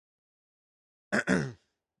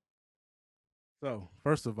So,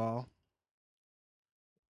 first of all,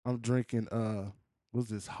 I'm drinking what's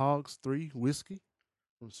this? Hogs 3 whiskey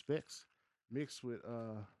from Specs mixed with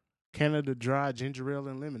Canada Dry ginger ale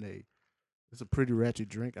and lemonade. It's a pretty ratchet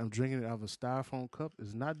drink. I'm drinking it out of a styrofoam cup.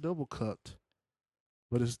 It's not double cupped,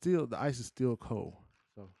 but it's still the ice is still cold.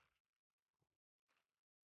 So,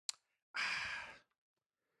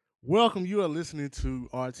 welcome. You are listening to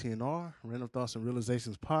RTNR, Random Thoughts and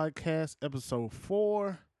Realizations Podcast, episode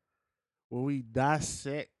 4, where we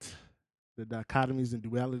dissect the dichotomies and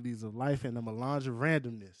dualities of life and the melange of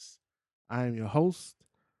randomness. I am your host,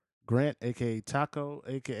 Grant, aka Taco,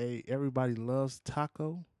 aka Everybody Loves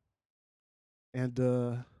Taco. And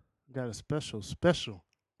got a special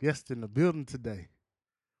guest in the building today.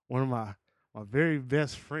 One of my very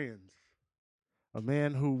best friends. A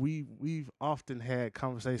man who we've often had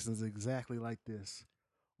conversations exactly like this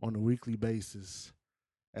on a weekly basis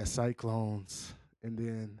at Cyclones, and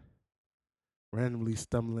then randomly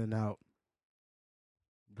stumbling out,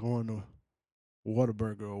 going to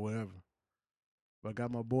Whataburger or whatever. But I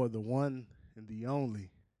got my boy, the one and the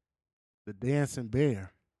only, the dancing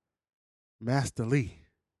bear, Master Lee.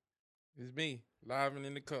 It's me, live and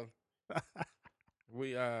in the color.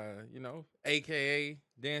 We AKA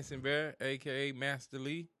Dancing Bear, AKA Master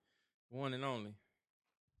Lee, one and only.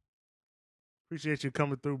 Appreciate you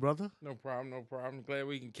coming through, brother. No problem. Glad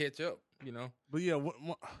we can catch up, But yeah,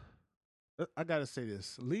 I gotta say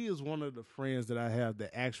this. Lee is one of the friends that I have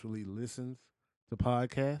that actually listens to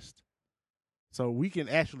podcasts, so we can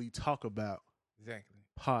actually talk about Exactly.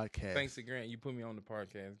 podcasts. Thanks to Grant, you put me on the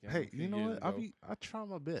podcast. Hey, you know what? I try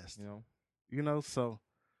my best. You know, So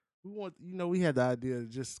we had the idea to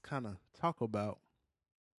just kind of talk about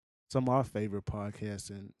some of our favorite podcasts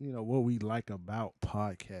and what we like about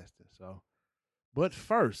podcasting. So, but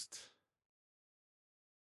first,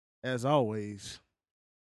 as always,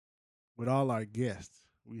 with all our guests,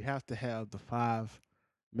 we have to have the 5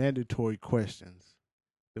 mandatory questions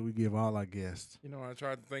that we give all our guests. I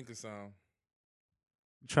tried to think of some.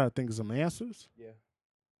 You try to think of some answers? Yeah.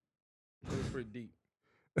 It was pretty deep.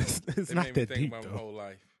 It's not that deep, about though. my whole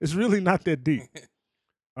life. It's really not that deep.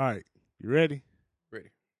 All right, you ready?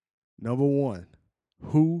 Ready. Number 1,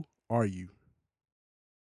 who are you?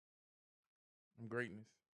 I'm greatness.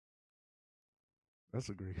 That's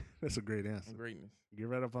a great answer. I'm greatness. Get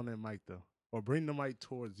right up on that mic though, or bring the mic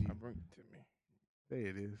towards you. I bring it to me. There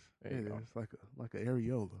it is. There you go. Like an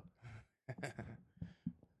areola.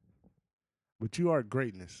 But you are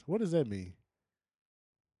greatness. What does that mean?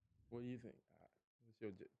 What do you think?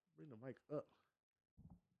 Bring the mic up.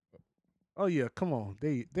 Oh yeah, come on.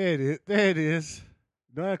 There it is. There it is.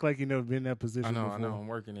 Don't act like you never been in that position before. I know. I'm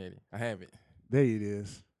working at it. I have it. There it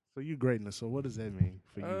is. So you greatness. So what does that mean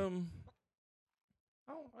for you?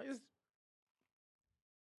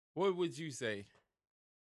 What would you say?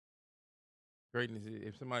 Greatness.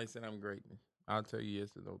 If somebody said I'm greatness, I'll tell you yes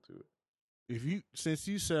or no to it. Since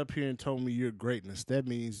you sat up here and told me you're greatness, that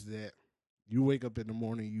means that you wake up in the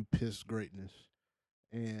morning, you piss greatness,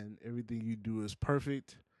 and everything you do is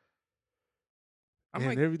perfect. I'm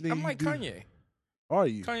like Kanye. Are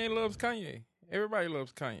you? Kanye loves Kanye. Everybody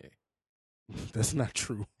loves Kanye. That's not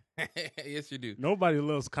true. Yes, you do. Nobody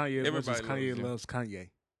loves Kanye as much as Everybody Kanye loves Kanye.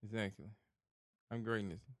 Exactly. I'm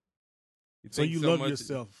greatness. So you love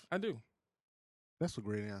yourself. I do. That's a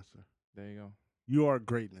great answer. There you go. You are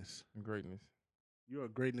greatness. I'm greatness. You are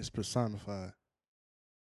greatness personified.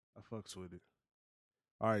 I fucks with it.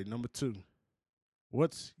 All right, number 2.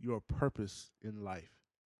 What's your purpose in life?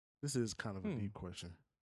 This is kind of a deep question.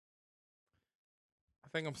 I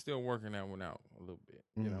think I'm still working that one out a little bit.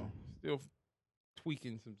 Still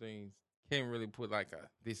tweaking some things. Can't really put like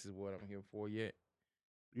this is what I'm here for yet.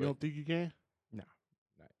 You don't think you can? No.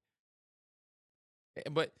 Not.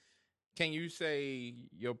 But can you say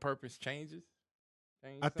your purpose changes?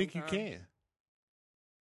 I think you can.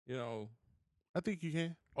 I think you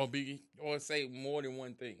can. Or say more than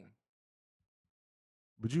one thing.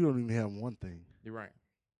 But you don't even have one thing. You're right.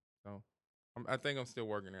 So I think I'm still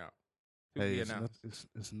working out. Hey, it's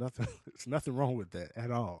nothing. It's nothing wrong with that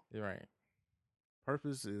at all. You're right.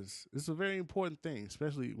 Purpose it's a very important thing,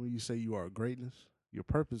 especially when you say you are greatness. Your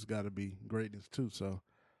purpose got to be greatness too. So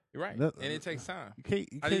you're right, and it takes time.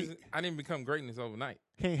 I didn't become greatness overnight.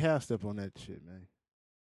 Can't half step on that shit, man.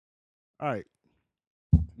 All right,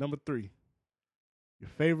 number 3, your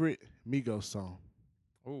favorite Migos song.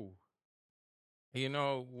 Ooh.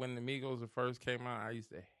 When the Migos first came out, I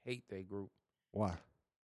used to hate that group. Why?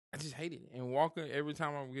 I just hated it. And Walker, every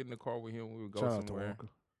time I would get in the car with him, we would go somewhere.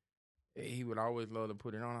 He would always love to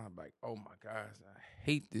put it on. I'd be like, oh my gosh, I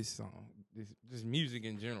hate this song. This music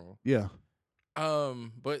in general. Yeah.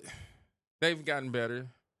 But they've gotten better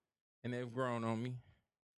and they've grown on me.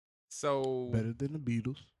 So Better than the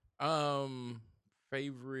Beatles.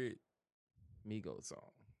 Favorite Migos song.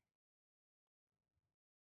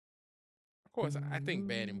 Of course, I think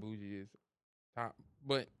Bad and Bougie is top,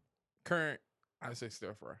 but current, I say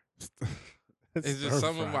Stir Fry. It's just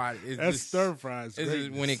something about it. That's Stir Fry. It's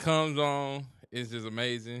just, when it comes on, it's just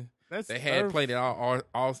amazing. They had played it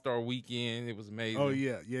All-Star Weekend. It was amazing. Oh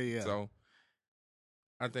yeah. So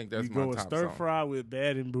I think that's you my go with top Stir song. Fry with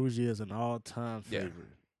Bad and Bougie as an all-time favorite.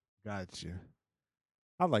 Gotcha.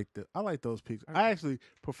 I like those picks. Okay. I actually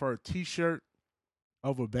prefer T-shirt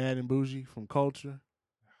over Bad and Bougie from Culture.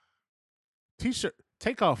 T-shirt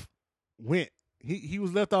Takeoff went. He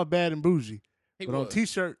was left off Bad and Bougie, on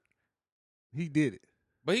T-shirt he did it.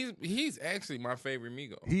 But he's actually my favorite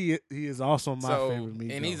Migo. He is also my favorite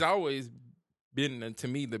Migo, and he's always been to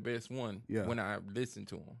me the best one. Yeah. When I listen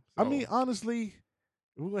to him. I mean, honestly,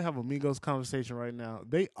 we're gonna have a Migos conversation right now.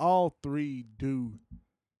 They all three do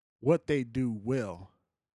what they do well.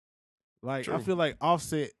 Like True. I feel like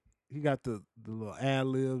Offset, he got the little ad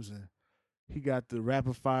libs and he got the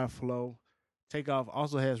rapid fire flow. Takeoff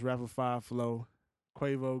also has rapid fire flow.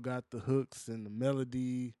 Quavo got the hooks and the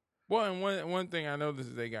melody. Well, and one thing I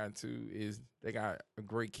noticed they got too is they got a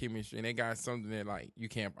great chemistry and they got something that like you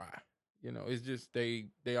can't buy. You know, it's just they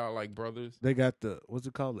are like brothers. They got what's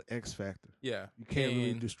it called? The X Factor. Yeah. You can't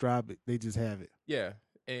really describe it. They just have it. Yeah.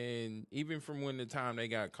 And even from when the time they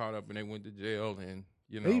got caught up and they went to jail and,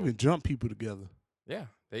 you know. They even jump people together. Yeah.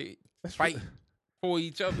 They That's fight for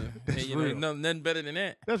each other. That's and, real. Nothing better than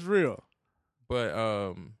that. That's real.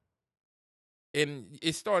 But, and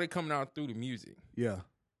it started coming out through the music. Yeah.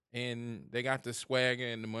 And they got the swagger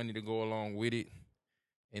and the money to go along with it.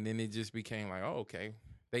 And then it just became like, oh, okay.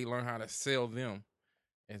 They learned how to sell them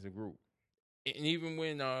as a group. And even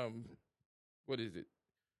when, what is it?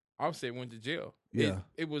 Offset went to jail. Yeah.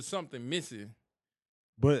 It was something missing.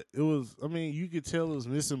 But it was, I mean, you could tell it was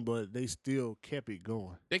missing, but they still kept it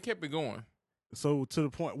going. They kept it going. So to the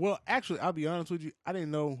point, well, actually, I'll be honest with you, I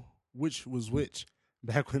didn't know which was which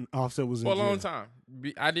back when Offset was in for a jail. long time.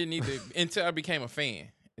 I didn't either until I became a fan.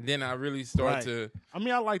 And then I really started to. I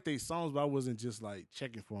mean, I like their songs, but I wasn't just like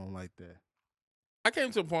checking for them like that. I came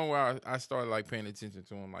to a point where I started like paying attention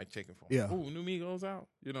to them, like checking for them. Yeah. Ooh, new Migos out,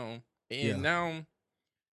 you know. And now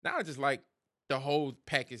I just like the whole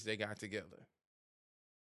package they got together.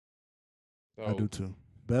 So, I do too.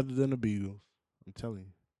 Better than the Beatles. I'm telling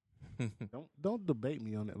you. Don't debate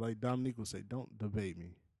me on that. Like Dominique would say, don't debate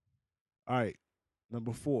me. All right.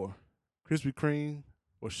 Number 4. Krispy Kreme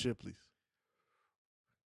or Shipley's?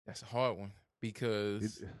 That's a hard one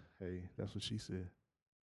because hey, that's what she said.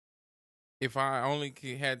 if I only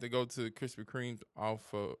had to go to Krispy Kreme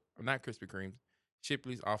not Krispy Kreme,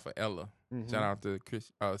 Shipley's off of Ella. Mm-hmm. Shout out to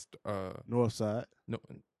Chris. Northside. No,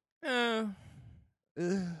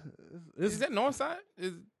 Is that Northside?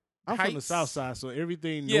 I'm from the South Side, so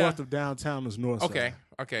everything north of downtown is Northside.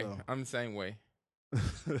 Okay, so. I'm the same way.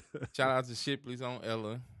 Shout out to Shipley's on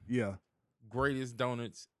Ella. Yeah, greatest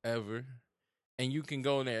donuts ever, and you can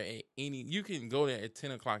go there at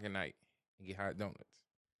 10 o'clock at night and get hot donuts.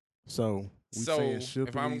 So we saying Shipley's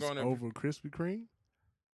if I'm going over Krispy Kreme?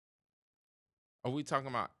 Are we talking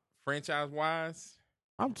about franchise wise?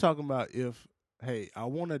 I'm talking about hey, I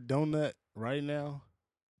want a donut right now.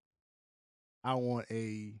 I want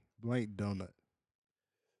a blank donut.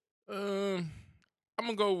 I'm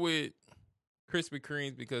gonna go with Krispy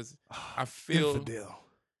Kreme because I feel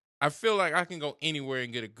like I can go anywhere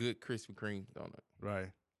and get a good Krispy Kreme donut.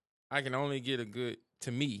 Right. I can only get a good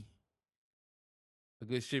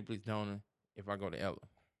Shipley's donut if I go to Ella.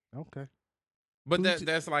 Okay. But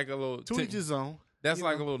that's like a little to each his own. That's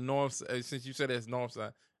like a little north. Since you said that's north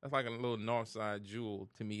side, that's like a little north side jewel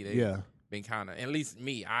to me. They've been kind of, at least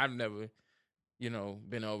me. I've never,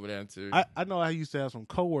 been over there to. I know I used to have some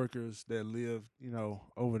coworkers that lived,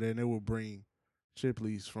 over there, and they would bring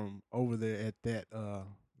Shipley's from over there at that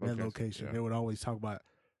location. Yeah. They would always talk about,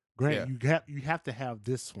 Grant, you have to have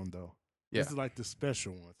this one though. Yeah. This is like the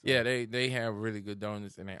special one. So. Yeah, they have really good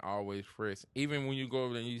donuts and they always fresh. Even when you go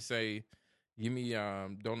over there and you say, "Give me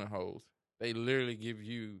donut holes," they literally give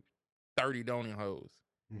you 30 donut holes.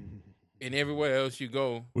 Mm-hmm. And everywhere else you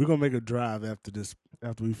go, we're gonna make a drive after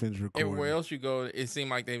we finish recording. Everywhere else you go, it seemed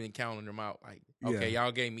like they've been counting them out. Like, okay,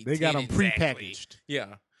 y'all gave me. They 10 got them exactly. prepackaged.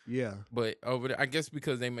 Yeah. But over there, I guess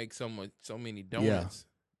because they make so many donuts,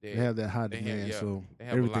 they have that high demand, so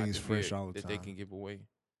everything is fresh all the time. That they can give away.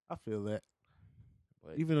 I feel that.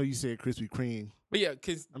 But, even though you said Krispy Kreme, but yeah,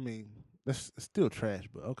 because I mean that's still trash.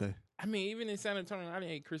 But okay, I mean, even in San Antonio, I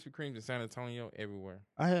didn't eat Krispy Kremes in San Antonio everywhere.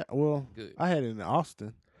 I Good. had it in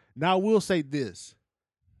Austin. Now I will say this.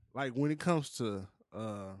 Like when it comes to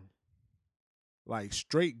like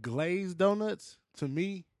straight glazed donuts, to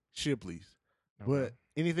me, Shipley's. Okay. But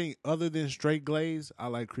anything other than straight glaze, I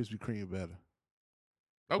like Krispy Kreme better.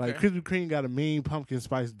 Okay. Like Krispy Kreme got a mean pumpkin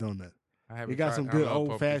spice donut. I haven't They got tried- some I good love old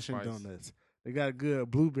pumpkin fashioned spice. donuts. They got good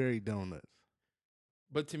blueberry donuts.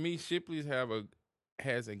 But to me, Shipley's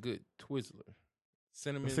has a good Twizzler.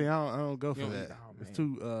 Cinnamon. See, I don't go for don't that. eat- oh, It's man.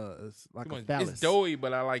 too it's like Too a much- phallus. It's doughy,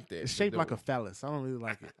 but I like that. It's the shaped like a doughy. phallus. I don't really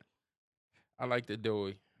like it. I like the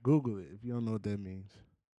doughy. Google it if you don't know what that means.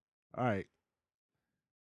 All right.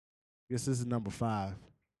 Guess this is number 5.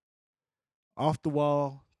 Off the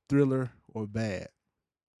wall, thriller, or bad?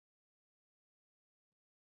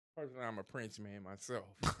 Personally, I'm a Prince man myself.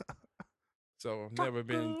 So I've never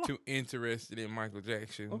been too interested in Michael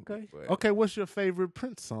Jackson. Okay. But Okay, what's your favorite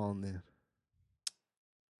Prince song then?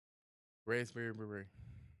 Raspberry Beret.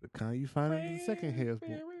 The kind you find in the second half.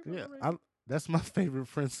 Raspberry Yeah, Beret. that's my favorite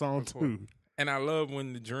Prince song Of course. too. And I love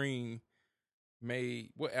when The Dream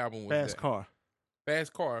made, what album was Fast that? Car.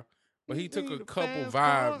 Fast Car. But he You took a need a couple fast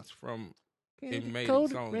car. vibes from Candy and made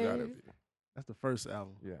coated songs red. out of it. That's the first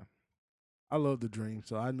album. Yeah. I love The Dream,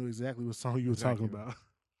 so I knew exactly what song you were talking Exactly. about.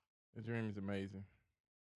 The Dream is amazing.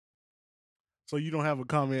 So you don't have a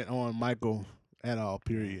comment on Michael at all,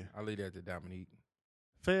 period. I leave that to Dominique.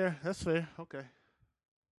 Fair. That's fair. Okay.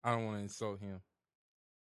 I don't want to insult him.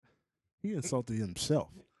 He insulted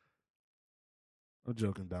himself. I'm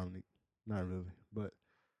joking, Dominique. Not really. But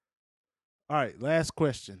all right, last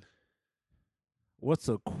question. What's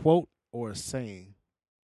a quote or a saying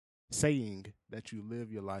that you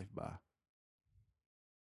live your life by?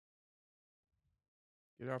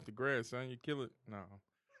 Get off the grass, son. You kill it. No.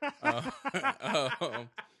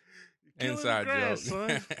 Killing Inside grass,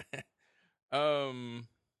 joke. son.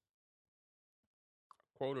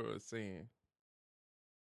 Quote or a saying?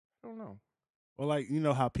 I don't know. Or like you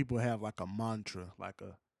know how people have like a mantra, like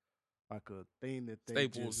a thing that they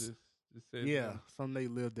Staples just said yeah, something they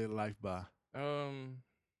live their life by. I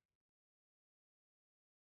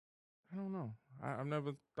don't know. I've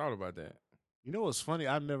never thought about that. You know what's funny?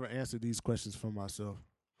 I've never answered these questions for myself.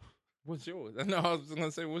 What's yours? No, I was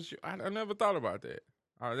gonna say what's your. I never thought about that.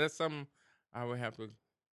 That's something I would have to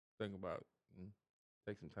think about and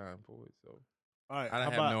take some time for it. So All right, I don't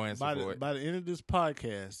how have about no answer by for the, it. By the end of this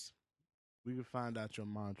podcast, we can find out your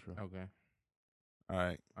mantra. Okay, All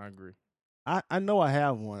right. I agree. I know I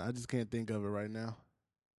have one. I just can't think of it right now.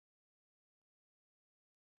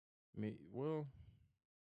 Well,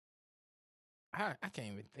 I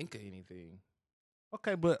can't even think of anything.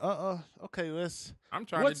 Okay, but okay, let's I'm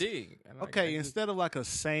trying to dig. And I okay, just- instead of like a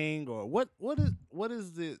saying or what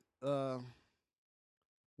is it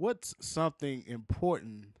what's something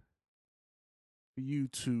important for you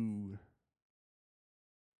to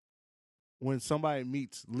when somebody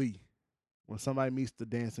meets Lee, when somebody meets the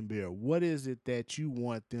Dancing Bear, what is it that you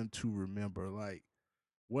want them to remember? Like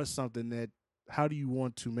what's something that how do you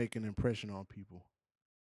want to make an impression on people?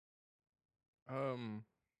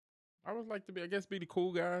 I would like to be the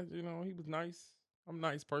cool guy. You know, he was nice. I'm a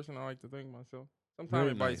nice person. I like to think myself. Sometimes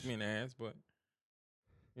Very it bites nice. me in the ass, but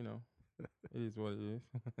you know, it is what it is.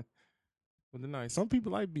 But the nice. Some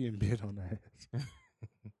people like being bit on the ass.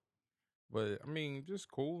 But I mean, just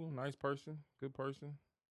cool, nice person, good person.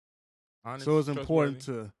 Honest. So it's important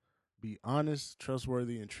trustworthy. to be honest,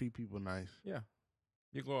 trustworthy, and treat people nice. Yeah,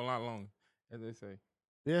 you go a lot longer, as they say.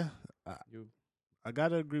 Yeah, You I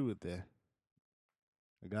gotta agree with that.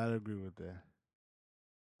 All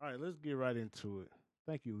right, let's get right into it.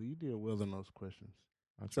 Thank you, Lee. You did well in those questions.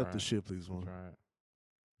 Except the Shipley's one.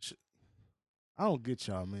 Right. I don't get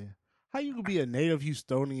y'all, man. How you could be a native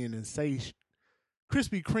Houstonian and say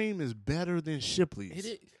Krispy Kreme is better than Shipley's? It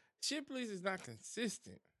is. Shipley's is not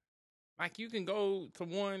consistent. Like you can go to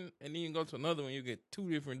one and then you go to another one, you get two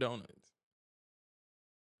different donuts.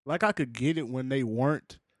 Like I could get it when they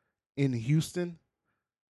weren't in Houston.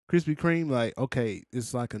 Krispy Kreme, like, okay,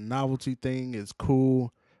 it's like a novelty thing. It's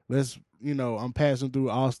cool. Let's, I'm passing through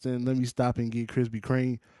Austin. Let me stop and get Krispy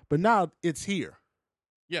Kreme. But now it's here.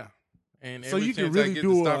 Yeah. And So every you can chance I really get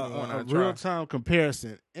do to stop at one, a I try. real-time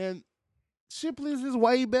comparison. And Shipley's is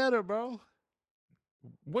way better, bro.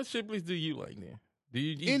 What Shipley's do you like then? Do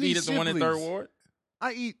you Any eat at the one in Third Shipley's. Ward?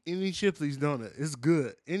 I eat any Shipley's donut. It's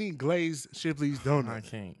good. Any glazed Shipley's donut.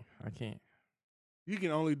 I can't. You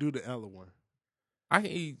can only do the Ella one. I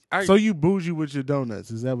can eat. So you bougie with your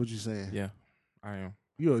donuts. Is that what you're saying? Yeah, I am.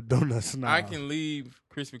 You're a donut snob. I can leave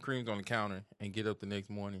Krispy Kremes on the counter and get up the next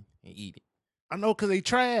morning and eat it. I know because they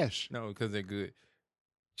trash. No, because they're good.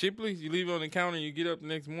 Chipley's, you leave it on the counter and you get up the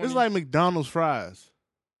next morning. It's like McDonald's fries.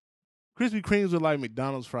 Krispy Kremes are like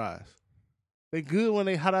McDonald's fries. They good when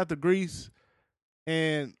they hot out the grease,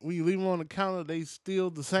 and when you leave them on the counter, they still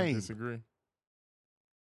the I same. disagree.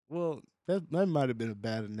 Well, that might have been a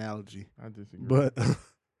bad analogy, I disagree. but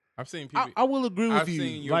I've seen people. I will agree with I've you.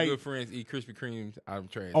 seen your like, good friends eat Krispy Kremes out of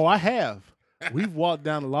trash. oh, I have. We've walked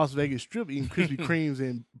down the Las Vegas Strip eating Krispy Kremes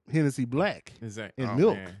and Hennessy Black Exactly. and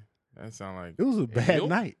milk. Man. That sound like It was a bad milk?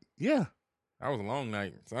 night. Yeah. That was a long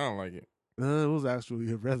night. Sound like it. It was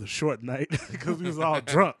actually a rather short night because we was all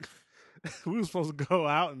drunk. We were supposed to go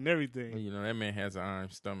out and everything. Well, you know, that man has an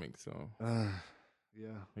iron stomach, so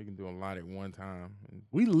Yeah. he can do a lot at one time. And,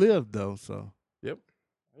 We lived though, so. yep.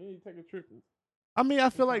 I need to take a trip. I mean,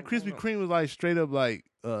 I feel like I don't Krispy know. Kreme was like straight up like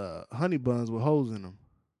honey buns with holes in them.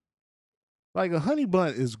 Like a honey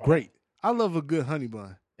bun is great. I love a good honey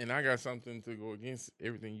bun. And I got something to go against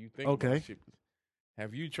everything you think Okay. about Chipley's.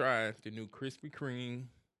 Have you tried the new Krispy Kreme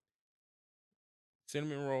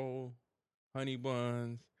cinnamon roll, honey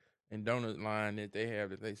buns, and donut line that they have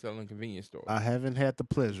that they sell in convenience stores? I haven't had the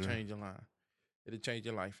pleasure. Change your line. It'll change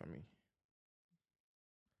your life.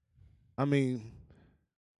 I mean,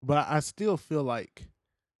 but I still feel like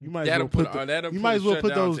you might as That'll well put put, that'll you put might a as well put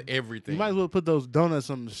shutdown those to everything. you might as well put those donuts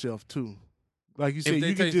on the shelf too. Like you said, if they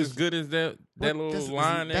you can taste just as good as that But little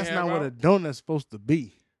line they that's have not what a out, donut's supposed to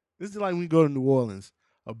be. This is like when you go to New Orleans.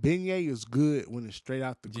 A beignet is good when it's straight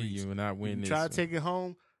out the Gee, grease. you will not If win you this. try to take it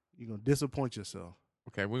home, you're gonna disappoint yourself.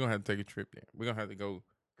 Okay, we're gonna have to take a trip there. We're gonna have to go.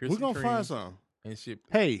 We're Krispy gonna Kreme find something. and ship.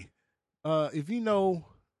 Hey, if you know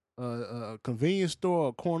a convenience store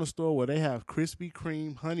or corner store where they have Krispy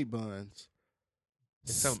Kreme honey buns,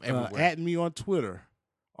 They sell 'em everywhere. at me on Twitter,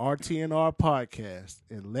 RTNR Podcast,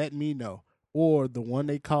 and let me know. Or the one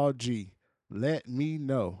they call G, let me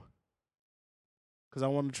know. Because I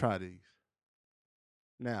want to try these.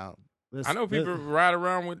 Now, I know people ride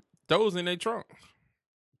around with those in their trunk.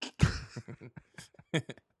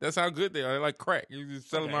 That's how good they are. They're like crack. You just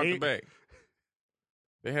sell them out the bag.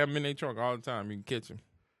 They have them in their trunk all the time. You can catch them.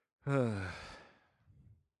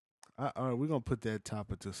 All right, we're gonna put that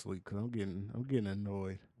topic to sleep because I'm getting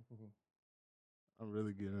annoyed. I'm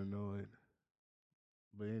really getting annoyed.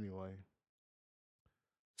 But anyway,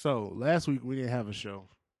 so last week we didn't have a show.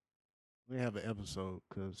 We didn't have an episode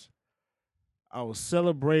because I was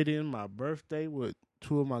celebrating my birthday with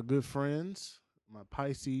two of my good friends, my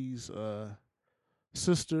Pisces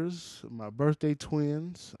sisters, my birthday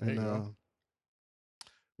twins, There and you go.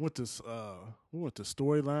 we went to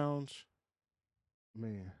Story Lounge.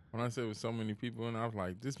 Man, When I said with so many people, and I was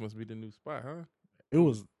like, this must be the new spot, huh? it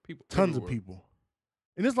was People, tons everywhere. of people,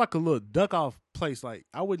 and it's like a little duck off place. Like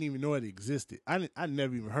I wouldn't even know it existed. I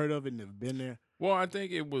never even heard of it. Never been there. Well, I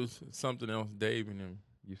think it was something else. Dave and them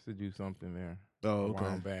used to do something there Oh, a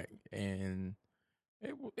while back, and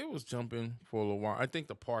it was jumping for a little while. I think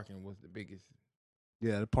the parking was the biggest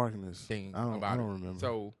Yeah, the parking is thing I about don't it. remember.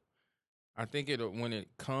 So I think when it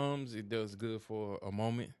comes, it does good for a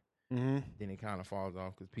moment. Then it kind of falls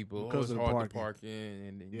off because people Because it's of the hard parking. to park in,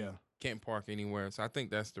 and then Yeah, you can't park anywhere. So I think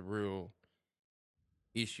that's the real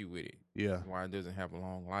issue with it. yeah. Why it doesn't have a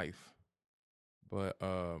long life. But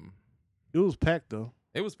It was packed though.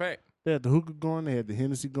 it was packed. They had the hookah going. They had the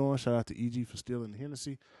Hennessy going. Shout out to EG for stealing the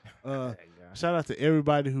Hennessy. Yeah. Shout out to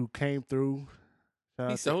everybody who came through. Shout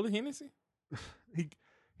He out sold the Hennessy? he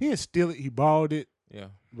didn't steal it. He borrowed it, Yeah.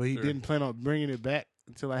 but he Sure. didn't plan on bringing it back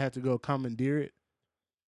until I had to go commandeer it.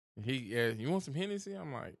 You want some Hennessy?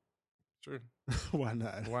 I'm like, sure. Why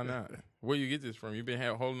not? Why not? Where you get this from? You been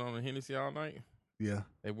holding on to Hennessy all night? Yeah,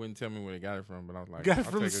 They wouldn't tell me where they got it from, but I was like, got it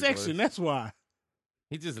I'll from the take a section. glass. That's why.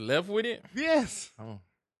 He just left with it? Yes, Oh.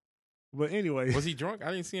 but anyway, Was he drunk?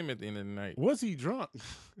 I didn't see him at the end of the night. was he drunk?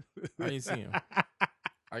 I didn't see him.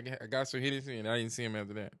 I got some Hennessy and I didn't see him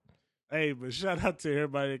after that. Hey, but shout out to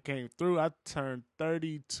everybody that came through. I turned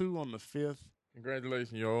 32 on the 5th.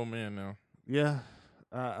 Congratulations, you're an old man now. Yeah,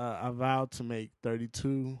 I vowed to make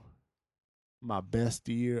 32 my best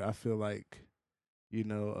year. I feel like,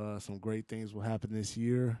 some great things will happen this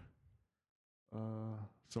year.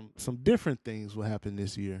 Some different things will happen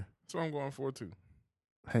this year. That's what I'm going for, too.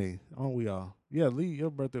 Hey, aren't we all? Yeah, Lee, your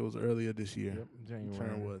birthday was earlier this year. Yep, You January.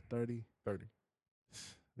 turned what, 30? 30.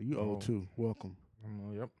 You Oh. old too. Welcome.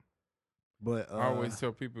 Yep. But I always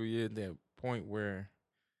tell people you're at that point where,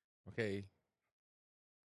 okay,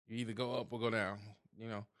 you either go up or go down.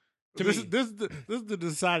 To this me, is the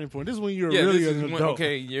deciding point. This is when you're yeah, really this an is when, adult.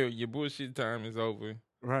 okay, your bullshit time is over.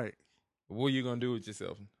 Right. What are you gonna do with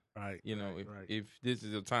yourself? Right. Right. If this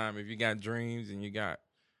is your time, if you got dreams and you got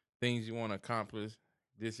things you want to accomplish,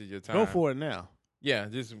 this is your time. Go for it now. Yeah,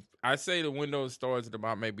 just I say the window starts at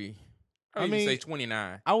about maybe I I even say mean,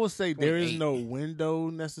 29, I would say there is 28. no window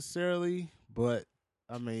necessarily, but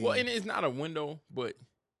I Well, mean, and it's not a window, but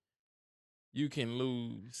you can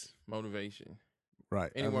lose motivation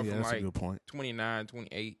right. I anywhere mean, yeah, from that's a like good point. 29,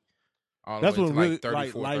 28, all the That's way when to like really like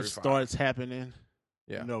 34, life 35. starts happening.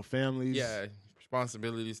 Yeah. You know, families, Yeah,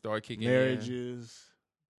 responsibilities start kicking in. marriages,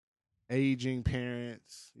 aging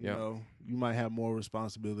parents. You Yeah. know, you might have more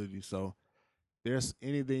responsibility. So, there's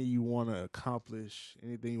anything you want to accomplish,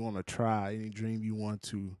 anything you want to try, any dream you want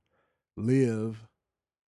to live.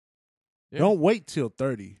 Yeah. Don't wait till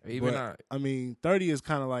 30. Even But I mean, 30 is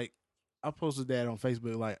kind of like I posted that on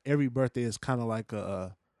Facebook. Like every birthday is kind of like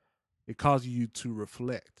it causes you to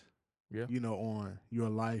reflect. Yeah. You know, on your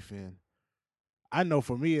life, and I know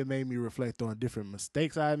for me, it made me reflect on different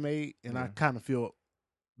mistakes I made, and I Yeah. kind of feel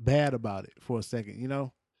bad about it for a second. You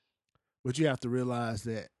know, but you have to realize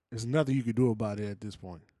that there's nothing you can do about it at this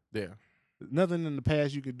point. Yeah. There's nothing in the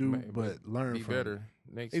past you can do but learn be from better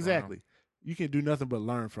it. next Exactly. round. You can do nothing but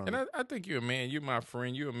learn from And it. I think you're a man. You're my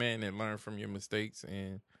friend. You're a man that learned from your mistakes.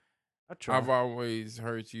 And I try. I've always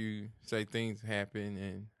heard you say things happen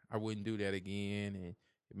and I wouldn't do that again. And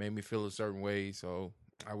it made me feel a certain way. So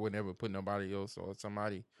I would never put nobody else or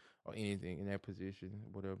somebody or anything in that position,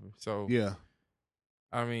 whatever. So, Yeah.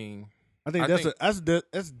 I mean, I think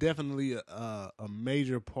that's definitely a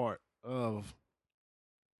major part of,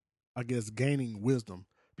 I guess, gaining wisdom.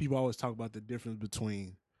 People always talk about the difference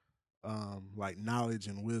between like knowledge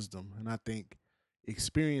and wisdom, and I think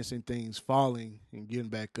experiencing things, falling and getting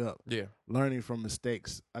back up, yeah. learning from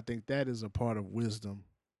mistakes, I think that is a part of wisdom,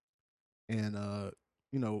 and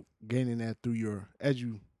you know, gaining that through your as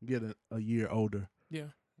you get a year older. Yeah.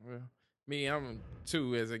 Well, me, I'm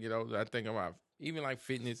too, as I get older, I think about even like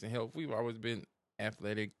fitness and health. We've always been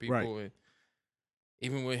athletic people. Right. And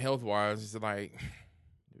even with health wise, it's like,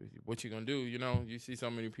 what you gonna do? You know, you see so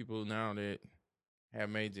many people now that have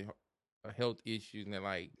major health issues and they're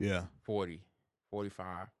like Yeah. 40,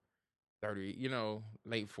 45, 30, you know,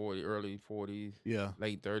 late 40, early 40s, Yeah.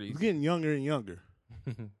 late 30s. It's getting younger and younger.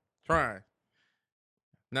 Trying.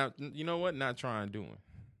 Now, you know what? Not trying, doing.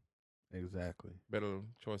 Exactly. Better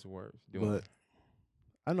choice of words. Doing. But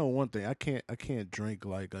I know one thing. I can't drink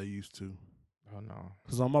like I used to. Oh, no.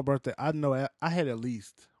 Because on my birthday, I know I had at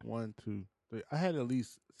least 1, 2, 3. I had at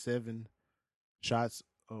least 7 shots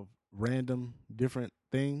of random different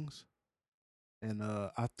things, and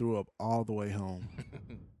I threw up all the way home.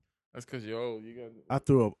 That's because you're old. I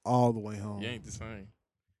threw up all the way home. You ain't the same.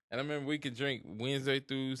 And I remember we could drink Wednesday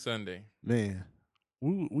through Sunday. Man,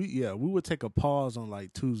 we would take a pause on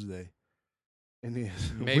like Tuesday, and then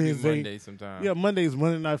Maybe Wednesday, Monday sometime. Yeah, Monday's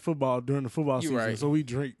Monday Night Football during the football season, right. so we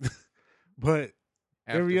drink. But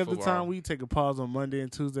After every other football. time we take a pause on Monday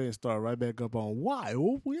and Tuesday and start right back up on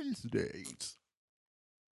Wild Wednesdays.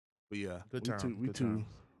 But yeah, Good time.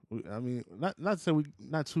 I mean, not to say we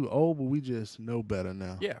not too old, but we just know better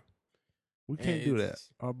now. Yeah. We can't do that.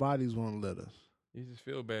 Our bodies won't let us. You just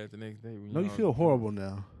feel bad the next day. No, you feel horrible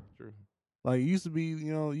now. True. Like it used to be,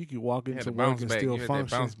 you know, you could walk You had into to work bounce and back. still You had function.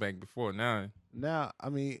 that bounce back before. Now, I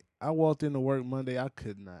mean, I walked into work Monday. I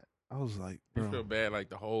could not. I was like, bro. You feel bad like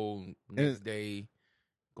the whole next day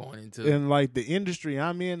going into. And like the industry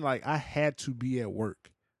I'm in, like I had to be at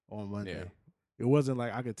work on Monday. Yeah. It wasn't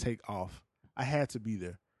like I could take off. I had to be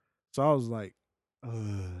there. So I was like,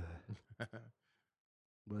 ugh.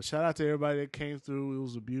 But shout out to everybody that came through. It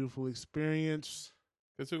was a beautiful experience.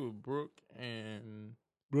 Cause who? Brooke and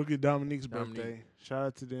Dominique's birthday. Shout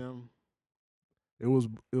out to them. It was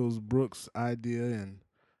Brooke's idea, and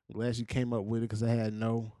I'm glad she came up with it because I had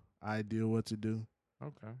no idea what to do.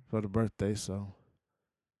 Okay. For the birthday. So,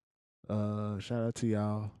 shout out to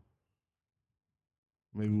y'all.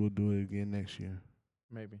 Maybe we'll do it again next year.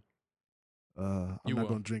 Maybe. I'm not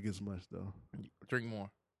gonna drink as much though. Drink more.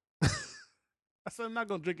 I said I'm not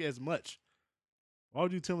gonna drink as much. Why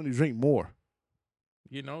would you tell me to drink more?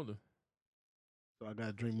 Getting older. So I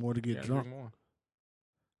gotta drink more to get drunk. Drink more.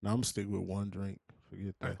 No, I'm gonna stick with one drink.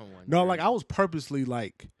 Forget that. No, drink. Like I was purposely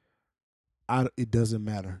like, it doesn't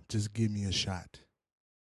matter. Just give me a shot.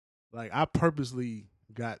 Like I purposely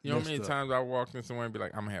got. You know how many times I walked in somewhere and be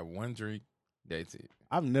like, I'm gonna have one drink. That's it.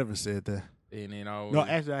 I've never said that. And then no,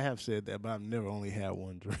 actually I have said that, but I've never only had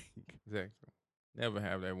one drink. Exactly. Never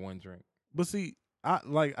have that one drink. But see, I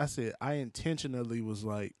intentionally was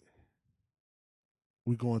like,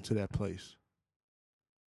 we going to that place.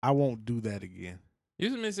 I won't do that again.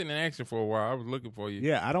 You was missing in action for a while. I was looking for you.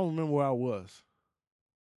 Yeah, I don't remember where I was.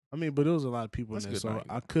 I mean, but there was a lot of people in there, so night.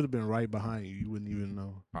 I could have been right behind you. You wouldn't even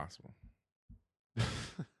know. Possible.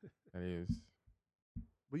 That is.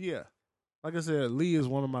 But yeah, like I said, Lee is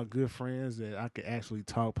one of my good friends that I could actually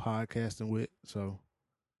talk podcasting with. So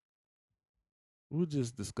we were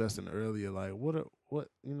just discussing earlier, like what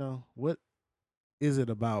is it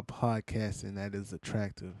about podcasting that is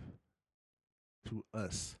attractive to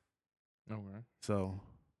us? Okay. So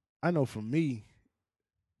I know for me,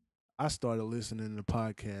 I started listening to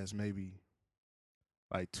podcasts maybe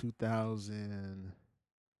like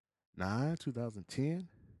 2009, 2010.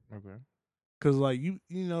 Okay. Cause like you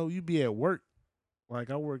be at work. Like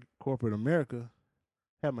I work corporate America,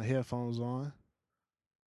 have my headphones on.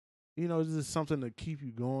 It's just something to keep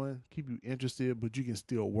you going, keep you interested, but you can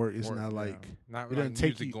still work. It's not like not it like doesn't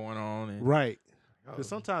take music you going on and right. oh, Because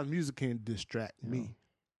sometimes music can distract you know. me,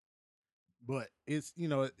 but it's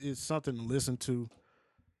something to listen to.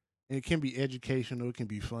 And it can be educational, it can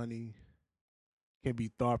be funny, it can be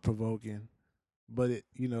thought provoking, but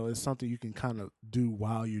it's something you can kind of do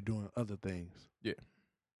while you're doing other things. Yeah.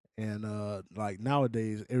 And like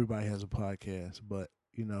nowadays, everybody has a podcast, but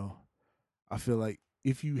I feel like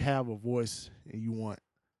if you have a voice and you want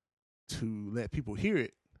to let people hear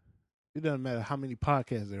it, it doesn't matter how many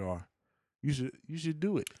podcasts there are. You should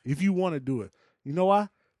do it if you want to do it. You know why?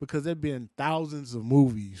 Because there've been thousands of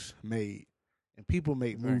movies made, and people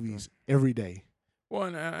make movies every day.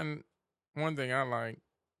 Well, and one thing I like,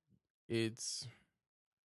 it's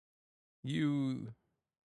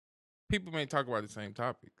people may talk about the same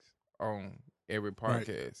topics on every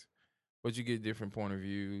podcast, but you get different point of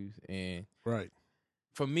views. And Right.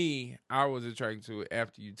 for me, I was attracted to it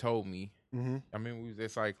after you told me. Mm-hmm. I mean, we was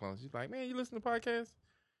at Cyclones. She's like, man, you listen to podcasts?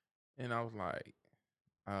 And I was like,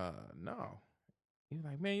 no. He was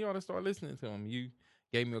like, man, you ought to start listening to them. You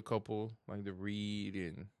gave me a couple, like the Reed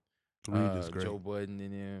and Reed is great. Joe Budden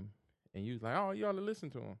and them. And you was like, oh, you ought to listen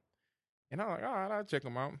to them. And I was like, all right, I'll check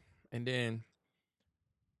them out. And then,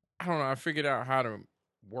 I don't know, I figured out how to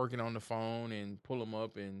work it on the phone and pull them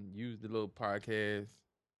up and use the little podcast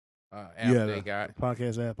app they got.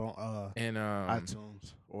 Podcast app on and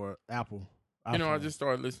iTunes or Apple. I just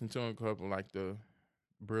started listening to a couple, like the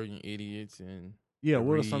Brilliant Idiots and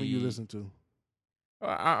what are some of you listen to?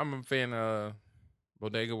 I'm a fan of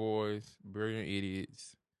Bodega Boys, Brilliant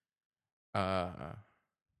Idiots, The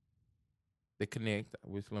Connect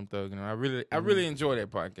with Slim Thug, and I really enjoy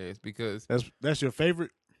that podcast because that's your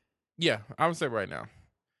favorite. Yeah, I would say right now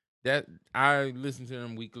that I listen to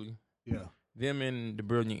them weekly. Yeah, them and the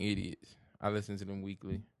Brilliant Idiots, I listen to them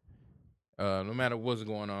weekly. No matter what's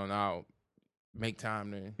going on, I'll make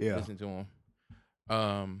time to listen to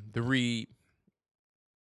them. The Read,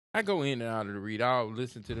 I go in and out of the Read. I'll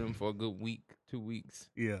listen to them for a good week, 2 weeks.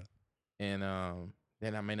 Yeah. And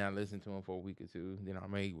then I may not listen to them for a week or two. Then I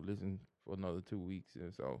may listen for another 2 weeks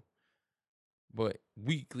or so. But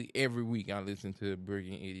weekly, every week, I listen to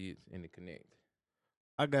Brilliant Idiots and The Connect.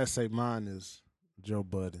 I gotta say mine is Joe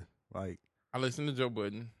Budden. Like I listen to Joe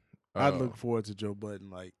Budden. I look forward to Joe Budden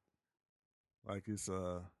like it's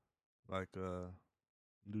new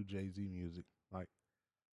Jay-Z music. Like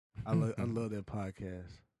I love that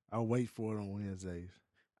podcast. I wait for it on Wednesdays.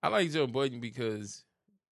 I like Joe Budden because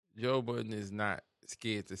Joe Budden is not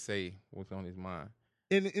scared to say what's on his mind.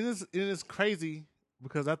 And it's crazy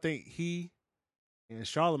because I think he and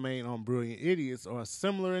Charlamagne on Brilliant Idiots are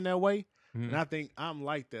similar in that way. Mm-hmm. And I think I'm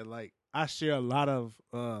like that. Like I share a lot of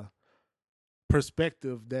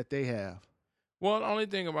perspective that they have. Well, the only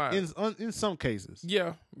thing about in some cases,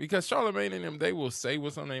 yeah, because Charlamagne and them, they will say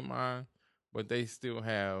what's on their mind, but they still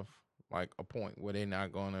have like a point where they're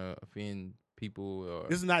not gonna offend people.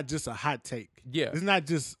 It's not just a hot take. Yeah, it's not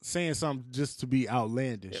just saying something just to be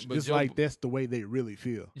outlandish. Yeah, it's like that's the way they really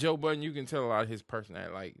feel. Joe Budden, you can tell a lot of his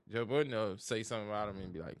personality. Like Joe Budden will say something about him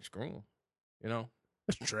and be like, "Screw him," you know.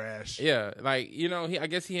 It's trash. Yeah, like I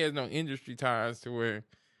guess he has no industry ties to where,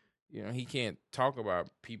 he can't talk about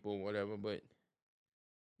people or whatever, but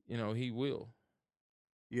he will.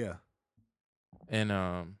 Yeah. And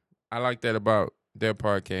I like that about their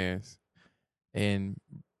podcast. And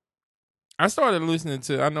I started listening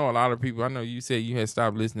to, I know a lot of people, I know you said you had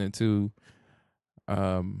stopped listening to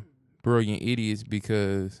Brilliant Idiots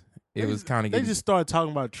because it was kind of They just started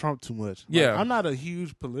talking about Trump too much. Like, yeah. I'm not a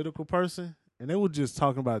huge political person, and they were just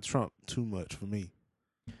talking about Trump too much for me.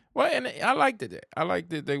 Well, and I liked it. I liked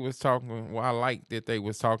that they was talking, I liked that they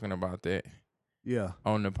was talking about that. Yeah.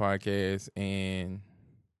 On the podcast, and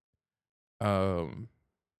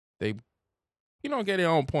they get their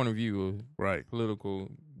own point of view of political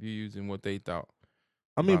views and what they thought.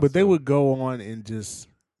 I mean, but they would go on and just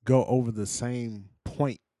go over the same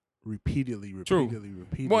point repeatedly.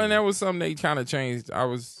 Well, and that was something they kind of changed. I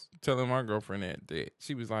was telling my girlfriend that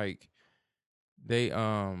she was like, they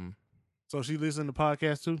So she listens to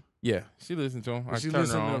podcasts too? Yeah, she listens to them. I She turn her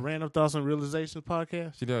listens to on. Random Thoughts and Realizations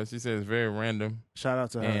podcast? She does. She says it's very random, Shout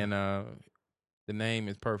out to her. and the name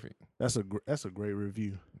is perfect. That's a great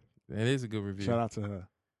review. It is a good review. Shout out to her.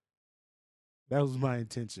 That was my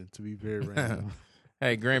intention, to be very random.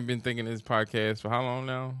 Hey, Grant been thinking of this podcast for how long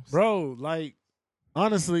now? Bro, like,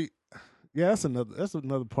 honestly, yeah, that's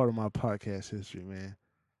another part of my podcast history, man.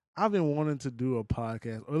 I've been wanting to do a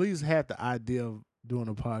podcast, or at least had the idea of doing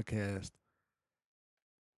a podcast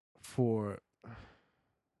for,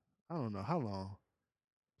 I don't know how long.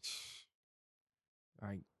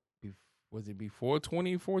 Like, was it before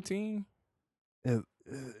 2014?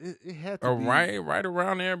 It had to Or be right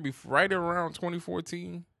around there, right around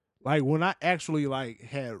 2014. like when I actually like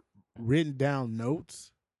had written down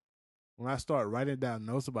notes. When I started writing down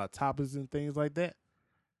notes about topics and things like that,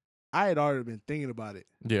 I had already been thinking about it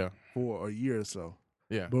Yeah, for a year or so.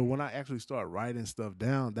 yeah. But when I actually started writing stuff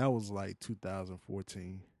down, that was like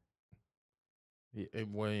 2014.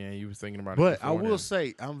 Well, yeah, you was thinking about it. But I before will then.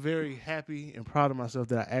 say I'm very happy and proud of myself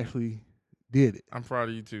that I actually did it. I'm proud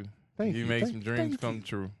of you too. Thank you. made Thank- some dreams thank come you.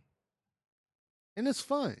 true. And it's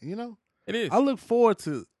fun, you know? It is. I look forward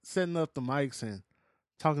to setting up the mics and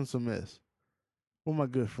talking some mess with my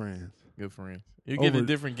good friends Good friends. You get a Over-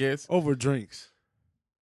 different guest. over drinks.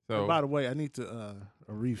 So And by the way, I need to a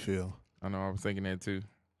refill. I know I was thinking that too.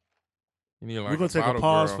 You need like We're gonna take a bottle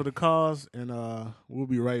pause girl. for the cause, and we'll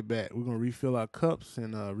be right back. We're gonna refill our cups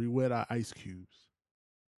and re-wet our ice cubes.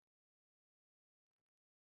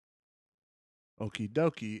 Okie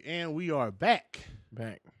dokie, and we are back.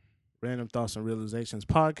 back. Random Thoughts and Realizations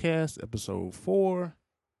podcast, episode 4.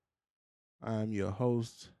 I'm your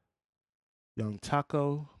host, Young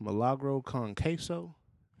Taco Milagro con Queso,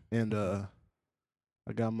 and I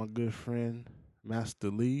got my good friend Master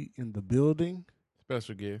Lee in the building.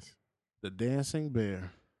 Special guest. The Dancing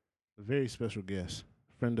Bear, a very special guest,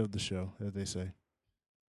 friend of the show, as they say.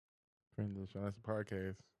 Friend of the show. That's a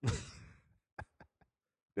podcast.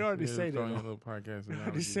 They already Yeah, say that. throw in a On, little podcast. they already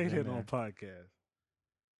analogy say in that there. on podcast.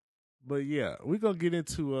 But yeah, we're gonna get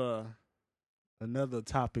into another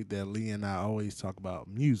topic that Lee and I always talk about: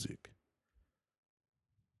 music.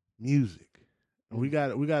 Music. And we got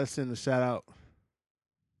to send a shout out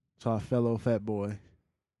to our fellow fat boy,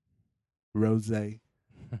 Rose.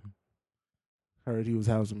 Heard he was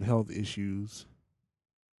having some health issues.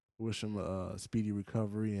 Wish him a speedy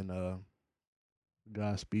recovery and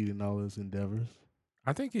Godspeed in all his endeavors.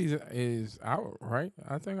 I think he is out, right?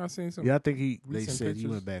 I think I seen some. Yeah, I think they recent said he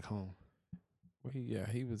pictures. went back home. Well,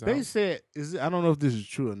 he was They out. said I don't know if this is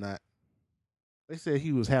true or not. They said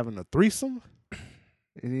he was having a threesome, and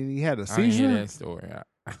then he had a I didn't seizure. hear that story.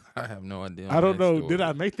 I have no idea. I don't know. Did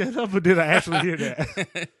I make that up or did I actually hear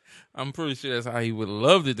that? I'm pretty sure that's how he would have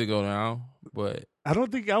loved it to go down, but I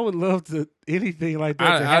don't think I would love to anything like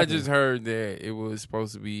that. to I happen. just heard that it was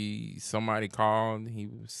supposed to be somebody called. He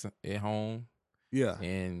was at home, Yeah.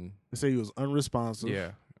 and They say he was unresponsive.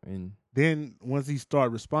 yeah, and Then once he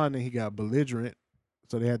started responding, he got belligerent,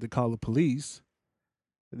 so they had to call the police.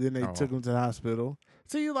 And then they Oh. took him to the hospital.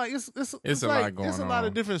 See, like it's a like, lot going It's a lot of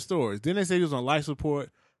on. different stories. Then they say he was on life support.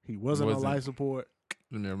 He wasn't on Wasn't. life support.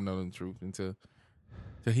 you never know the truth until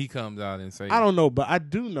he comes out and say, I don't know, but I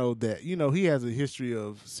do know that he has a history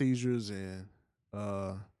of seizures and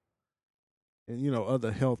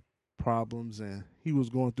other health problems, and he was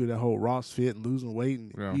going through that whole Ross fit and losing weight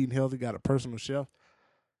and Yeah. eating healthy. Got a personal chef,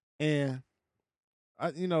 and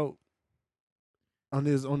on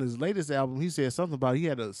his latest album, he said something about he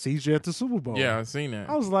had a seizure at the Super Bowl. "Yeah, I seen that.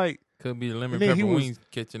 I was like, Could be the lemon and then pepper he was- wings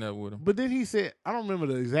catching up with him." but then he said, I don't remember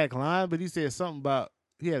the exact line, but he said something about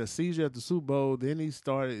he had a seizure at the Super Bowl. Then he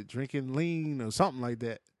started drinking lean or something like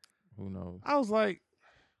that. Who knows? I was like,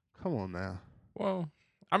 come on now. Well,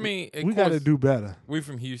 I mean, of We got to course, do better. we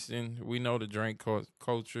from Houston. We know the drink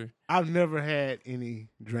culture. I've never had any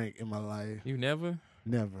drink in my life. You never?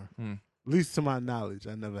 Never. Hmm. At least to my knowledge,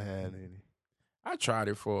 I never had any. I tried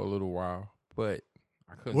it for a little while, but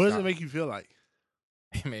I couldn't. What does stop. it make you feel like?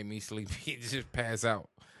 It made me sleepy. Just pass out.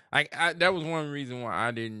 That was one reason why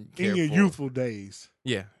I didn't care In your for youthful days.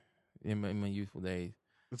 Yeah, in my youthful days.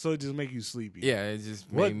 So it just make you sleepy. Yeah, it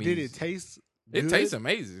just What made me. did it taste? It good? tastes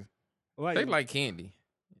amazing. Like, They like candy.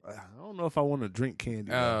 I don't know if I want to drink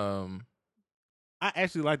candy. though. I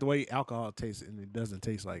actually like the way alcohol tastes, and it doesn't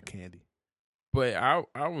taste like candy. But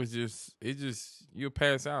I was just you'll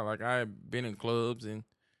pass out. Like I've been in clubs and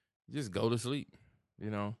just go to sleep.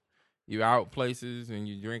 You out places and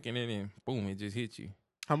you're drinking it and boom, it just hits you.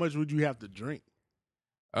 How much would you have to drink?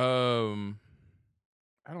 I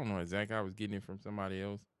don't know exactly. I was getting it from somebody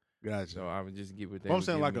else, Gotcha. so I would just get what they. I'm would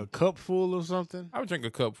saying give like me. a cup full or something. I would drink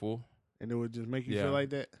a cup full. and it would just make you Yeah. feel like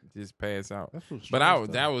that. just pass out. That's some But strong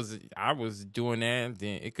stuff. I was doing that.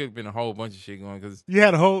 Then it could have been a whole bunch of shit going because You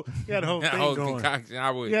had a whole that thing whole going. concoction.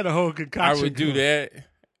 You had a whole I concoction. would do going. that,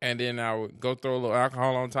 and then I would go throw a little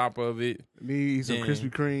alcohol on top of it, Need some Then- Krispy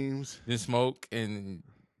Kremes, then smoke, and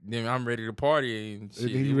then I'm ready to party and shit.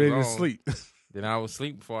 and then It you was ready to on. sleep. Then I was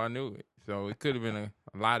asleep before I knew it. So it could have been a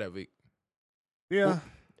lot of it. Yeah,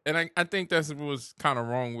 And I think that's what was kind of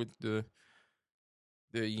wrong with the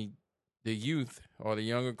youth or the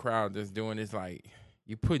younger crowd that's doing this. Like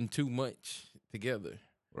you're putting too much together,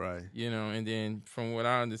 right. And then from what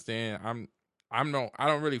I understand, I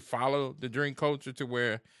don't really follow the drink culture to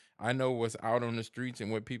where I know what's out on the streets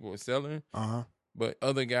and what people are selling. But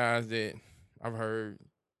other guys that I've heard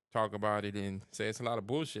talk about it and say it's a lot of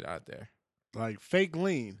bullshit out there. Like fake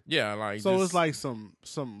lean. Yeah, like So it's like some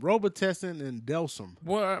Robitussin and Delsum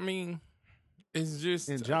well, I mean, it's just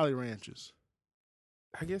and Jolly Ranchers.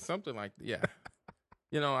 I guess something like that. Yeah.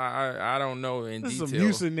 I don't know in This detail.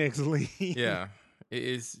 is some Mucinex lean. Yeah,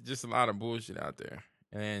 it's just a lot of bullshit out there,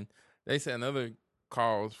 and they said another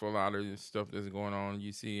cause for a lot of this stuff that's going on.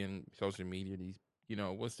 You see in social media, these,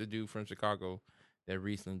 what's the dude from Chicago that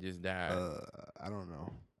recently just died? I don't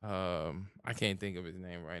know. I can't think of his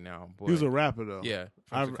name right now. But He was a rapper though. yeah,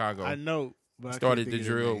 from Chicago. I know. But Started I the can't think of his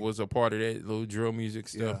drill, name. was a part of that little drill music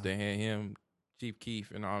stuff. Yeah. They had him, Chief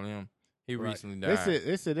Keef, and all of them. He Right. recently died.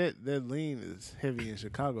 They said that lean is heavy in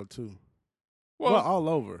Chicago too. well, Well, all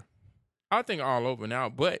over. I think all over now,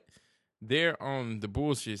 but they're on the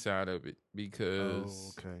bullshit side of it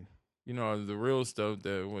because Oh, okay. the real stuff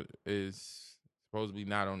that is supposed to be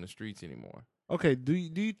not on the streets anymore. Okay. Do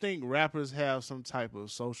you think rappers have some type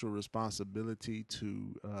of social responsibility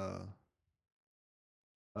to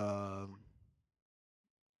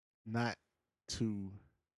not to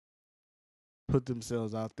put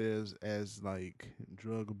themselves out there as like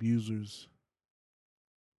drug abusers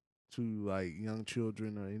to like young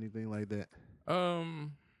children or anything like that?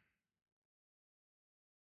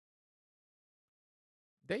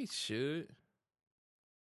 They should.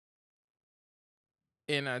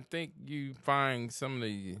 And I think you find some of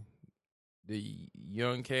the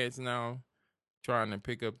young cats now trying to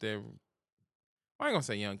pick up their I ain't gonna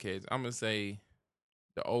say young kids. I'm gonna say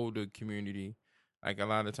the older community. Like a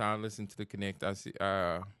lot of time I listen to the Connect. I see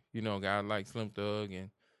guys like Slim Thug, and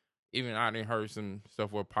even I done heard some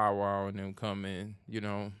stuff where Power Wow and them come in,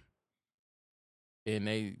 and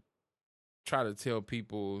they try to tell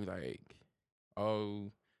people like,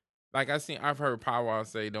 oh, like I've heard Power Wow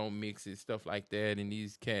say don't mix it, stuff like that, and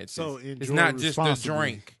these cats. So it's enjoy not just the responsibly.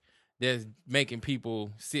 drink that's making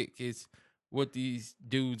people sick. It's what these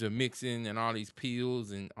dudes are mixing and all these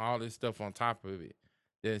pills and all this stuff on top of it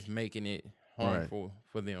that's making it harmful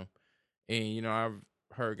for them. And I've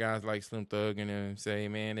heard guys like Slim Thug and them say,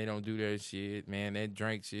 man, they don't do that shit. Man, that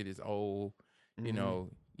drink shit is old. Mhm.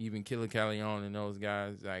 Even Killer Callejon and those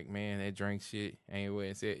guys, like, man, that drink shit ain't where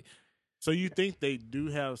it's at. So you think they do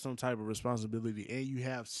have some type of responsibility, and you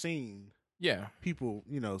have seen Yeah. people,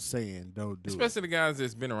 saying don't do Especially the guys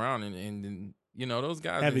that's been around and those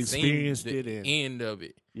guys Have have seen experienced the it and- end of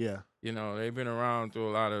it. it. Yeah. They've been around through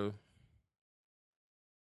a lot of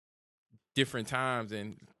different times,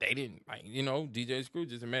 and they didn't DJ Screw.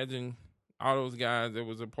 Just imagine all those guys that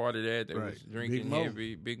was a part of that Right. was drinking Big Mo.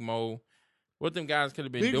 heavy. Big Mo, what them guys could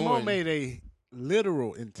have been Big doing. Mo made a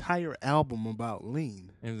literal entire album about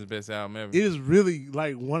lean. It was the best album ever. It is really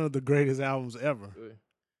like one of the greatest albums ever. But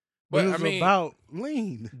But it was about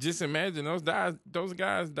lean. just imagine those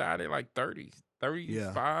guys died at like 30s,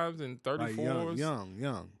 35s, and Like 34s.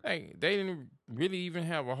 young. Like they didn't really even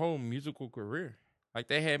have a whole musical career. Like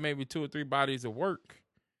they had maybe 2 or 3 bodies of work,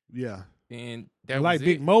 Yeah. and that Like was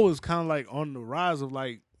Big it. Mo is kind of like on the rise of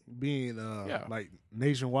like being Yeah. like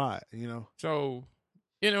nationwide, So,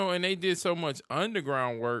 and they did so much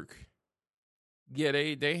underground work. Yeah,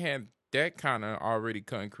 they had that kind of already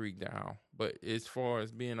concrete down. But as far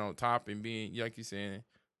as being on top and being, like you saying,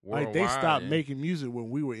 worldwide, Like they stopped and- making music when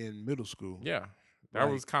we were in middle school. Yeah, that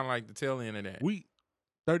Like- was kind of like the tail end of that. We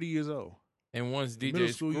 30 years old. And once In DJ middle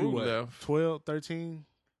school, Screw you what, left, 12, 13,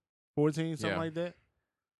 14, something Yeah. like that?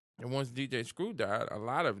 and once DJ Screw died, a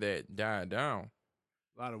lot of that died down.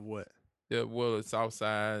 A lot of what? The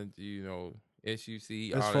Southside,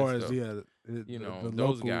 SUC, As all far that as, stuff. Those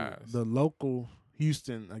local, guys. The local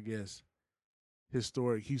Houston, I guess,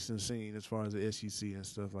 historic Houston scene as far as the SEC and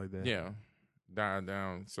stuff like that. Yeah, died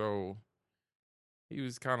down. So he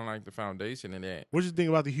was kind of like the foundation of that. What you think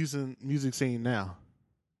about the Houston music scene now?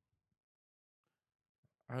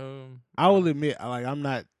 I will admit, like, I'm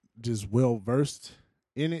not just well versed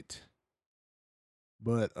in it,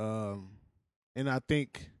 but and I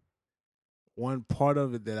think one part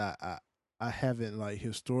of it that I haven't like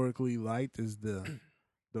historically liked is the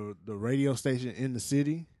radio station in the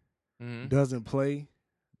city Mm-hmm. doesn't play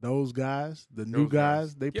those guys, the new Those guys.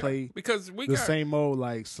 guys. They Yeah, play because we the got same old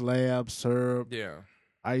like Slab, Syrup, yeah.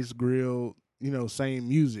 Ice Grill, same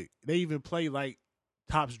music. They even play like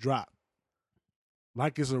Tops Drop,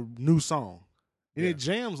 like it's a new song. And Yeah. it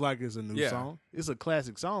jams like it's a new Yeah. song. It's a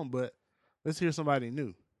classic song, but let's hear somebody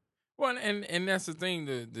new. Well, and that's the thing.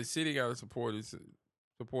 The city got to support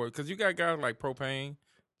because you got guys like Propane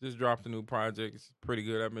just dropped a new project. It's pretty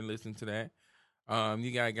good. I've been listening to that.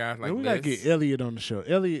 You got guys like Man, we gotta get Elliot on the show.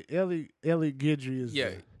 Elliot Guidry is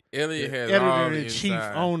the Elliot has editor all the and chief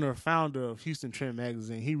inside. owner, founder of Houston Trend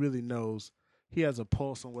Magazine. He really knows. He has a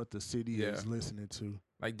pulse on what the city Yeah. is listening to.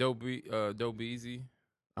 like Doe Beasy.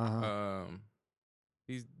 Uh-huh.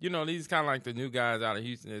 He's these kind of like the new guys out of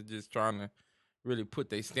Houston that's just trying to really put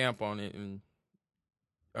their stamp on it in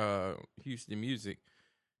Houston music.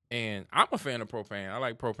 And I'm a fan of Propane. I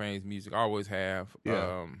like Propane's music. I always have.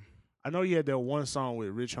 Yeah. I know you had that one song with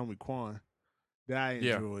Rich Homie Quan that I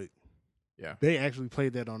enjoyed. Yeah. They actually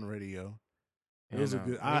played that on the radio. It was a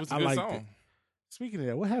good. It was a good liked song. it. Speaking of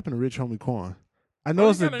that, what happened to Rich Homie Quan? I Oh, know he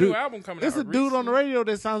it's a got dude. new album coming It's out. a dude on the radio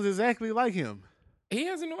that sounds exactly like him, He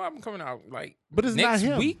has a new album coming out like but it's next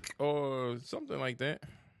not him. week or something like that.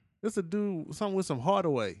 It's a dude, something with some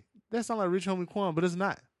Hardaway. That sounds like Rich Homie Quan, but it's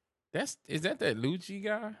not. Is that Lucci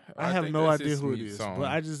guy? I have think no that's idea his who it new is, song. but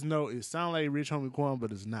I just know it sounds like Rich Homie Quan,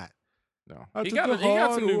 but it's not. No, I he took got the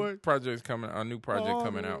some new Hardaway. projects coming. A new project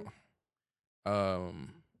coming out.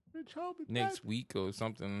 Rich Homie Next week or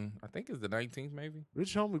something. I think it's the 19th, maybe.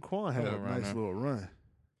 Rich Homie Quan had a Somewhere around nice there. little run.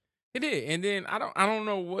 He did, and then I don't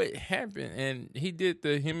know what happened, and he did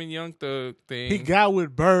the him and Young Thug thing. He got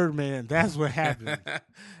with Birdman. That's what happened.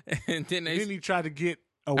 and then then he tried to get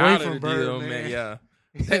away out from of the deal, Birdman. man. Yeah,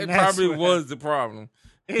 And that that's probably what was the problem.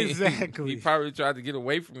 Exactly. he probably tried to get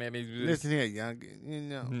away from that. Listen here, young.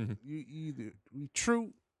 You either we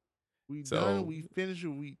true, we done, we finish,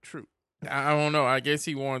 or we true. I don't know. I guess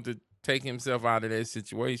he wanted to take himself out of that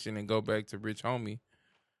situation and go back to Rich Homie,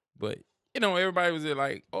 but everybody was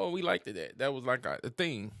like, "Oh, we liked it. That was like a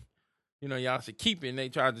thing." Y'all should keep it. And they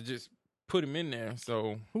tried to just put him in there.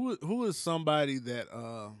 So who is somebody that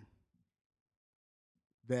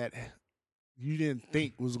that you didn't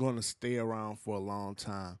think was going to stay around for a long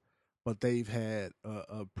time, but they've had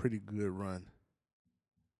a pretty good run?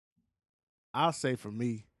 I'll say for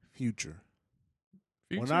me, Future.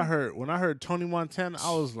 When I heard Tony Montana,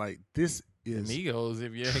 I was like, "This is Amigos."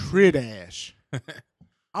 If you Tridash."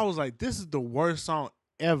 I was like, "This is the worst song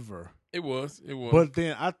ever." it was. But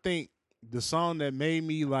then I think the song that made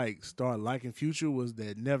me like start liking Future was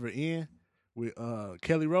that Never End with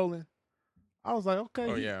Kelly Rowland. I was like,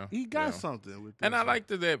 okay, he got something with this. And I liked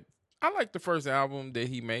that. I liked the first album that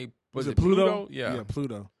he made. Was it Pluto? Yeah,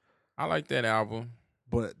 Pluto. I liked that album.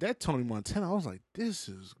 But that Tony Montana, I was like, this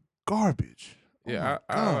is garbage. Yeah,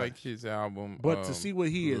 I like his album. But to see what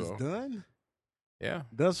he has done,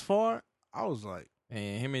 thus far, I was like,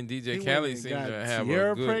 and him and DJ Khaled seem to have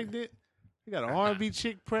Sierra a good. Pregnant. He got an R&B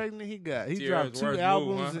chick pregnant. He Sierra's dropped 2 worst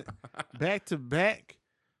albums move, back to back.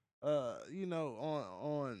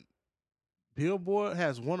 On Billboard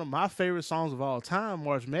has one of my favorite songs of all time,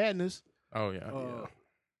 March Madness. Oh yeah.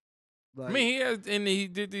 Like, I mean, he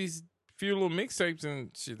did these few little mixtapes and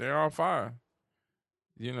shit. They're all fire.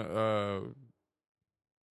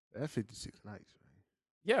 That 56 Nights, man.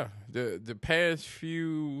 Yeah, the past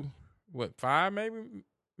few 5 maybe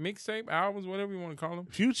mixtape albums, whatever you want to call them.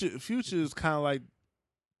 Future is kind of like,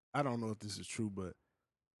 I don't know if this is true, but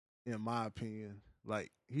in my opinion,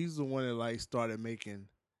 like he's the one that like started making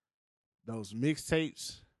those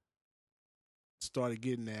mixtapes, started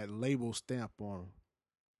getting that label stamp on them.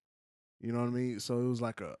 You know what I mean? So it was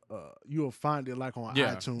like you'll find it like on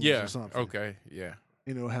iTunes or something. Okay, yeah.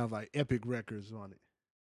 And it'll have like Epic Records on it.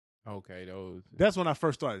 Okay, those. That's when I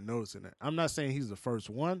first started noticing it. I'm not saying he's the first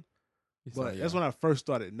one, but that's when I first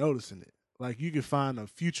started noticing it. Like you can find a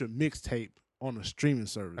Future mixtape on a streaming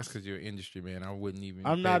service. That's because you're an industry man. I wouldn't even.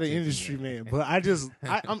 I'm not an industry man, but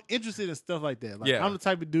I'm interested in stuff like that. Like I'm the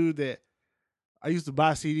type of dude that I used to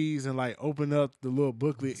buy CDs and like open up the little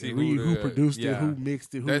booklet and read who produced it, who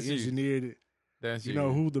mixed it, who engineered it. That's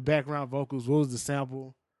who the background vocals. What was the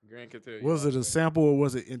sample? Grant can tell you. Was it a sample or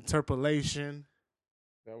was it interpolation?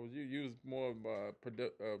 That was you. You was more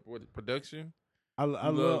of production. I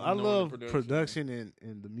love production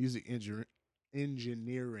and the music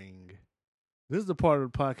engineering. This is the part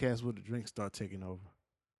of the podcast where the drinks start taking over.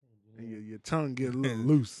 And your tongue get a little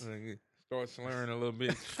loose. Start slurring a little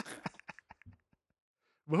bit.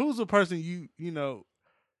 But who's the person you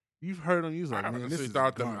You've heard them. You was I like, man, this honestly is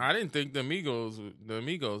thought garbage. I didn't think the Amigos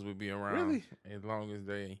would be around Really? as long as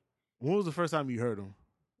they. When was the first time you heard them?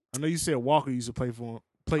 I know you said Walker used to play for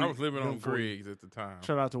him. I was living on Griggs at the time.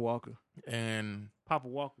 Shout out to Walker. And Papa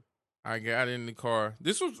Walker. I got in the car.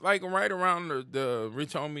 This was like right around the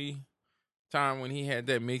Rich Homie time when he had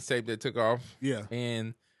that mixtape that took off. Yeah.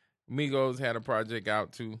 And Migos had a project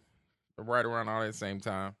out too, right around all that same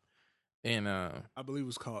time. And I believe it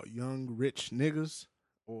was called Young Rich Niggas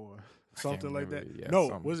or something like that. Yeah, no,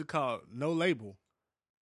 something. what's it called? No Label.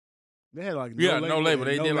 They had like No Label.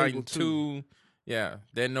 They No did like Label two. Yeah,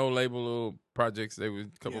 that No Label little projects. They were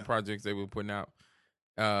couple projects they were putting out.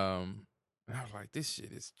 And I was like, this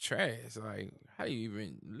shit is trash. Like, how do you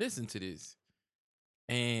even listen to this?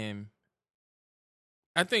 And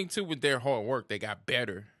I think too, with their hard work, they got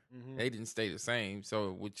better. Mm-hmm. They didn't stay the same,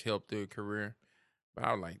 so which helped their career. But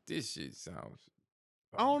I was like, this shit sounds.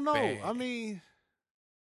 I don't know. bad. I mean,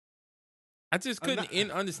 I just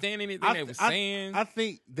couldn't understand anything they were saying. I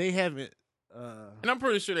think they haven't. And I'm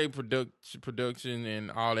pretty sure they production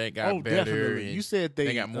and all that got better. Definitely. You said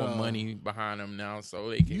they got more money behind them now, so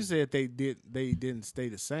they can. You said they didn't stay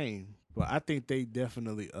the same, but I think they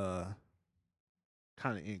definitely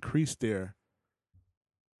kind of increased their.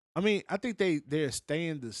 I mean, I think they're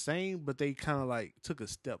staying the same, but they kind of like took a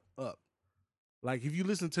step up. Like if you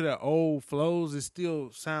listen to their old flows, it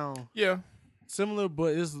still sound similar,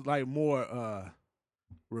 but it's like more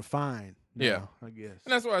refined now, I guess.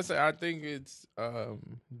 And that's why I say I think it's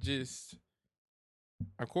just,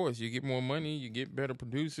 of course, you get more money, you get better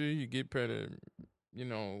producers, you get better,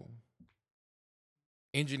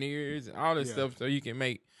 engineers and all this stuff, so you can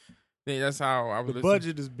make. That's how I was. The listening.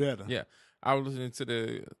 budget is better. Yeah, I was listening to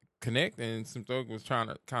the Connect, and some Thug was trying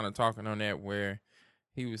to kind of talking on that where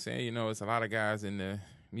he was saying, it's a lot of guys in the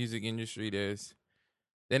music industry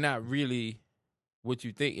they're not really what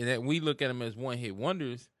you think, and that we look at them as one hit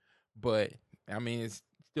wonders, but I mean it's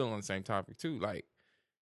still on the same topic too. Like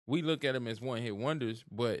we look at them as one hit wonders,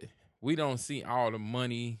 but we don't see all the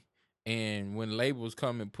money. And when labels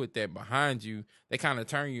come and put that behind you, they kind of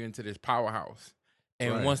turn you into this powerhouse.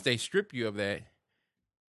 And once they strip you of that,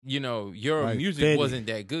 your music wasn't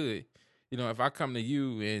that good. If I come to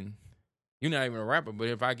you and you're not even a rapper, but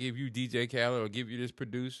if I give you DJ Khaled or give you this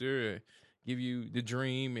producer or give you the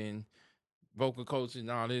Dream and vocal coach and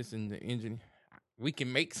all this and the engine, we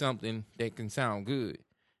can make something that can sound good.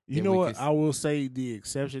 You know what I will say the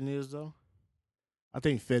exception is, though? I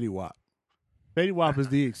think Fetty Wap. Fetty Wap is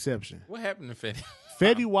the exception. What happened to Fetty?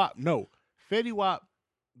 Fetty Wap, no. Fetty Wap,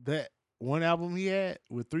 that one album he had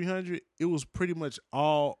with 300, it was pretty much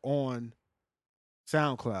all on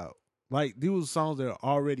SoundCloud. Like, these were songs that are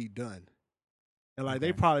already done. And, like,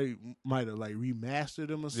 they probably might have, like, remastered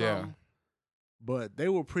them or something. Yeah. But they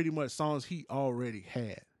were pretty much songs he already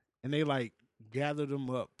had. And they, like, gathered them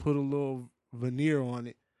up, put a little veneer on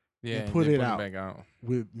it, and put it out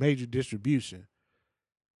with major distribution.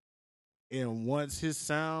 And once his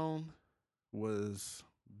sound was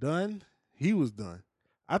done, he was done.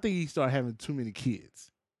 I think he started having too many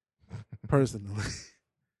kids, personally.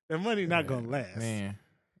 That money not going to last. Man.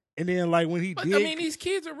 And then, like, when he did... I mean, these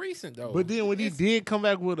kids are recent, though. But then when he did come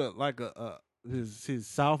back with his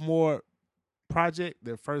sophomore project,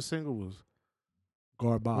 their first single was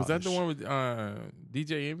garbage. Was that the one with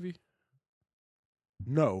DJ Envy?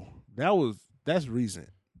 No, that's recent.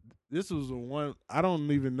 This was the one, I don't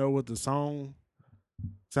even know what the song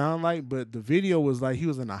sound like, but the video was like he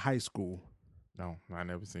was in a high school. No, I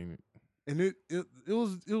never seen it. And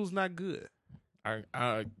it was not good.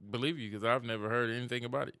 I believe you because I've never heard anything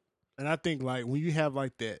about it. And I think like when you have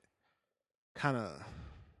like that kind of,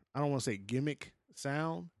 I don't want to say gimmick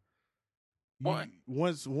sound.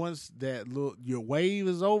 Once that your wave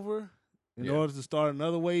is over, in order to start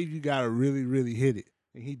another wave, you gotta really, really hit it.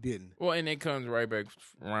 And he didn't. Well, and it comes right back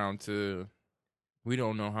around to we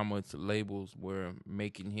don't know how much labels were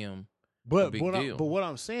making him a big deal. But what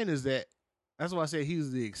I'm saying is that's why I said he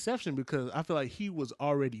was the exception, because I feel like he was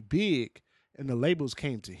already big and the labels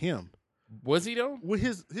came to him. Was he though? With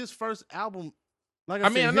his first album, like I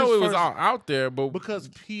mean, I know it was all out there, but because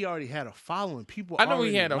he already had a following. I know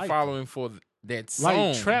he had a following for that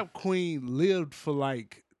song. Like Trap Queen lived for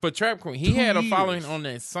like Trap Queen. He had a following on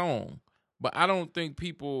that song. But I don't think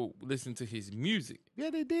people listen to his music. Yeah,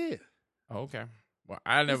 they did. Oh, okay. Well,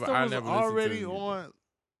 I never already listened to on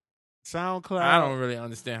SoundCloud. I don't really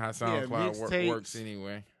understand how SoundCloud works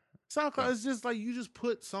anyway. SoundCloud is just like you just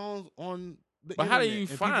put songs on the But internet. How do you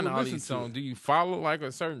find all these songs? Do you follow like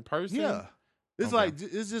a certain person? Yeah.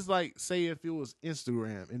 It's just like say if it was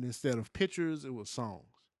Instagram and instead of pictures it was songs.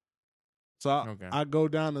 So I go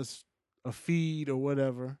down a feed or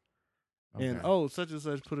whatever. And Okay. such and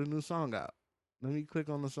such put a new song out. Let me click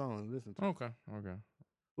on the song and listen to it. Okay.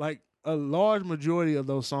 Like a large majority of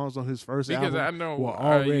those songs on his first Because album I know were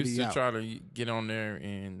I used already to out. try to get on there,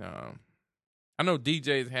 and I know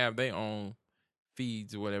DJs have their own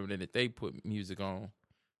feeds or whatever that they put music on.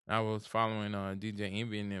 I was following DJ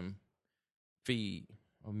Envy and them feed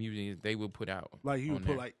of music they would put out. Like he would on put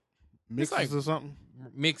there. like It's like mixes or something.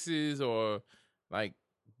 mixes or like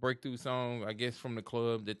breakthrough songs, I guess, from the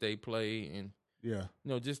club that they play, and Yeah.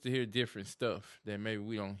 just to hear different stuff that maybe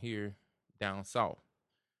we don't hear down south.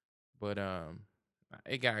 But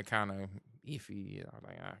it got kind of iffy. I was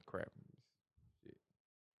like, crap. Shit.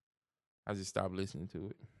 I just stopped listening to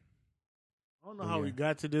it. I don't know how we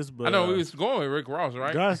got to this, but I know we was going with Rick Ross,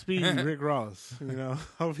 right? Godspeed, Rick Ross.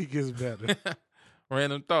 Hope he gets better.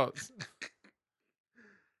 Random thoughts.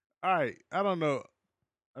 All right, I don't know.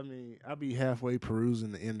 I mean, I be halfway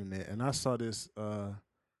perusing the internet, and I saw this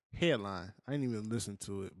headline. I didn't even listen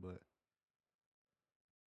to it, but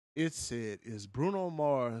it said, "Is Bruno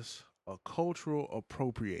Mars a cultural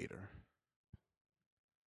appropriator?"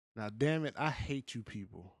 Now, damn it, I hate you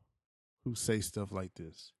people who say stuff like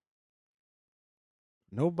this.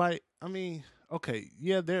 Nobody, I mean, okay,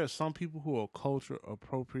 yeah, there are some people who are culture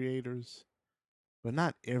appropriators, but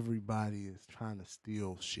not everybody is trying to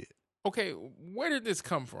steal shit. Okay, where did this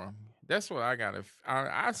come from? That's what I gotta.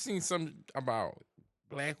 I've seen some about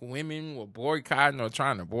black women were boycotting or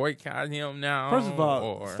trying to boycott him now. First of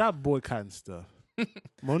all, stop boycotting stuff.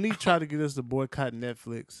 Monique tried to get us to boycott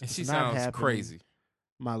Netflix. And she It's not sounds happening. crazy.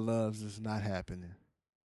 My loves, it's not happening.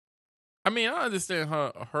 I mean, I understand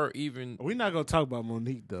her even. We're not gonna talk about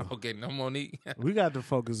Monique though. Okay, no Monique. We got to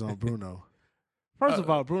focus on Bruno. First of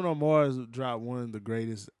all, Bruno Mars dropped one of the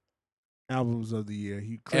greatest albums of the year.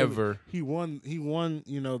 He Ever. He won.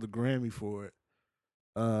 The Grammy for it.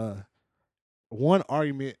 One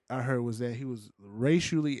argument I heard was that he was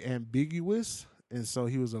racially ambiguous, and so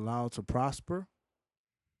he was allowed to prosper.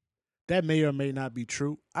 That may or may not be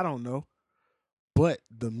true. I don't know, but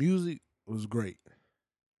the music was great.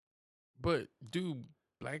 But do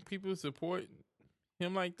black people support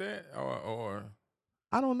him like that, or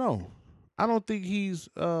I don't know. I don't think he's.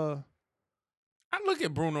 I look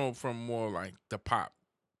at Bruno from more like the pop,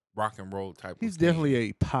 rock and roll type. He's of thing. definitely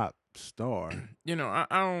a pop star.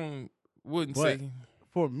 I wouldn't But say.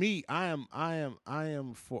 For me, I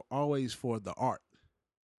am for always for the art.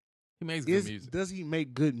 He makes good music. Does he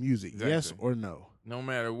make good music? Exactly. Yes or no? No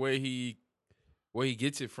matter where he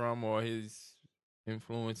gets it from or his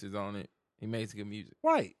influences on it, he makes good music.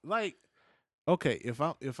 Right. Like, okay, if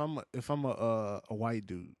I'm a white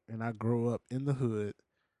dude and I grow up in the hood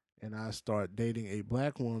and I start dating a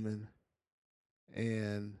black woman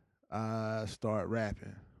and I start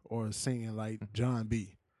rapping or singing like John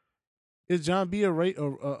B. Is John B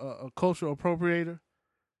a cultural appropriator,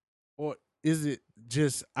 or is it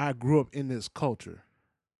just I grew up in this culture?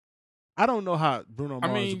 I don't know how Bruno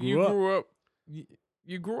Mars grew up.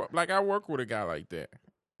 You grew up like I work with a guy like that.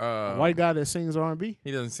 A white guy that sings R&B.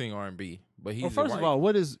 He doesn't sing R&B, but he's first of all,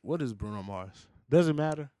 what is Bruno Mars? Does it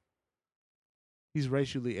matter? He's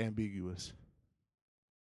racially ambiguous.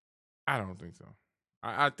 I don't think so.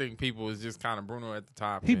 I think people is just kind of Bruno at the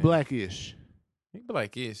top. He blackish. He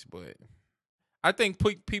blackish, but I think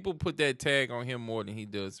people put that tag on him more than he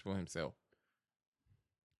does for himself.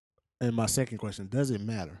 And my second question, does it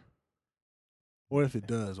matter? Or if it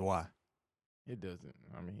does, why? It doesn't.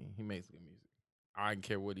 I mean, he makes good music. I don't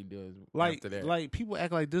care what he does like, after that. Like, people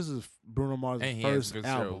act like this is Bruno Mars' first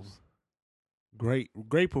album. Shows.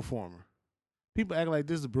 Great performer. People act like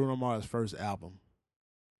this is Bruno Mars' first album.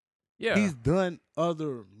 Yeah. He's done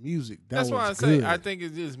other music. That's why I say I think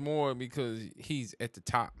it is more because he's at the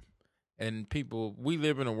top. And we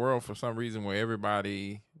live in a world for some reason where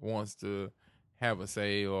everybody wants to have a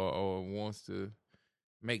say or wants to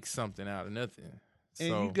make something out of nothing.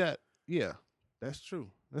 And that's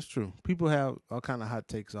true. That's true. People have all kind of hot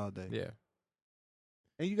takes all day. Yeah.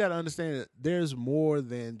 And you got to understand that there's more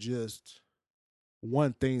than just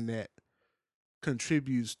one thing that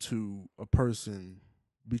contributes to a person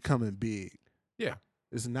becoming big. Yeah.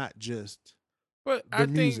 It's not just But I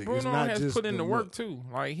think Bruno has put in the work look. too.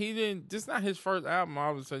 Like this not his first album.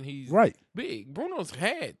 All of a sudden he's big. Bruno's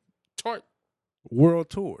had world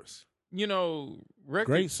tours. Records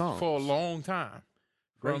great songs for a long time.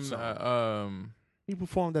 Great songs. He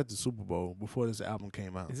performed at the Super Bowl before this album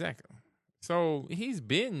came out. Exactly. So he's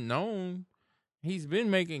been known. He's been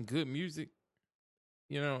making good music.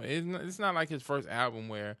 It's not like his first album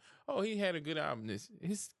where, he had a good album.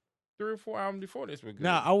 His 3 or 4 albums before this were good.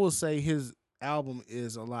 Now, I will say his album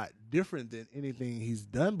is a lot different than anything he's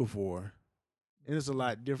done before. and it's a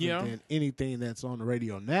lot different Yeah. than anything that's on the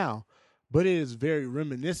radio now. But it is very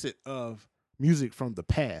reminiscent of music from the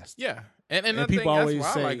past. Yeah. And And I people think that's always what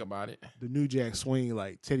I say like about it. the New Jack Swing,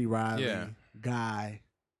 like Teddy Riley, Yeah. Guy,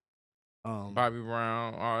 Bobby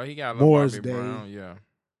Brown. Oh, he got a Morris Bobby Day. Brown.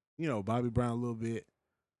 Yeah. Bobby Brown a little bit.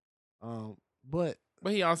 But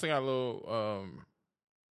he also got a little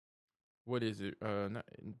what is it?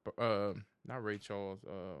 Not Ray Charles.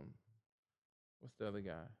 What's the other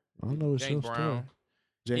guy? I don't know. James Brown.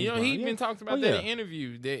 James Brown. He even talks about that in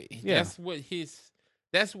interviews.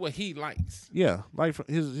 That's what he likes. Yeah, like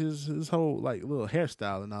his whole like little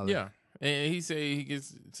hairstyle and all that. Yeah. And he said he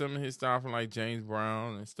gets some of his style from like James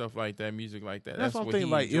Brown and stuff like that, music like that. That's one what thing.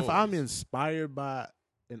 he Like enjoys. if I'm inspired by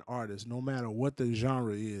an artist, no matter what the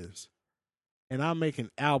genre is, and I make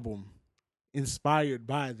an album inspired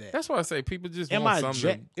by that, that's why I say people just am want I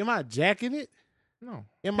something. am I jacking it? No.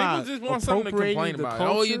 Am People I just want something to complain appropriating the about. Oh,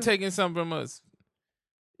 culture? you're taking something from us.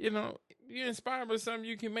 You're inspired by something,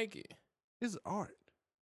 you can make it. It's art.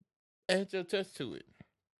 Add your touch to it.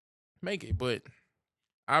 Make it. But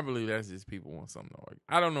I believe that's just people want something to argue.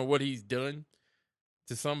 I don't know what he's done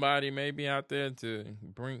to somebody maybe out there to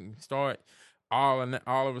start all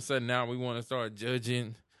of a sudden now we want to start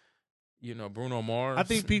judging, Bruno Mars. I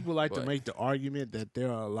think people like to make the argument that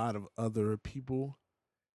there are a lot of other people.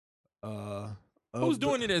 Who's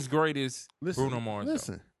doing it as great as Bruno Mars?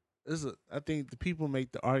 Listen, I think the people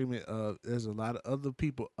make the argument of there's a lot of other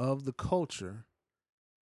people of the culture,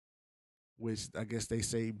 which I guess they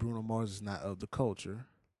say Bruno Mars is not of the culture,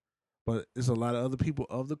 but there's a lot of other people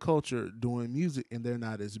of the culture doing music and they're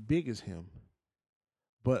not as big as him.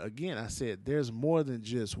 But again, I said there's more than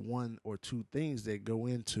just one or two things that go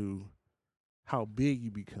into how big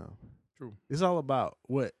you become. True. It's all about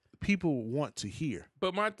what people want to hear.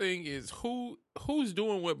 But my thing is who's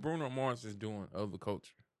doing what Bruno Mars is doing of the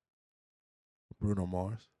culture? Bruno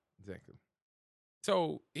Mars. Exactly.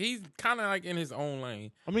 So he's kind of like in his own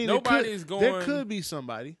lane. I mean, nobody's going. There could be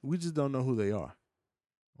somebody. We just don't know who they are.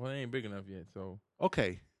 Well, they ain't big enough yet. So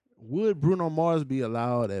okay, would Bruno Mars be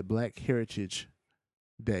allowed at Black Heritage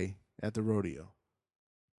Day at the rodeo?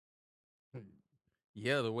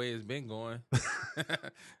 Yeah, the way it's been going.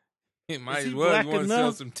 It might Is he as well black want to sell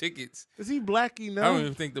enough? some tickets. Is he black enough? I don't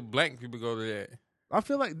even think the black people go to that. I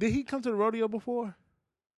feel like, did he come to the rodeo before?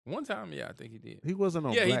 One time, yeah, I think he did. He wasn't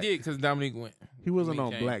on Yeah, Black. he did because Dominique went. He wasn't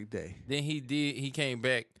Dominique on came. Black Day. Then he did. He came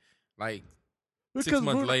back like Because 6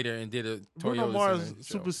 months Bruno, later and did a Toyota Bruno Mars Center show.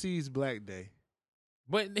 supersedes Black Day.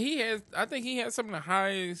 But I think he has some of the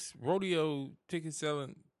highest rodeo ticket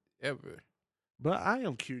selling ever. But I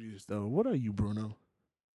am curious though. What are you, Bruno?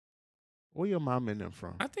 Where your mom and them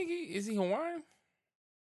from? I think is he Hawaiian?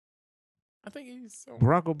 I think he's.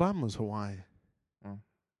 Barack Obama's Hawaiian.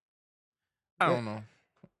 I don't know.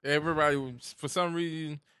 Everybody, for some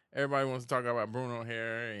reason, everybody wants to talk about Bruno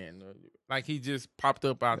hair and like he just popped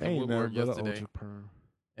up out the Ain't woodwork nothing but a yesterday. ultra perm.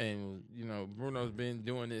 And Bruno's been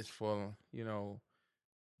doing this for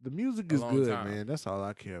The music a is long good, time. man. That's all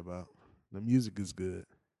I care about. The music is good.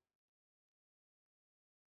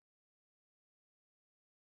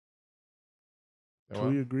 Can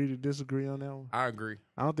we agree to disagree on that one? I agree.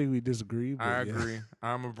 I don't think we disagree. But I yeah. agree.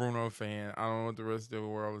 I'm a Bruno fan. I don't know what the rest of the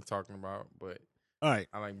world is talking about, but All right.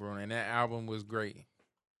 I like Bruno, and that album was great.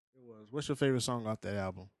 It was. What's your favorite song off that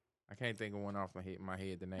album? I can't think of one off my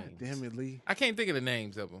head. The names. Damn it, Lee. I can't think of the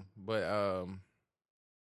names of them, but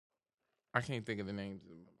I can't think of the names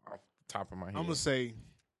off the top of my head. I'm gonna say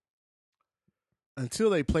Until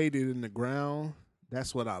They Played It in the Ground.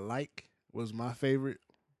 That's What I Like was my favorite.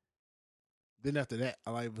 Then after that,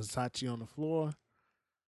 I like Versace on the Floor.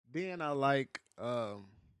 Then I like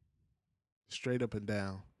Straight Up and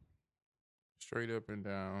Down. Straight Up and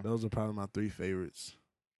Down. Those are probably my three favorites.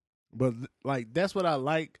 But like That's What I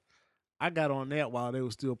Like. I got on that while they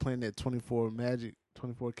were still playing that 24K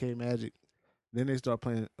Magic. Then they start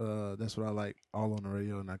playing That's What I Like all on the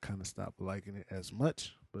radio, and I kind of stopped liking it as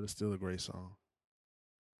much. But it's still a great song.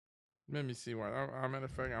 Let me see. Matter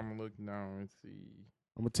of fact, I'm gonna look down and see.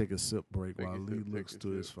 I'm gonna take a sip break while Lee looks to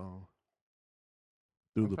his phone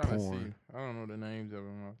through the porn. I don't know the names of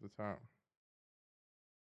them off the top.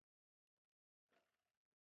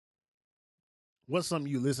 What's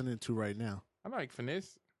something you listening to right now? I like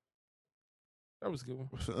Finesse. That was a good one.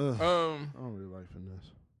 I don't really like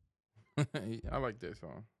Finesse. I like that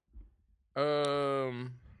song.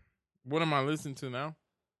 What am I listening to now?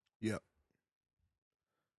 Yep.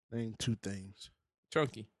 Name two things.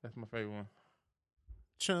 Chunky. That's my favorite one.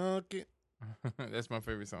 Chunky. That's my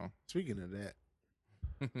favorite song. Speaking of that,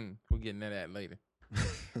 we're getting that later.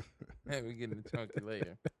 We're getting the Chunky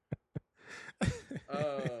later.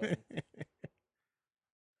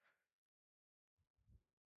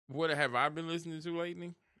 What have I been listening to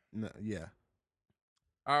lately? No, yeah.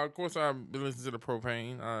 Of course, I've been listening to the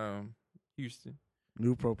Propane, Houston.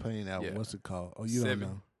 New Propane album. Yeah. What's it called? Oh, you 7. don't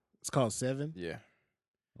know. It's called 7? Yeah.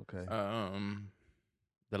 Okay.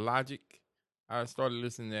 The Logic. I started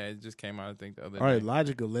listening to that. It just came out, I think, the other All right, day.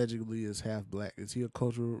 Logic allegedly is half black. Is he a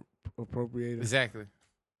cultural appropriator? Exactly.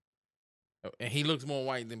 And he looks more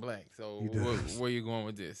white than black. So He does. where you going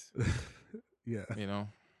with this? Yeah. You know?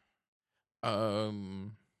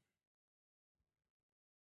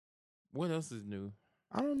 What else is new?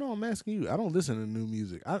 I don't know. I'm asking you. I don't listen to new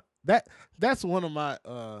music. That's one of my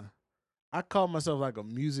I call myself like a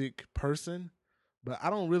music person, but I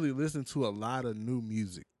don't really listen to a lot of new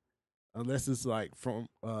music unless it's like from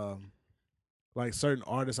like certain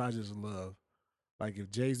artists I just love. Like if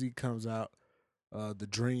Jay-Z comes out, The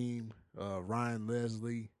Dream, Ryan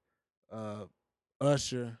Leslie,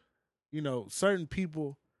 Usher, you know, certain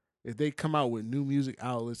people, if they come out with new music,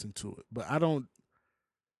 I'll listen to it. But I don't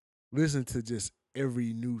listen to just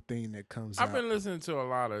every new thing that comes out. I've been listening to a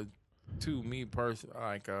lot of, to me personally,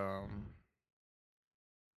 like kind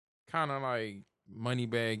of like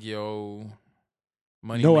Moneybagg Yo,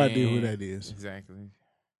 Money No Man. idea who that is. Exactly.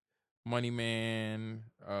 Money Man.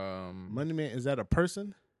 Money Man, is that a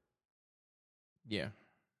person? Yeah.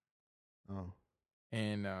 Oh.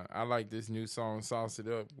 And I like this new song, Sauce It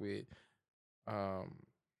Up, with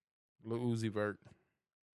Lil Uzi Vert.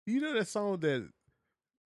 You know that song that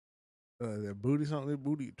booty song, that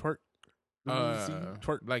booty twerk?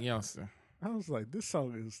 Twerk. Black Youngster. I was like, this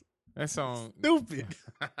song is That song stupid.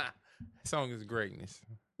 That song is greatness.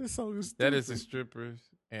 This song is stupid. That is a stripper's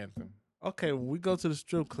anthem. Okay, when we go to the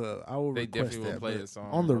strip club, I will They request definitely will that. play but the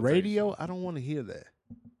song on in the rotation. radio, I don't want to hear that.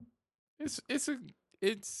 It's an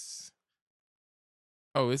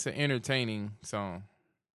entertaining song.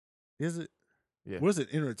 Is it? Yeah. What's an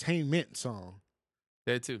entertainment song?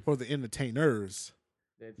 That too. For the entertainers.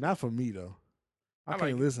 That too. Not for me though. I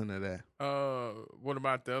can't like listen to that. What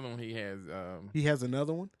about the other one he has? He has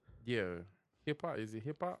another one? Yeah. Hip hop. Is it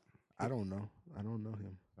hip hop? I don't know. I don't know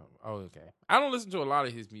him. Oh, okay. I don't listen to a lot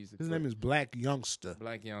of his music. His name is Black Youngster.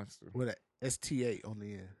 Black Youngster. With a STA on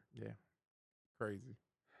the end. Yeah. Crazy.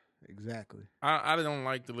 Exactly. I don't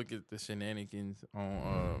like to look at the shenanigans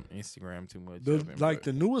on Instagram too much.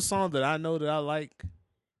 The newest song that I know that I like,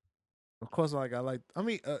 of course,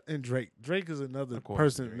 and Drake. Drake is another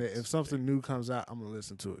person that if something new comes out, I'm gonna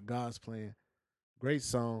listen to it. God's Plan, great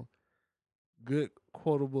song, good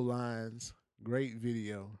quotable lines, great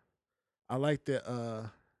video. I like that.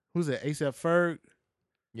 Who's that? A$AP Ferg.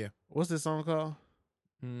 Yeah. What's this song called?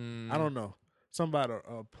 I don't know. Somebody.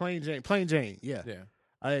 Plain Jane. Plain Jane. Yeah. Yeah.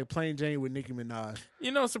 I had Plain Jane with Nicki Minaj.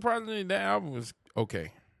 You know, surprisingly, that album was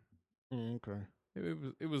okay. Okay.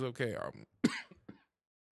 It was okay album.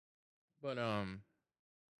 But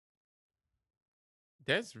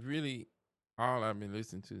that's really all I've been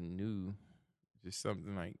listening to new. Just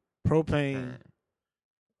something like Propane.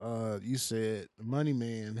 You said Money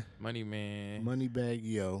Man. Moneybagg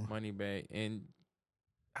Yo. Moneybagg. And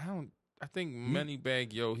I think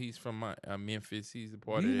Moneybagg Yo, he's from Memphis. He's a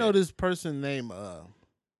part of that. You know this person named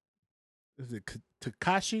is it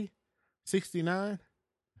Tekashi 69?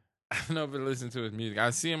 I never listened to his music. I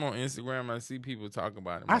see him on Instagram. I see people talk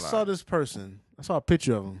about him. I saw this person. I saw a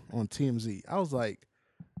picture of him on TMZ. I was like,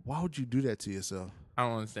 why would you do that to yourself? I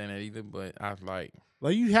don't understand that either, but I was like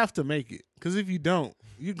you have to make it. Because if you don't,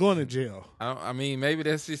 you're going to jail. I mean, maybe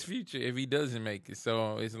that's his future if he doesn't make it.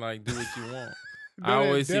 So it's like, do what you want. No, I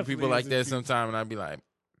always see people like that future. sometimes, and I'd be like,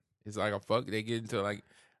 it's like a fuck. They get into like,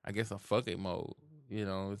 I guess a fuck it mode. You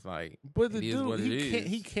know, it's like, but the it is dude, what it is.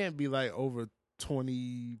 He can't be like over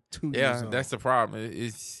 22 years Yeah, old. that's the problem.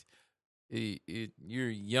 You're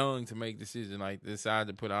young to make decisions like decide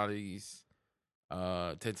to put all these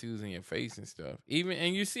tattoos in your face and stuff.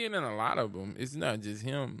 And you see it in a lot of them. It's not just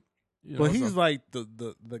him. You know, but he's like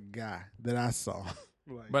the guy that I saw.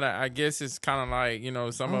 But I guess it's kind of like, you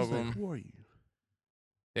know, some of them. Who are you?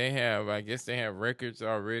 I guess they have records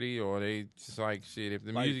already, or they just like shit. If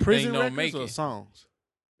the Like music prison thing don't records make or it, songs.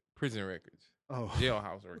 prison records, Oh,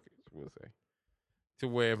 jailhouse records, we'll say. To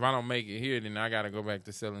where if I don't make it here, then I got to go back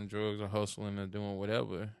to selling drugs or hustling or doing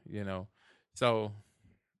whatever, you know. So,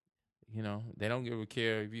 you know, they don't give a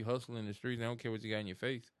care if you hustle in the streets. They don't care what you got in your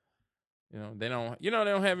face. You know, they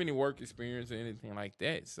don't have any work experience or anything like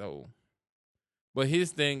that. So, but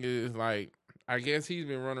his thing is like, I guess he's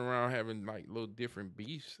been running around having like little different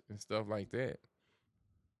beefs and stuff like that.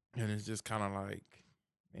 And it's just kind of like,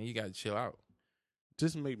 man, you got to chill out.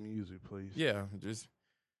 just make music, please. Yeah, just,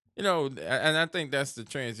 you know, and I think that's the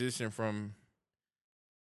transition from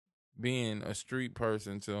being a street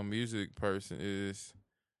person to a music person is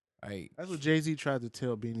Like That's what Jay-Z tried to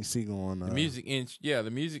tell Beanie Siegel on the music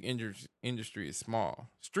industry is small.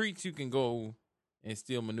 Streets you can go and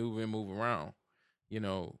still maneuver and move around,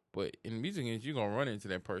 but in the music industry you're gonna run into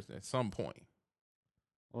that person at some point.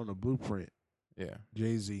 on the Blueprint. Yeah.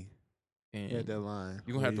 Jay-Z And had that line.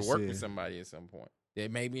 you're gonna have to work with somebody at some point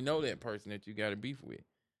that maybe know that person that you got a beef with.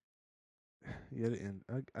 Yeah, and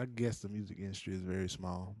I guess the music industry is very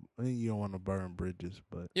small. I mean, you don't want to burn bridges,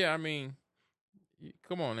 but Yeah, I mean,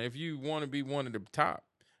 come on. If you want to be one of the top,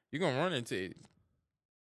 you're going to run into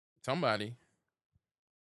somebody.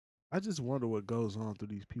 I just wonder what goes on through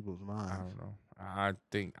these people's minds. I don't know.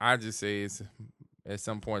 I just say it's at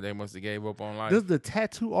some point they must have gave up on life. Does the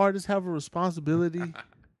tattoo artist have a responsibility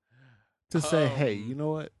to say, hey, you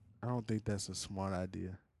know what? I don't think that's a smart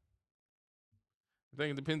idea. I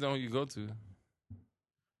think it depends on who you go to.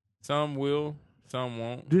 Some will, some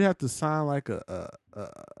won't. Do you have to sign like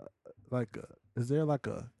is there like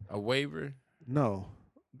a waiver? No.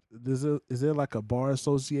 Is there like a bar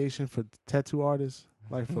association for tattoo artists?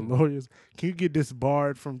 Like for lawyers? Can you get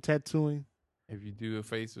disbarred from tattooing? If you do a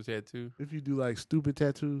facial tattoo? If you do like stupid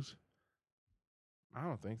tattoos? I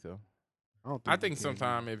don't think so. I think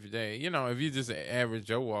sometime if you're just an average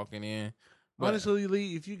Joe walking in. Honestly,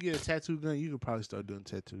 Lee, if you get a tattoo gun, you could probably start doing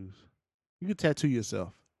tattoos. You could tattoo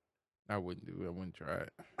yourself. I wouldn't do it. I wouldn't try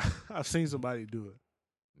it. I've seen somebody do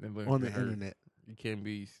it on the internet. You can't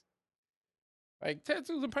be like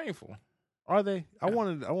tattoos are painful. Are they? I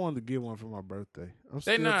wanted to get one for my birthday.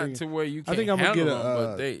 They're not thinking, to where you can't. I think I'm gonna get them,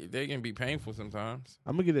 but they can be painful sometimes.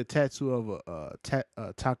 I'm gonna get a tattoo of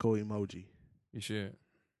a taco emoji. You should.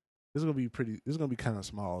 This is gonna be pretty. This is gonna be kind of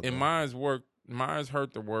small. And mine's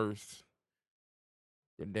hurt the worst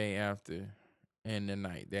the day after and the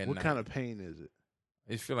night. What kind of pain is it?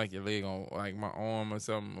 It feel like your leg on, like my arm or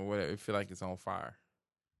something or whatever. It feel like it's on fire.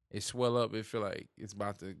 It swell up. It feel like it's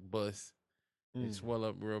about to bust. It swell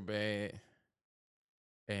up real bad,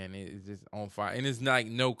 and it's just on fire. And it's like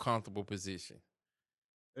no comfortable position.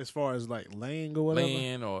 As far as like laying or whatever,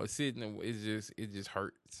 laying or sitting, it just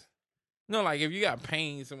hurts. Like if you got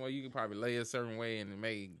pain somewhere, you can probably lay a certain way and it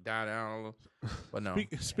may die down a little. But no.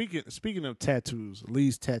 Speaking of tattoos,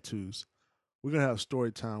 Lee's tattoos, we're gonna have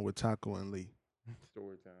story time with Taco and Lee.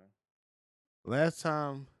 Story time. Last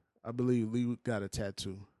time, I believe Lee got a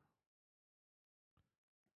tattoo.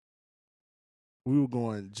 We were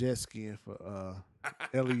going jet skiing for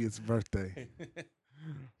Elliot's birthday.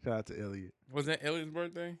 Shout out to Elliot. Was that Elliot's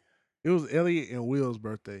birthday? It was Elliot and Will's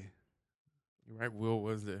birthday. You're right, Will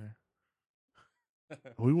was there.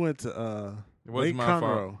 We went to Lake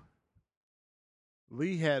Conroe.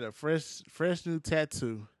 Lee had a fresh new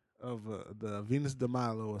tattoo of the Venus de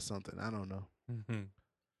Milo or something. I don't know. Mm-hmm.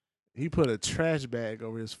 He put a trash bag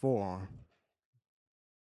over his forearm.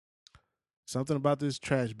 Something about this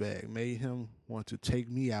trash bag made him want to take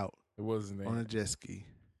me out. It wasn't there. On a jet ski.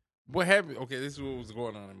 What happened? Okay, this is what was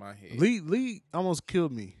going on in my head. Lee almost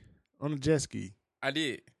killed me on a jet ski. I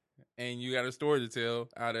did. And you got a story to tell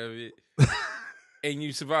out of it. And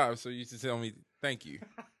you survived, so you used to tell me thank you.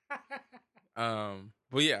 But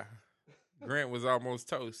yeah, Grant was almost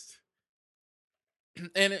toast.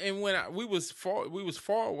 And when we was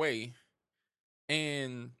far away,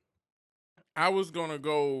 and I was gonna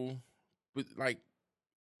go, with like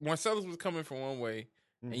Marcellus was coming from one way,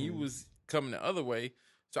 and you was coming the other way,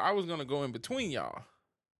 so I was gonna go in between y'all.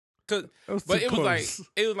 But it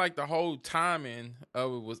was like the whole timing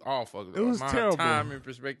of it was off. It was my terrible. Timing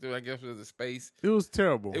perspective, I guess, was the space. It was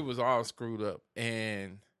terrible. It was all screwed up.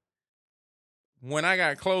 And when I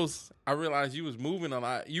got close, I realized you was moving a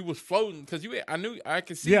lot. You was floating because I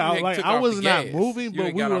could see. Yeah, you I was not moving,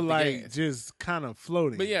 but we were like just kind of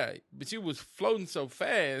floating. But you was floating so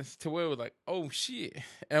fast to where it was like, oh shit.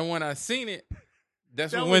 And when I seen it,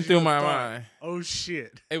 that's what went through my mind. Oh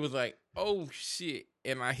shit. It was like, oh shit.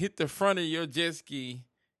 And I hit the front of your jet ski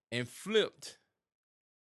and flipped.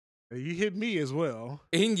 You hit me as well.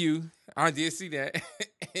 And I did see that.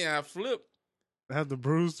 And I flipped. I have the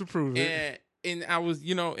bruise to prove it. And I was,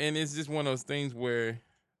 and it's just one of those things where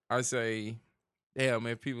I say, damn,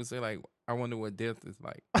 man, people say like, I wonder what death is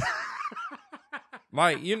like.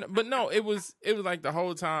 Like, but no, it was like the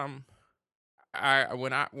whole time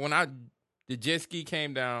when the jet ski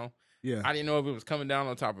came down, yeah, I didn't know if it was coming down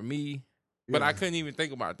on top of me. But I couldn't even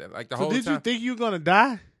think about that. Like the whole time. Did you think you were gonna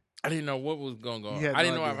die? I didn't know what was going on. I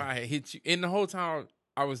didn't know if I had hit you. And the whole time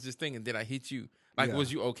I was just thinking, did I hit you? Like,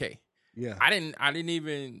 was you okay? Yeah. I didn't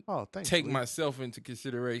even take myself into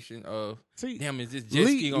consideration of, damn, is this jet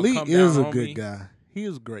ski gonna come down on me? Lee is a good guy. He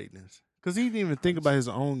is greatness. Because he didn't even think about his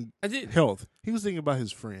own health. He was thinking about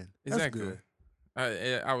his friend. That's exactly. good.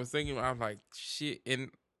 I was thinking, I was like, shit.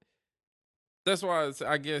 And that's why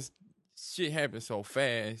I guess shit happened so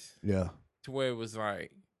fast Yeah. to where it was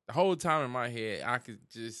like the whole time in my head I could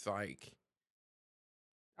just like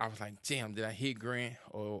I was like, damn, did I hit Grant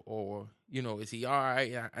or is he all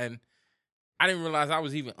right? And I didn't realize I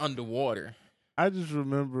was even underwater. I just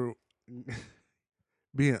remember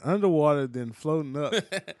being underwater, then floating up,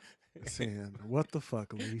 saying, "What the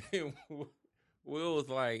fuck, Lee?" Will was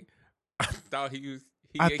like, I thought he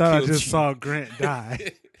I had thought I killed just you. saw Grant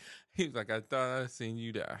die. He was like, I thought I seen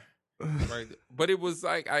you die. Right, but it was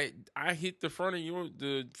like I hit the front of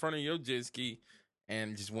your jet ski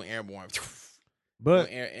and just went airborne. But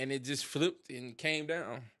and it just flipped and came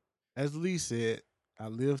down. as Lee said, I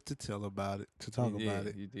lived to tell about it, to talk about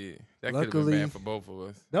it. You did. That could have Luckily, been bad for both of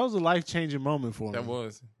us. That was a life-changing moment for That me.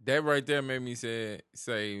 was. That right there made me say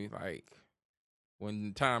like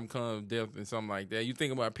when time comes, death and something like that. You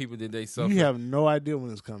think about people that they suffer. You have no idea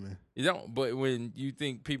when it's coming. You don't. But when you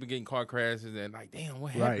think people getting car crashes and like, damn,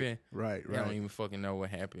 what happened? Right. You don't even fucking know what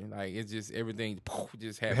happened. Like it's just everything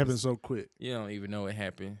just happens. It happened so quick. You don't even know what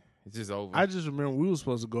happened. It's just over. I just remember we were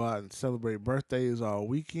supposed to go out and celebrate birthdays all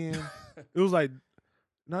weekend. It was like,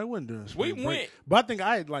 no, it wasn't during spring break. went. But I think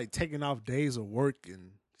I had like taken off days of work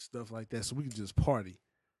and stuff like that so we could just party.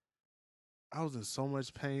 I was in so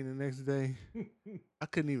much pain the next day. I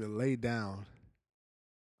couldn't even lay down.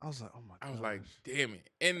 I was like, oh my god. I was like, damn it.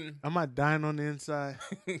 And am I dying on the inside?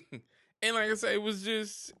 and like I said, it was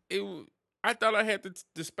just I thought I had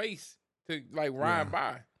the space to like ride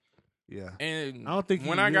by. Yeah. And I don't think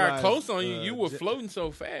when I got close on you, you were floating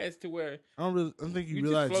so fast to where I don't think you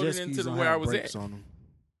realized jet skis don't have brakes on them.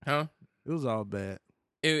 Huh? It was all bad.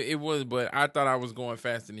 It was, but I thought I was going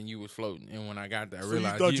faster than you was floating. And when I got there, I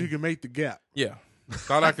realized you thought you could make the gap. Yeah.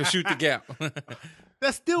 Thought I could shoot the gap.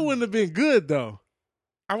 That still wouldn't have been good though.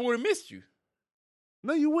 I would have missed you.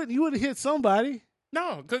 No, you wouldn't. You would have hit somebody.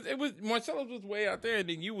 No, because it was Marcellus was way out there, and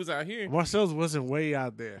then you was out here. Marcellus wasn't way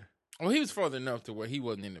out there. Well, he was further enough to where he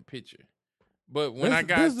wasn't in the picture. But when I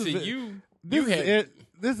got to you,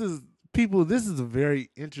 this is people. This is a very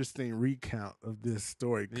interesting recount of this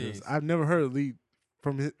story because I've never heard of Lee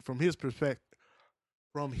from his perspective.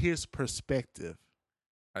 From his perspective,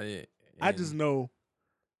 I just know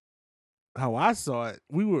how I saw it.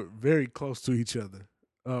 We were very close to each other.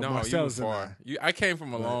 No, Marcellus you were far. I came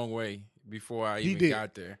from a long way before I even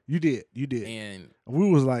got there. You did. And we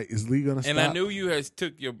was like, is Lee gonna stop? And I knew you had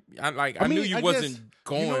took your. I knew you wasn't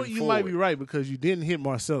going. You know, you might be right because you didn't hit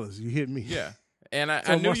Marcellus. You hit me. Yeah, and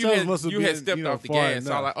I knew you had stepped off the gas.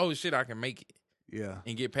 So I was like, oh shit, I can make it. Yeah,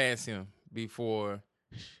 and get past him before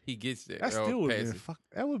he gets there. That still would have been.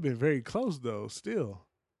 That would have been very close though. Still.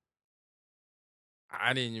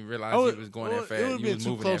 I didn't realize he was going that fast. It would have been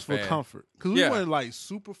too close for comfort because we weren't like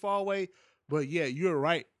super far away. But yeah, you're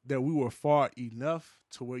right that we were far enough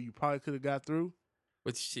to where you probably could have got through.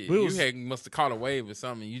 But shit, you must have caught a wave or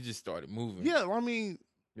something. And you just started moving. Yeah, I mean,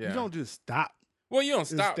 you don't just stop. Well, you don't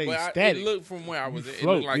stop, but it looked from where I was. It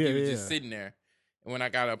looked like you were just sitting there. And when I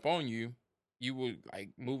got up on you, you were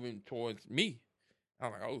like moving towards me. I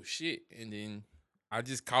was like, oh shit! And then I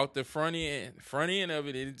just caught the front end of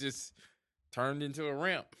it. It just turned into a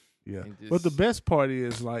ramp. Yeah, but the best part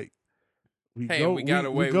is like we go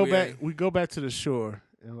back to the shore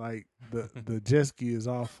and like the jet ski is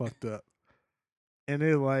all fucked up, and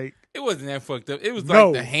they're like it wasn't that fucked up. It was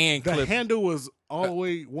like the hand clip. The handle was all the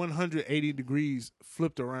way 180 degrees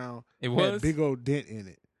flipped around. It was had big old dent in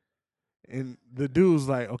it, and the dude's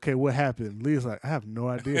like, "Okay, what happened?" Lee's like, "I have no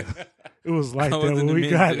idea." It was like that when we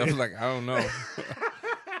got it. I was like, "I don't know."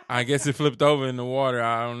 I guess it flipped over in the water.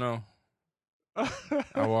 I don't know.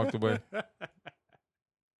 I walked away.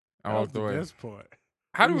 The best part.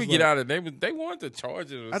 How did we get out of it? They wanted to charge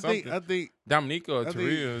us or something. I think Dominique or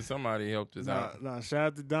Taria or somebody helped us out. No, shout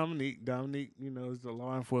out to Dominique. Dominique, is the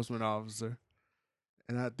law enforcement officer.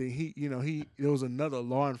 And I think there was another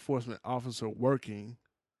law enforcement officer working,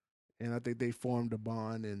 and I think they formed a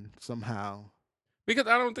bond and somehow. Because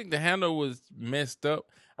I don't think the handle was messed up.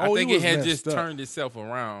 I think it had just turned itself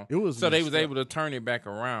around. It was so they was able to turn it back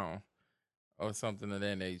around or something of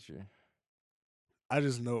that nature. I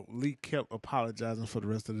just know Lee kept apologizing for the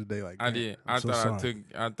rest of the day. Like I did. I thought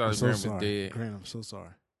Grant was dead. Grant, I'm so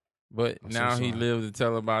sorry. But now he lived to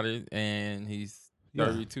tell about it, and he's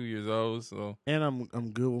 32 years old. So and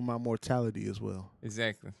I'm good with my mortality as well.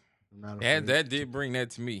 Exactly. That did bring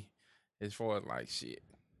that to me, as far as like shit.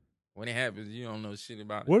 When it happens, you don't know shit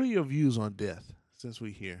about it. What are your views on death? Since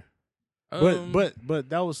we here, but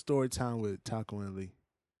that was story time with Taco and Lee.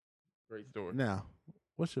 Great story. Now,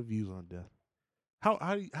 what's your views on death?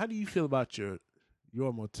 How do you feel about your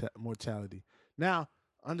mortality? Now,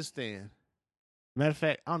 understand, Matter of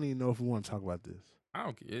fact, I don't even know if we want to talk about this. I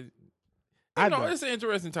don't care. I You know, don't. it's an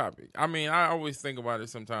interesting topic. I mean, I always think about it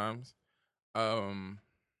sometimes. The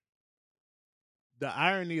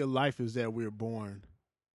irony of life is that we're born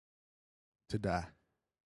to die,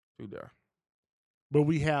 Too there. but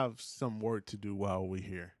we have some work to do while we're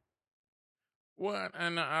here. Well,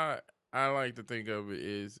 and I like to think of it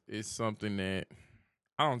as it's something that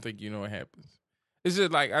I don't think what happens. It's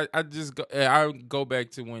just like I go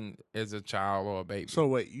back to when as a child or a baby. So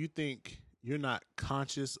wait, you think you're not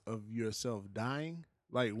conscious of yourself dying?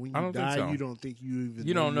 Like when I you don't think die, so. you don't think you even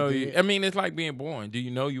You don't know. you're dead? I mean, it's like being born. Do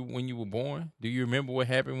you know when you were born? Do you remember what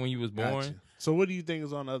happened when you was born? Gotcha. So what do you think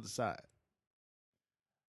is on the other side?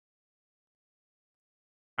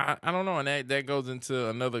 I don't know, and that goes into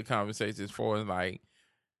another conversation as far as like,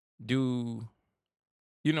 do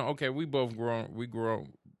okay, we both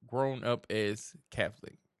grown up as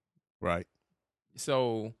Catholic. Right.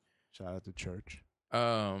 So Shout out to church.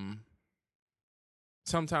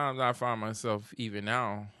 Sometimes I find myself even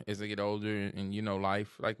now as I get older and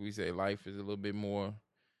life, like we say, life is a little bit more,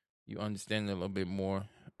 you understand it a little bit more.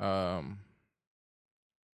 I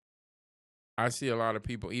see a lot of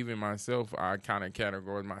people, even myself, I kind of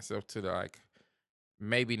categorize myself to the, like,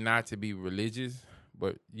 maybe not to be religious,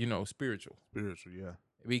 but spiritual. Spiritual, yeah.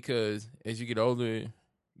 Because as you get older,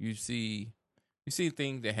 you see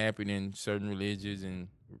things that happen in certain religions and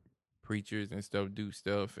preachers and stuff do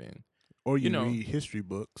stuff, and Or you read history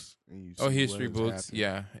books and you see history what books, happened.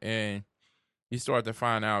 yeah, and you start to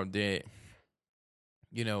find out that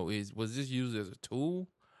was this used as a tool,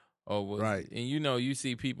 or was right? And you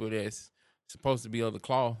see people that's supposed to be of the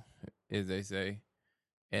cloth, as they say,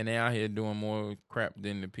 and they out here doing more crap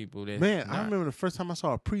than the people that. Man, I remember the first time I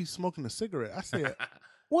saw a priest smoking a cigarette. I said,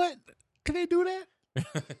 "What? Can they do that?"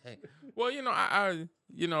 Well,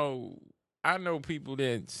 I know people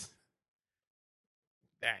that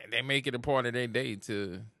they make it a part of their day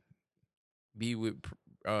to be with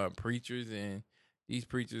preachers, and these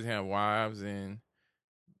preachers have wives, and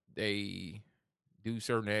they do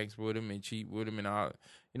certain acts with them and cheat with them and all,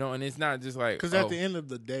 and it's not just like, because at the end of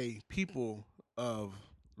the day, people of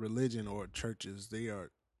religion or churches, they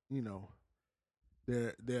are,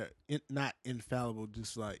 they're not infallible,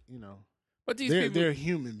 just like But these they're people,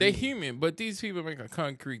 human. They're beings. human, but these people make a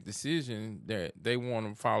concrete decision that they want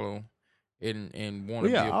to follow and want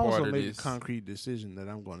to be a part of this. I also make a concrete decision that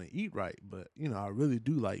I'm going to eat right, but I really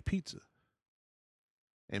do like pizza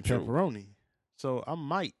and pepperoni, so I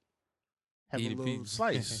might have eat a little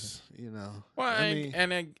slice. Well, I mean,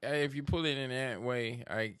 and if you put it in that way,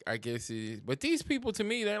 I guess it is. But these people, to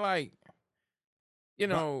me, they're like, I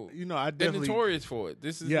definitely, they're notorious for it.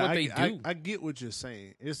 This is what they do. I get what you're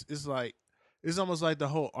saying. It's like, it's almost like the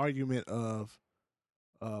whole argument of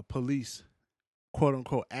police, quote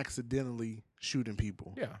unquote, accidentally shooting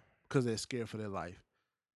people. Yeah, because they're scared for their life.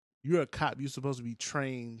 You're a cop. You're supposed to be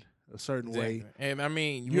trained a certain way. And I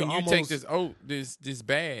mean, when you take this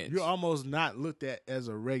badge, you're almost not looked at as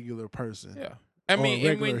a regular person. Yeah, I mean, a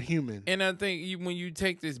regular human. And I think when you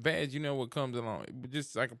take this badge, what comes along.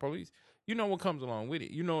 Just like a police, what comes along with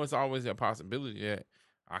it. It's always a possibility that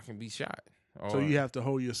I can be shot. So you have to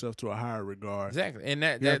hold yourself to a higher regard. Exactly, and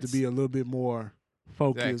you have to be a little bit more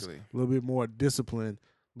focused, a little bit more disciplined,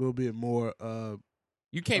 a little bit more.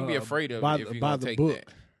 You can't be afraid of it if you're by the take book.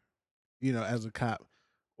 That. As a cop,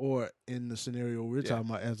 or in the scenario we're talking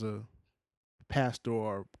about, as a pastor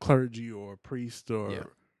or clergy or priest or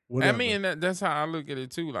whatever. I mean, that's how I look at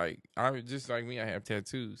it too. Like, just like me, I have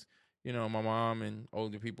tattoos. My mom and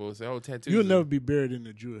older people say, "Oh, tattoos." You'll never be buried in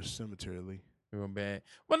the Jewish cemetery, Lee. Real bad.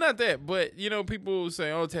 Well, not that, but people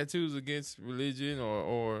say, "Oh, tattoos against religion,"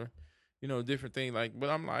 or different things. Like, but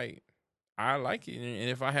I'm like, I like it, and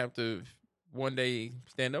if I have to one day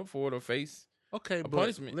stand up for it or face a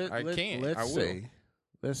punishment, I can. I will.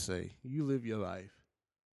 Let's say you live your life.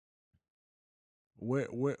 What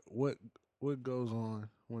goes on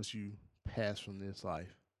once you pass from this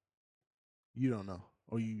life? You don't know,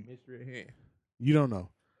 or mystery ahead. You don't know.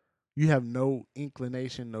 You have no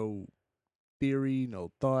inclination, no theory,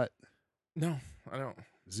 no thought. No, I don't.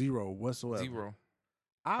 Zero whatsoever. Zero.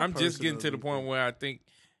 I'm just getting to the point where I think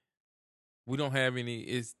we don't have any.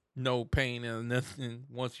 It's no pain or nothing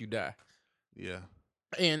once you die. Yeah.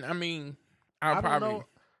 And I mean, I don't know.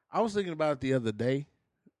 I was thinking about it the other day,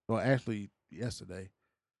 or actually yesterday,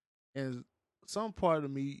 and some part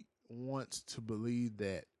of me wants to believe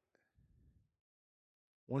that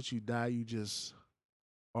once you die, you just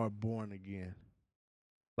are born again.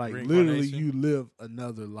 Like literally, you live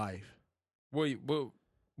another life. What do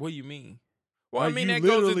you mean? Well, I mean that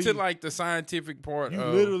goes into like the scientific part. You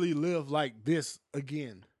literally live like this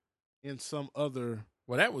again. in some other.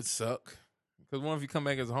 Well, that would suck. Because what if you come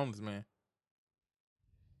back as a homeless man?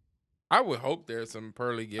 I would hope there's some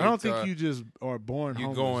pearly gates. I don't think you just are born you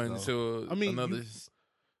homeless. going to another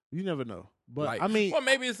you never know. But life. I mean, well,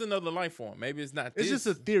 maybe it's another life form. Maybe it's not. It's this. just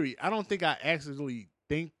a theory. I don't think I actually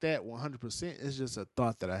think that 100%. It's just a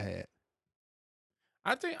thought that I had.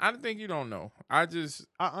 I think you don't know. I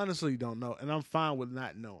honestly don't know, and I'm fine with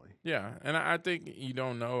not knowing. Yeah, and I think you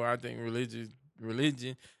don't know. I think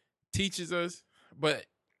religion teaches us, but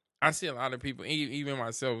I see a lot of people, even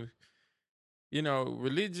myself. You know,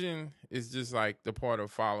 religion is just like the part of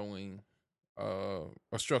following a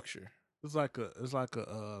structure. It's like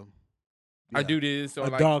a I do this or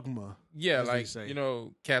a dogma. Yeah, like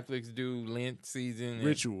Catholics do Lent season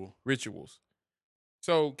rituals.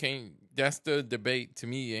 So that's the debate to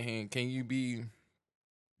me at hand. Can you be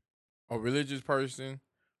a religious person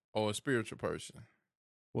or a spiritual person?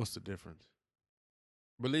 What's the difference?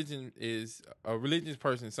 Religion is a religious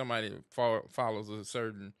person, somebody that follows a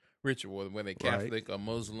certain ritual, whether Catholic or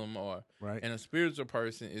Muslim and a spiritual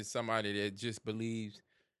person is somebody that just believes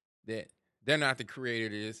that they're not the creator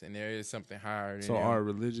of this and there is something higher than them. So are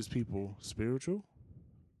religious people spiritual?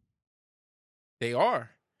 They are.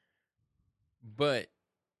 But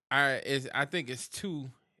I think it's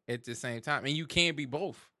two at the same time. And you can be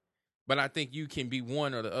both. But I think you can be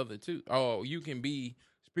one or the other too. Oh, you can be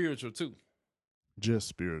spiritual too. Just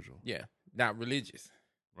spiritual. Yeah, not religious.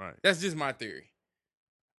 Right. That's just my theory.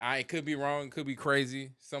 I could be wrong, could be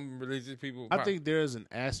crazy. Some religious people. I think there's an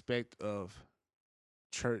aspect of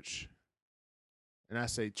church, and I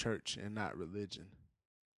say church and not religion.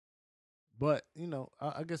 But,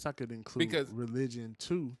 I guess I could include religion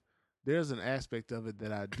too. There's an aspect of it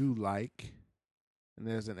that I do like, and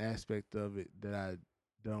there's an aspect of it that I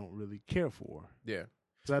don't really care for. Yeah.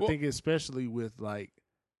 So I think especially with like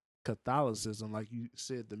Catholicism, like you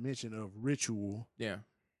said, the mention of ritual. Yeah.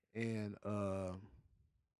 And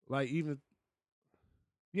like even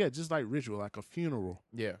just like ritual, like a funeral.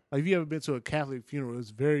 Yeah. Like if you ever been to a Catholic funeral, it's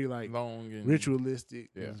very like long and ritualistic.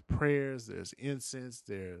 Yeah. There's prayers, there's incense,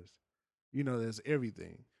 there's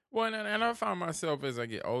everything. Well, and I find myself as I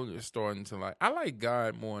get older starting to I like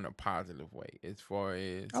God more in a positive way as far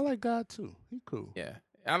as. I like God too. He's cool. Yeah.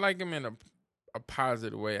 I like him in a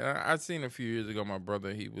positive way. I seen a few years ago, my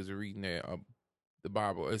brother, he was reading the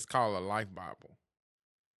Bible. It's called a Life Bible.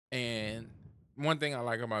 And one thing I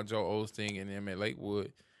like about Joel Osteen and them at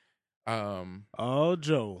Lakewood.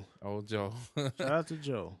 Joe. Shout out to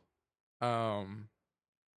Joe. I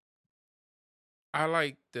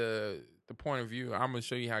like the point of view. I'm gonna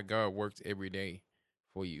show you how God works every day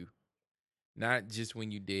for you, not just when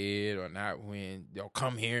you dead or not when they'll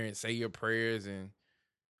come here and say your prayers and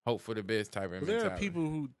hope for the best type of mentality. There are people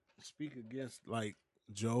who speak against like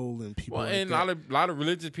Joel and people. Well, like and that. a lot of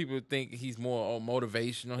religious people think he's more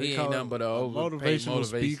motivational. He ain't nothing but a motivational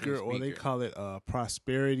speaker, or they call it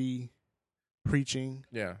prosperity preaching.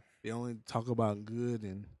 Yeah, they only talk about good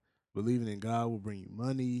and believing in God will bring you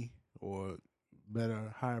money or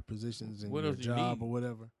better, higher positions in your job or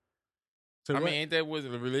whatever. So I mean, ain't that what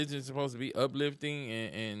religion supposed to be, uplifting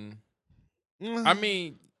and I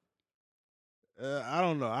mean, I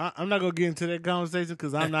don't know. I'm not gonna get into that conversation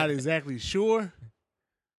because I'm not exactly sure,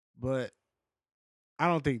 but I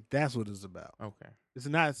don't think that's what it's about. Okay, it's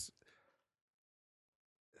not.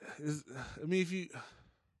 I mean, if you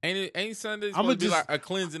ain't Sunday supposed to be like a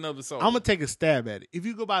cleansing of the soul. I'm gonna take a stab at it. If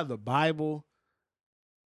you go by the Bible,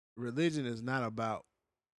 religion is not about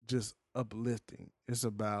just uplifting. It's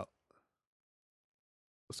about,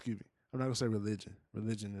 excuse me, I'm not going to say religion.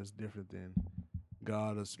 Religion is different than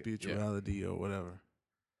God or spirituality or whatever.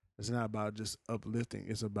 It's not about just uplifting.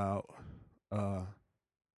 It's about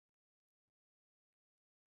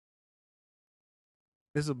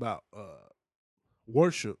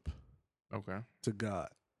worship to God,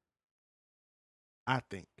 I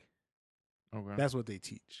think. Okay. That's what they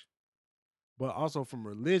teach. But also from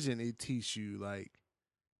religion, it teaches you like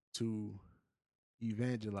to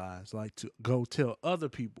evangelize, like to go tell other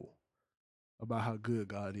people about how good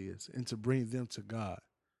God is and to bring them to God.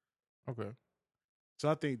 Okay.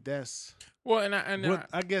 So I think that's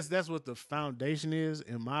I guess that's what the foundation is,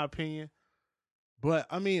 in my opinion. But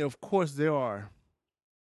I mean, of course, there are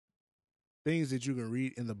things that you can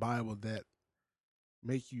read in the Bible that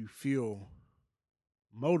make you feel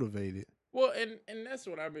motivated. Well, and that's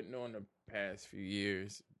what I've been doing the past few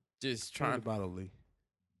years. Just trying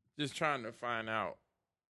to find out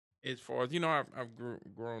as far as, I've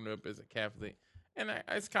grown up as a Catholic, and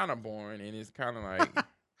it's kind of boring, and it's kind of like,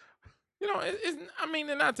 it's I mean,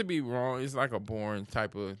 not to be wrong, it's like a boring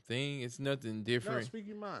type of thing. It's nothing different. No, speak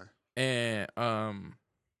your mind. And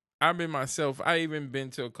I've been myself. I even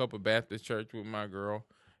been to a couple Baptist church with my girl,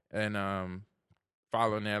 and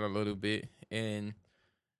following that a little bit. And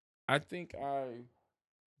I think I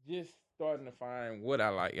just starting to find what I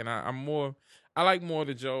like, and I like more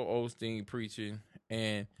the Joel Osteen preaching,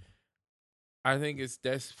 and I think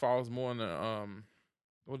that falls more in the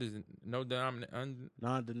what is it? Non-denominational.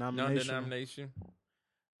 Non-denomination.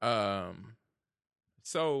 Um,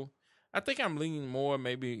 so I think I'm leaning more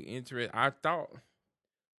maybe into it. I thought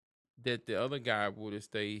that the other guy would have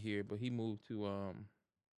stayed here, but he moved to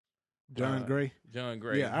John Gray. John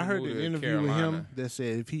Gray. Yeah, I He heard moved an to interview with Carolina. him that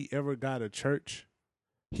said if he ever got a church,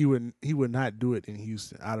 he would not do it in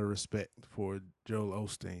Houston out of respect for Joel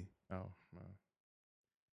Osteen, Oh, no.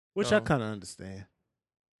 which I kind of understand.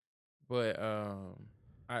 But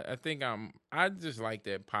I think I just like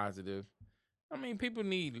that positive. I mean, people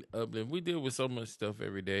need uplift. We deal with so much stuff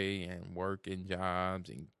every day, and work and jobs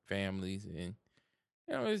and families, and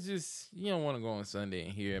it's just you don't want to go on Sunday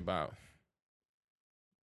and hear about.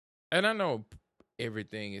 And I know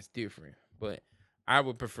everything is different, but I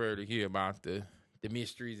would prefer to hear about the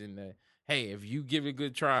mysteries and the hey, if you give it a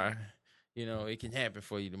good try, it can happen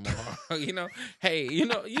for you tomorrow. Hey, you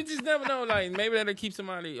just never know. Like maybe that'll keep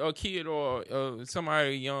somebody, a kid or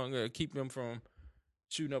somebody young, keep them from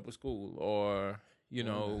shooting up a school or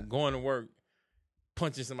going to work,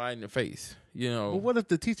 punching somebody in the face. But what if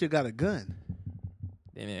the teacher got a gun?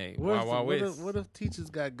 Then hey, what if teachers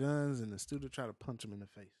got guns and the student try to punch them in the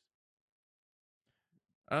face?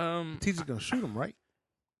 The teacher's gonna shoot them, right?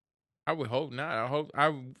 I would hope not.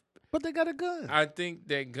 But they got a gun. I think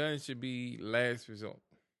that gun should be last resort.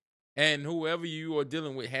 And whoever you are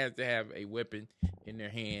dealing with has to have a weapon in their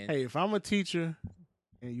hand. Hey, if I'm a teacher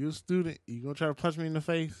and you're a student, you gonna try to punch me in the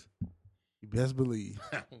face? You best believe.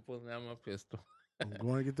 I'm pulling out my pistol. I'm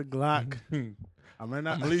going to get the Glock. I might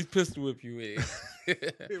not. I'm at least pistol whip you in.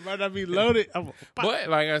 It might not be loaded. But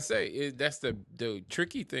like I say, that's the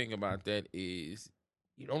tricky thing about that is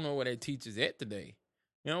you don't know where that teacher's at today.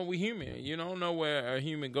 We human. You don't know where a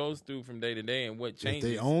human goes through from day to day and what changes.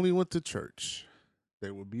 If they only went to church,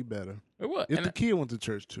 they would be better. It would. If the kid went to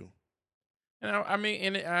church too. And I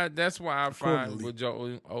mean, that's why I find what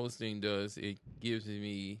Joel Osteen does. It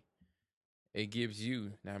gives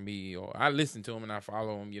you, not me, or I listen to him and I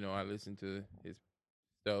follow him. I listen to his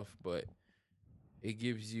stuff, but it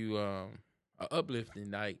gives you a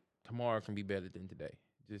uplifting. Like tomorrow can be better than today.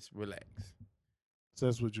 Just relax. So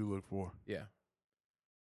that's what you look for. Yeah.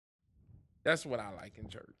 That's what I like in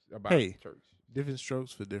church, about church. Different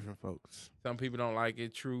strokes for different folks. Some people don't like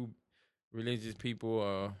it. True religious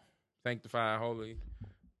people, sanctified, holy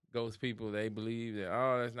ghost people, they believe that,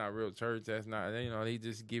 that's not real church. That's not, they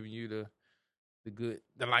just giving you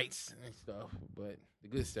the lights and stuff, but the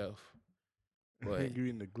good stuff. But they're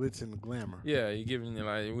giving you the glitz and the glamour. Yeah, you're giving you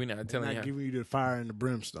we're not telling you. Not giving you the fire and the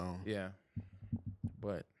brimstone. Yeah.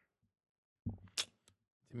 But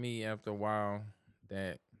to me, after a while,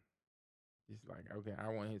 that it's like, okay, I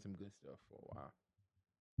want to hear some good stuff for a while.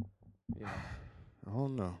 I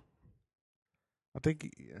don't know. I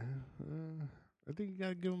think you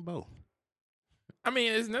gotta give them both. I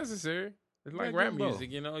mean, it's necessary. It's like rap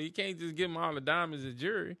music, You can't just give them all the diamonds as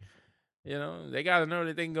jury. They got to know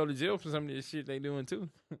that they can go to jail for some of this shit they doing too.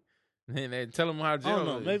 And they tell them how jail. I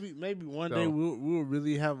don't know. Maybe one day we'll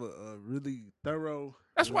really have a really thorough.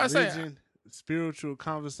 That's why I say spiritual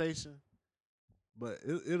conversation. But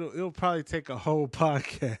it'll probably take a whole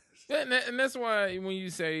podcast. And that's why when you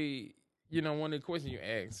say, one of the questions you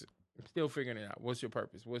ask, I'm still figuring it out. What's your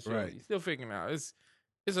purpose? You're still figuring it out. It's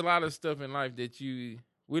a lot of stuff in life that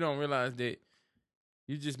we don't realize that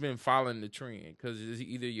you've just been following the trend because it's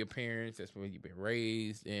either your parents, that's where you've been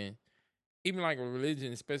raised, and even like a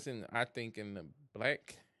religion, especially I think in the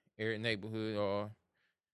black area neighborhood or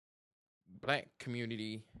black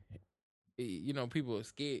community. People are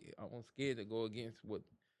scared to go against what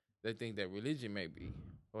they think that religion may be,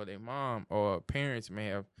 or their mom or parents may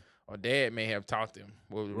have, or dad may have taught them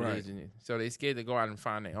what religion is. So they're scared to go out and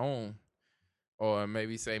find their own, or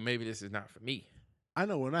maybe say, maybe this is not for me. I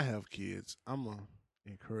know when I have kids, I'm going to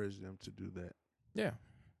encourage them to do that. Yeah.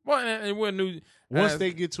 Well, and we're new. Once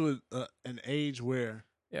they get to an age where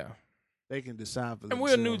they can decide for themselves. And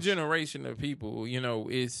we're a new generation of people,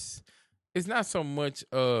 it's not so much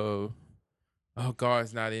of,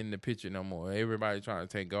 God's not in the picture no more. Everybody trying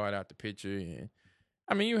to take God out the picture. And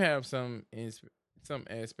I mean, you have some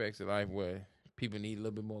aspects of life where people need a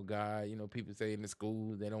little bit more God. People say in the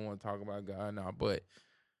schools they don't want to talk about God now. But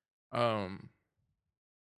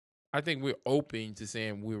I think we're open to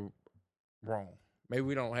saying we're wrong. Maybe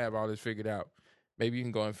we don't have all this figured out. Maybe you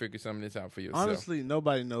can go and figure some of this out for yourself. Honestly,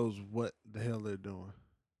 nobody knows what the hell they're doing.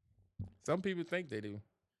 Some people think they do.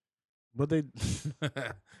 But they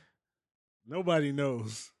nobody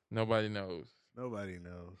knows. Nobody knows. Nobody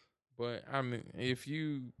knows. But I mean, if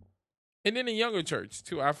you, and then in younger church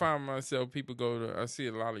too, I find myself I see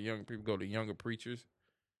a lot of young people go to younger preachers,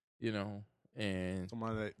 you know, and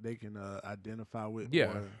Somebody that they can identify with,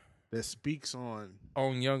 Yeah. or that speaks on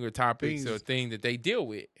younger topics or Things- things that they deal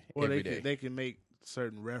with or every they day. can, they can make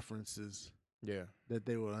certain references Yeah. that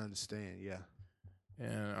they will understand. Yeah.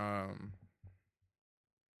 And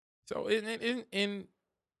so and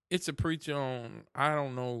it's a preacher on, I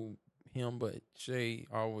don't know him, but Shay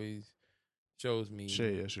always shows me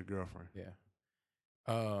Shay, that's your girlfriend.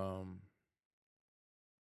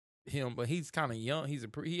 him, but he's kind of young.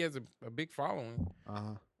 He has a big following,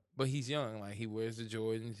 Uh-huh. but he's young. Like, he wears the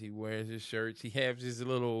Jordans, he wears his shirts, he has his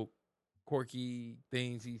little quirky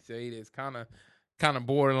things he say that's kind of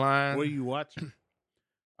borderline. What are you watching?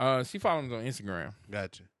 She follows him on Instagram.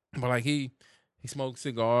 Gotcha. But like he smokes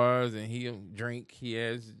cigars and he'll drink. He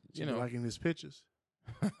has, You know, liking his pictures.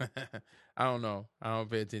 I don't know. I don't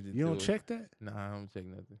pay attention. You to don't it. check that? Nah, I don't check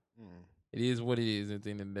nothing. Mm, It is what it is at the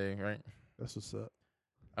end of the day, right? that's what's up.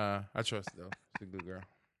 I trust her, though. She's a good girl.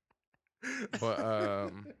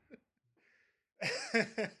 But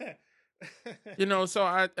you know, so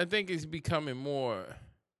I think it's becoming more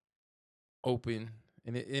open,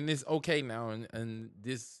 and it's okay now in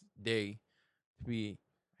this day to be,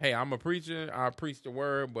 hey, I'm a preacher. I preach the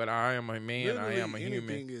word, but I am a man. Literally, I am a human.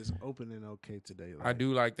 anything is open and okay today. I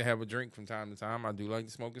do like to have a drink from time to time. I do like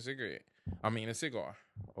to smoke a cigarette. I mean, a cigar.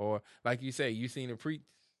 Or like you say, you seen a preach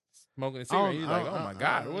smoking a cigarette. You're like, oh my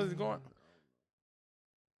God, what is going on?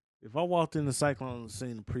 If I walked in the Cyclone and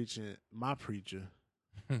seen my preacher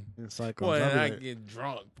in Cyclone, Well, I'd be I like, get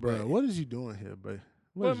drunk, bro, but what is you doing here, bro?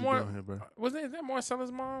 What But is you more- doing here, bro? is that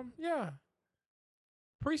Marcella's mom? Yeah.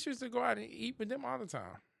 Preachers to go out and eat with them all the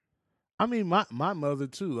time. I mean, my mother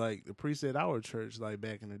too. Like the priest at our church, like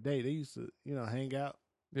back in the day, they used to, hang out,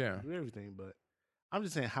 Yeah. do everything. But I'm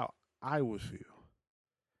just saying how I would feel.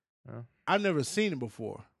 Yeah. I've never seen it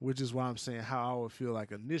before, which is why I'm saying how I would feel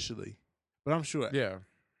like initially. But I'm sure Yeah.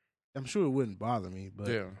 it wouldn't bother me. But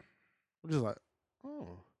Yeah. I'm just like,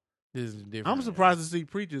 oh, This is different. I'm surprised to see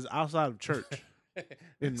preachers outside of church.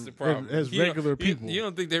 That's the problem. as You don't- regular people. You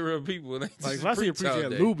don't think they're real people. They Like just if I see a preach all preacher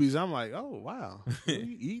at day. Luby's, I'm like, oh wow, what do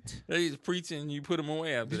you eat? They just preaching, you put them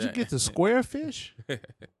away after Did that. you get the square fish? That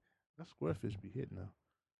square fish be hitting now.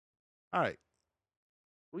 All right,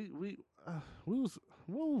 we was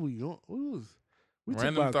what were we going? We took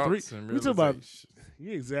Random about thoughts and we took about realizations.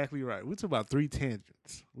 you're exactly right. We took about 3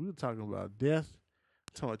 tangents. We were talking about death,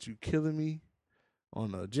 talking about you killing me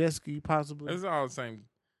on a jet ski, possibly. It's all the same,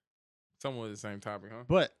 somewhat the same topic, huh?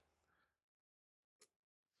 But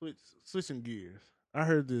switching gears, I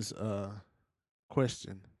heard this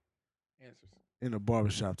question Answers. in a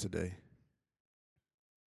barbershop today.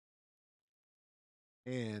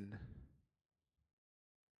 And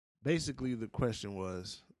basically the question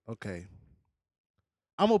was, okay,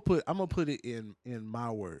 I'm gonna put it in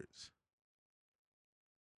my words.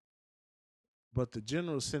 But the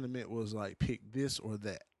general sentiment was like, pick this or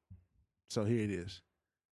that. So here it is.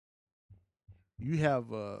 You have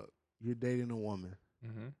you're dating a woman.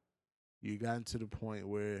 Mm-hmm. You gotten to the point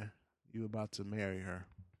where you're about to marry her.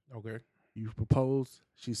 Okay. You proposed.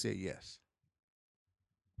 She said yes.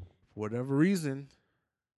 For whatever reason,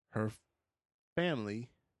 her family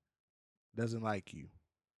doesn't like you,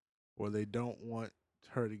 or they don't want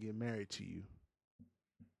her to get married to you.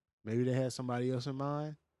 Maybe they had somebody else in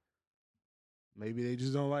mind. Maybe they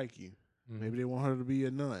just don't like you. Mm-hmm. Maybe they want her to be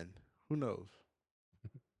a nun. Who knows?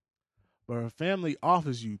 But her family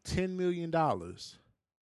offers you $10 million to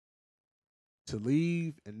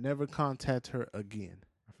leave and never contact her again.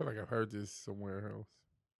 I feel like I've heard this somewhere else.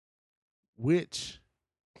 Which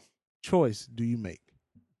choice do you make?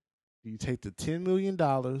 Do you take the $10 million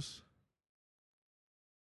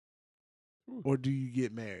or do you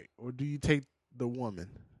get married? Or do you take the woman,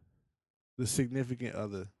 the significant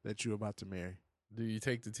other that you're about to marry? Do you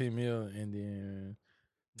take the 10 mil and then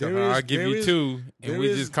I'll give you 2 and we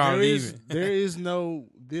just call it even? There is no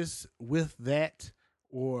this with that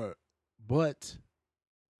or but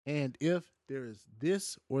and if. There is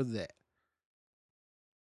this or that.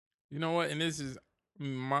 You know what? And this is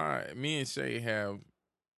me and Shay have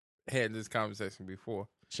had this conversation before.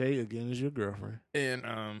 Shay, again, is your girlfriend. And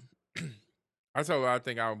I told her I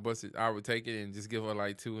think I would bust it. I would take it and just give her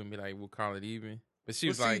like 2 and be like, we'll call it even. But she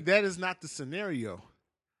was see, like, that is not the scenario.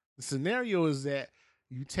 The scenario is that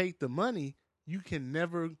you take the money, you can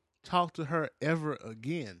never talk to her ever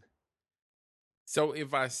again. so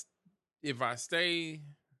if I stay,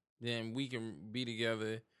 then we can be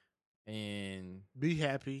together and Be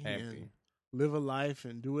happy, happy. and live a life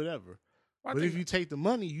and do whatever. Well, I But if think, you take the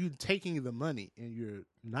money, you're taking the money and you're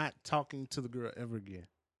not talking to the girl ever again.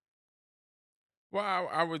 well,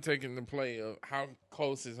 I would take into play of how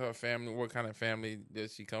close is her family, what kind of family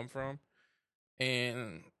does she come from,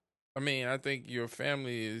 and I mean, I think your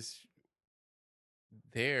family is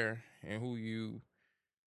there and who you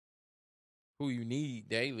need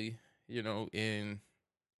daily, and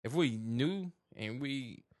if we knew and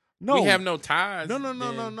we No, have no ties, then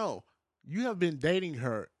no. You have been dating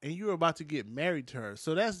her and you're about to get married to her.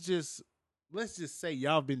 So that's just, let's just say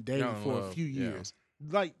y'all been dating young for a love, few yeah. years.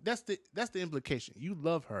 Like that's the implication. You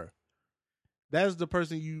love her. That's the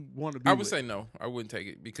person you want to be I would with. say no, I wouldn't take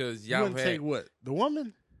it because You y'all wouldn't take what? The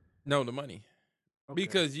woman? no the money Okay.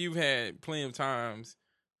 because you've had plenty of times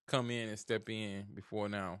come in and step in before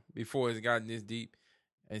it's gotten this deep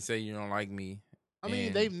and say you don't like me. I mean,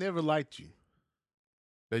 and they've never liked you.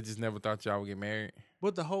 they just never thought y'all would get married.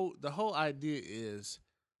 But the whole idea is,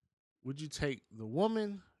 would you take the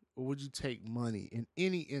woman or would you take money in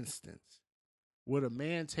any instance? Would a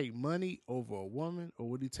man take money over a woman or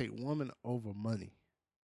would he take woman over money?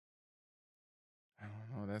 I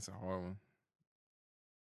don't know. That's a hard one.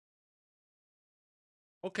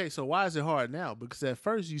 Okay, so why is it hard now? Because at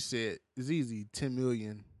first you said it's easy, 10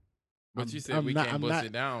 million. But you said we can't bust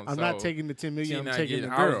it down. I'm so not taking the 10 million. I'm taking the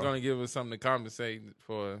girl. I was going to give her something to compensate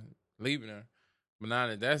for leaving her. But now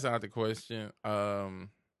that that's out the question, I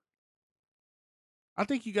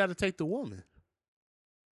think you got to take the woman.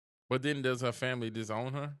 but then does her family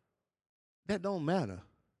disown her? That don't matter.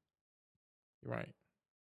 You're right.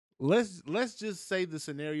 Let's just say the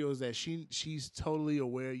scenario is that she's totally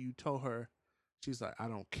aware. You told her, she's like, I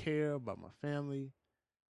don't care about my family.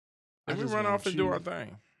 Then we run off and do our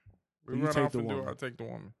thing. We run off and take the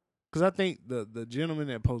woman. Because I think the gentleman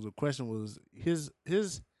that posed the question was his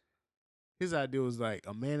idea was like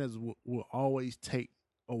a man will always take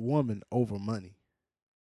a woman over money.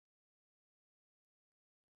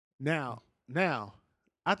 Now,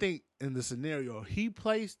 I think in the scenario he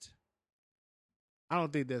placed, I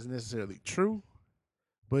don't think that's necessarily true.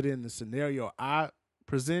 But in the scenario I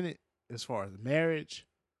presented, as far as marriage,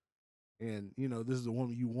 and this is the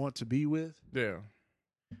woman you want to be with. Yeah.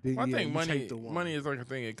 Then I think money is like a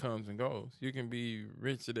thing that comes and goes. You can be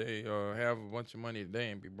rich today or have a bunch of money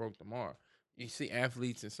today and be broke tomorrow. You see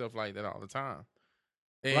athletes and stuff like that all the time.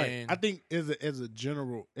 And right. I think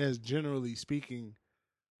generally speaking,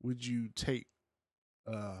 would you take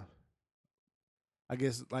I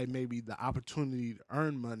guess like maybe the opportunity to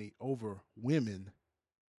earn money over women?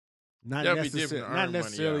 Not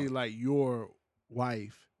necessarily like your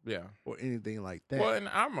wife. Yeah. Or anything like that. Well, and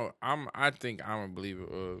I think I'm a believer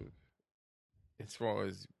of, as far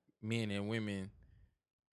as men and women,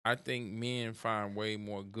 I think men find way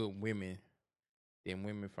more good women than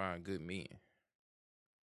women find good men.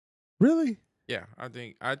 Really? Yeah, I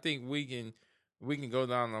think we can go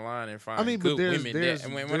down the line and find good women.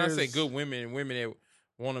 And when I say good women that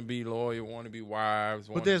want to be loyal, want to be wives.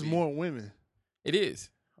 But there's more women. It is,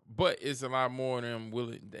 but it's a lot more of them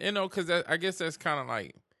willing. Because I guess that's kind of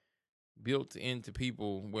like built into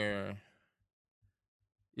people where,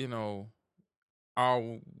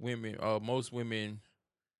 all women, most women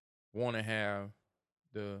want to have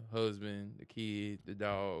the husband, the kid, the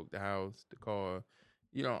dog, the house, the car,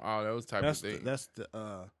 all those type of things. That's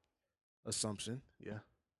the assumption, yeah.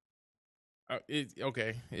 It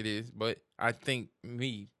is, but I think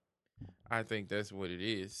that's what it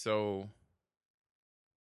is. So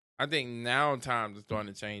I think now times are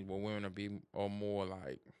starting to change where women are more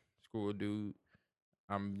like, screw a dude,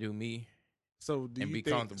 I'm do me. So do you be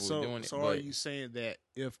think, comfortable doing it. So are you saying that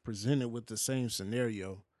if presented with the same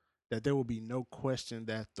scenario, that there will be no question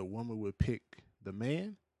that the woman would pick the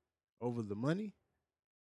man over the money?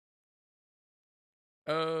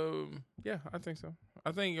 Yeah, I think so.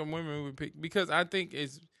 I think a woman would pick, because I think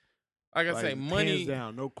it's like I say, money, hands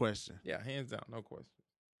down, no question. Yeah, hands down, no question.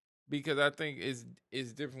 Because I think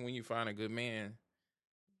it's different when you find a good man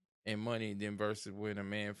and money than versus when a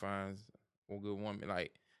man finds a good woman.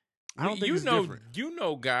 Like, I don't think it's different.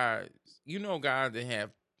 Guys that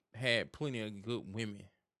have had plenty of good women,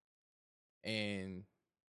 and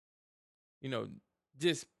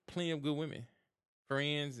just plenty of good women,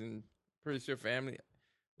 friends, and pretty sure family.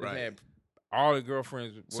 Right. Had all the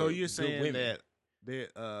girlfriends. So you're saying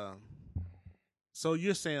so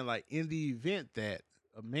you're saying, like, in the event that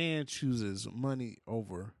a man chooses money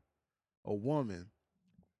over a woman,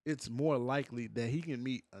 it's more likely that he can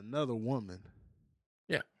meet another woman.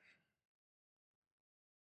 Yeah.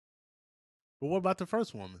 But what about the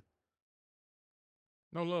first woman?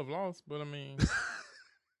 No love lost, but I mean,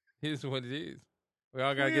 Here's what it is. We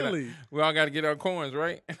all gotta Really? get our coins,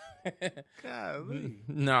 right? Golly.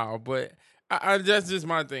 No, but I that's just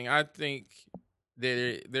my thing. I think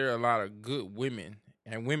that there are a lot of good women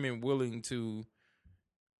and women willing to,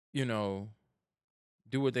 you know,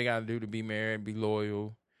 do what they gotta do to be married, be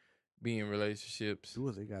loyal, be in relationships. Do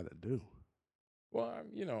what they gotta do. Well,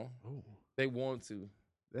 Oh, they want to.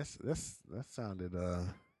 that sounded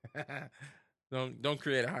Don't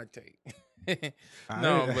create a hot take. I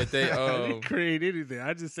No, didn't- but they I didn't create anything.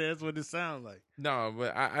 I just said that's what it sounds like. no,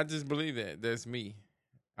 but I just believe that. That's me.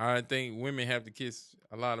 I think women have to kiss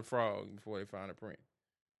a lot of frogs before they find a prince.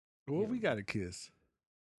 Well, Yeah. we got a kiss.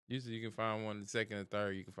 Usually you can find one, the second and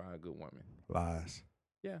third, you can find a good woman. Lies.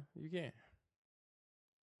 Yeah, you can.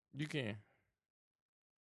 You can.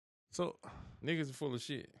 So Niggas are full of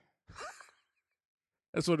shit.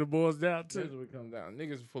 that's what it boils down to. That's what it comes down.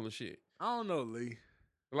 Niggas are full of shit. I don't know, Lee.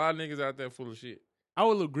 A lot of niggas out there full of shit. I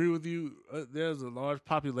will agree with you. There's a large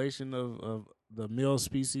population of the male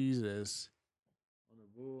species that's on the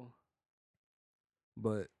bull,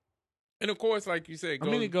 but And of course, like you said, I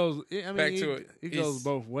mean, it goes. back to it it. goes It's-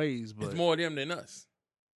 both ways. But it's more them than us.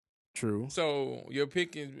 true. So you're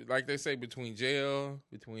picking, like they say, between jail,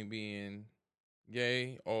 between being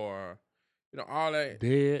gay, or all that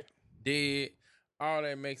Dead. dead, all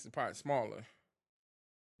that makes the pot smaller.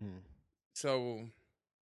 Hmm. So,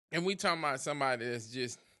 and we talking about somebody that's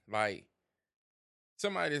just like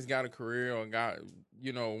somebody that's got a career or got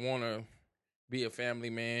want to be a family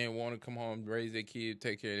man, want to come home, raise their kids,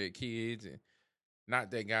 take care of their kids, and not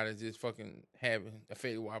that guy that's just fucking having a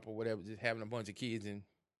Fetty Wap or whatever, just having a bunch of kids and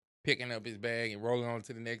picking up his bag and rolling on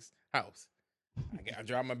to the next house. I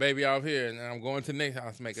drop my baby off here and then I'm going to the next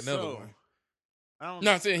house to make another So, one. I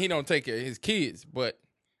Not saying he don't take care of his kids, but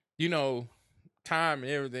time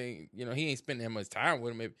and everything, he ain't spending that much time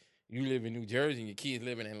with them. If you live in New Jersey and your kids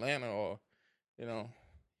live in Atlanta, or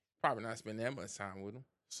probably not spending that much time with them.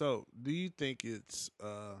 So, do you think it's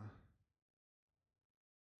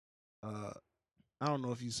I don't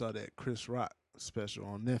know if you saw that Chris Rock special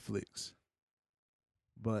on Netflix,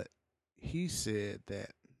 but he said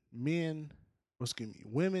that women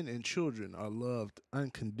and children are loved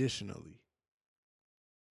unconditionally,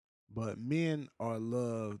 but men are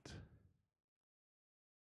loved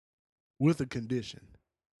with a condition.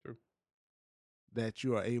 True. That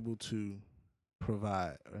you are able to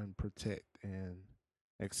provide and protect and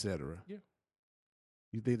etc. Yeah.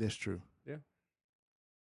 You think that's true? Yeah.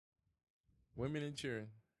 Women and children.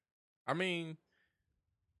 I mean,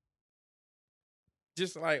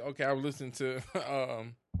 just like, okay, I was listening to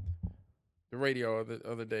the radio the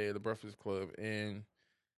other day at the Breakfast Club, and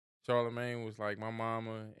Charlamagne was like, my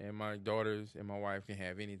mama and my daughters and my wife can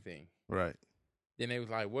have anything. Right. Then they was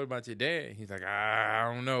like, what about your dad? He's like,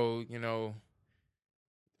 I don't know,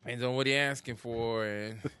 depends on what he asking for.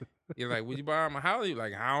 And you're like, would you buy him a house? You're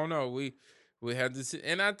like, I don't know. We have to sit.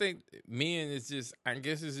 And I think men is just, I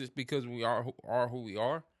guess it's just because we are who we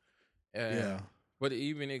are. Yeah. But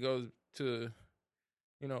even it goes to,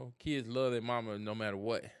 kids love their mama no matter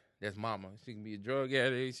what. That's mama. She can be a drug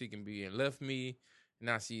addict. She can be and left me.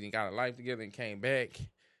 Now she done got a life together and came back.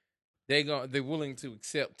 They're willing to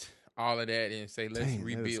accept all of that and say, let's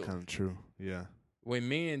rebuild. That's kind of true. Yeah. When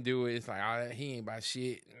men do it, it's like, he ain't about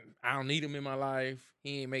shit. I don't need him in my life.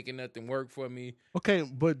 He ain't making nothing work for me. Okay,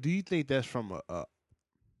 but do you think that's from a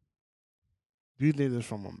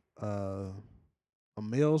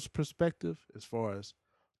male's perspective as far as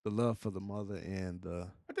the love for the mother and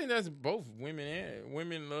I think that's both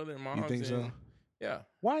women love their moms. You think so? Yeah.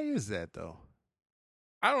 Why is that though?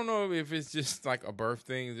 I don't know if it's just like a birth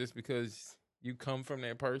thing, just because you come from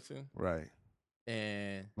that person. Right.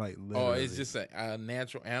 And like it's just a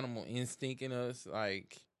natural animal instinct in us.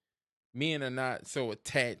 Like, men are not so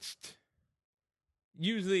attached.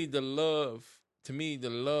 Usually the love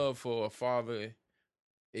for a father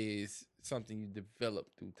is something you develop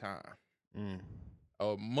through time.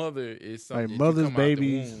 A mother is something like mother's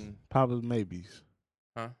babies, out the womb. papa's maybes.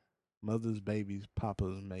 Huh? Mother's babies,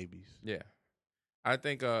 papa's maybes. Yeah. I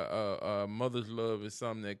think a mother's love is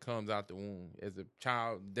something that comes out the womb as a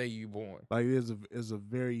child, the day you born. Like there's a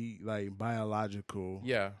very like biological,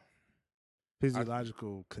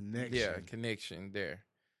 physiological connection. Yeah, connection there.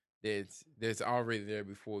 That's already there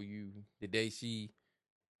before you. The day she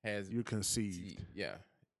has you're conceived. Yeah,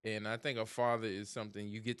 and I think a father is something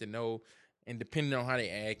you get to know, and depending on how they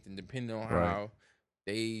act, and depending on how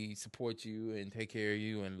they support you and take care of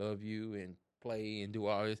you and love you and play and do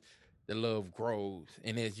all this, the love grows.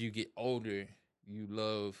 And as you get older, you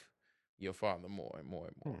love your father more and more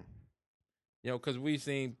and more. Because we've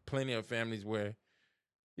seen plenty of families where,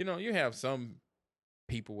 you have some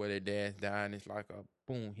people where their dads die, and it's like a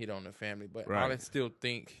boom hit on the family. But Right. I still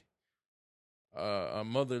think a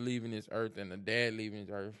mother leaving this earth and a dad leaving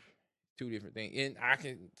this earth, two different things. And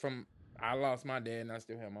I lost my dad and I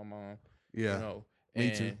still have my mom. Yeah. You know,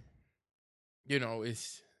 Me too. and you know,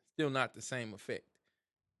 it's still not the same effect.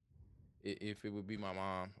 If it would be my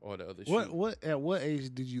mom or the other shoe. At what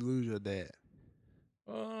age did you lose your dad?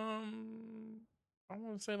 I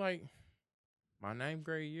want to say like my 9th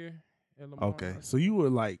grade year at Lamar. Okay, so you were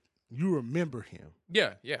like, you remember him.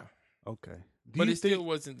 Yeah. Okay, But it still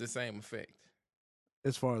wasn't the same effect.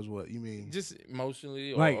 As far as what you mean? Just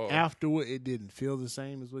emotionally, like or afterward, it didn't feel the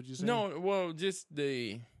same as what you saying. No, well, just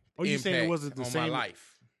the Or you saying it impact wasn't the on same? my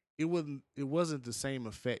life. It wasn't the same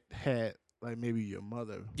effect had like maybe your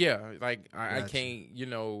mother. Yeah, like I Gotcha. can't,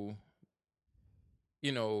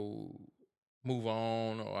 move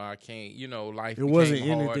on, or I can't, life. It wasn't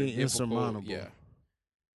became hard anything and difficult. insurmountable. Yeah,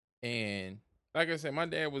 and like I said, my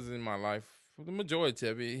dad was in my life for the majority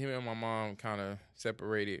of it. Him and my mom kind of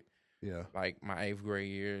separated. Yeah. Like my 8th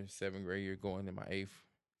grade year, 7th grade year, going to my 8th.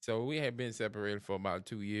 So we had been separated for about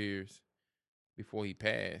 2 years before he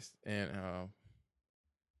passed, and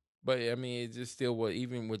but I mean, it just still was.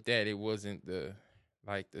 Even with that, it wasn't the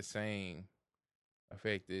same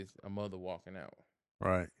effect as a mother walking out.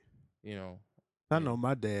 Right. I know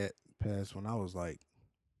my dad passed when I was like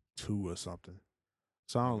 2 or something.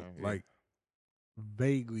 So I don't like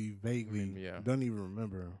vaguely don't even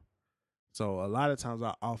remember him. So a lot of times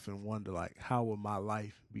I often wonder like, how would my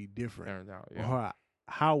life be different? Turned out, Or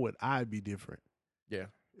how would I be different? Yeah.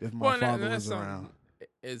 If my father was that's around.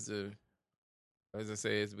 As I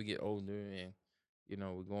say, as we get older and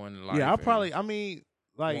we're going to life. Yeah, I mean,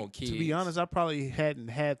 like, kids. to be honest, I probably hadn't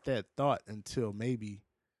had that thought until maybe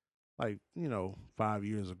like, 5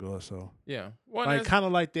 years ago or so. Yeah. Well, like kind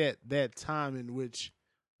of like that time in which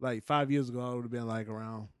like 5 years ago I would have been like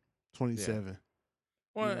around 27. Yeah.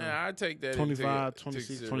 Well, I take that 25,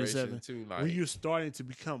 26, 27 too, like, when you're starting to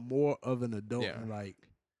become more of an adult Yeah. and like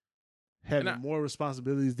having more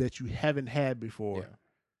responsibilities that you haven't had before. Yeah.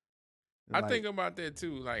 I think about that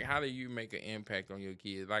too. Like, how do you make an impact on your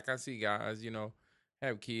kids? Like, I see guys,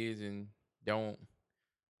 have kids and don't,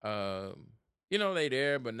 they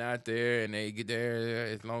there but not there, and they get there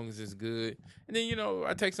as long as it's good. And then,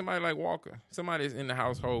 I take somebody like Walker, somebody that's in the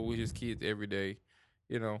household with his kids every day.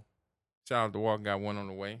 Shout out to Walker, got one on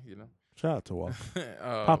the way. Shout out to Walker,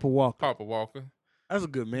 Papa Walker. Papa Walker. That's a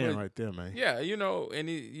good man right there, man. Yeah, and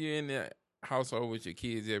you're in the household with your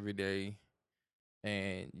kids every day,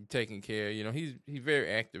 and you're taking care. He's very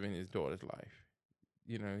active in his daughter's life.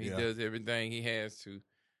 He does everything he has to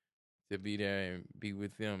be there and be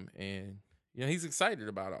with them, and he's excited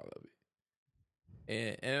about all of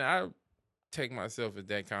it. And I take myself as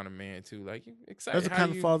that kind of man too. Like, excited. That's the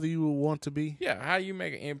kind of father you would want to be. Yeah, how you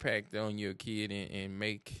make an impact on your kid and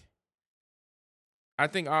make. I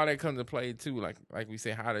think all that comes to play too. Like we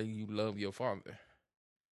say, how do you love your father?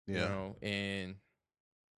 Yeah. And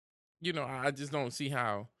I just don't see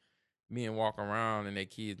how men walk around and their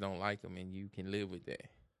kids don't like them, and you can live with that,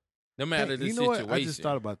 no matter the situation. What? I just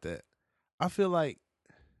thought about that. I feel like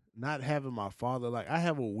not having my father, like I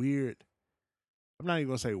have a weird. I'm not even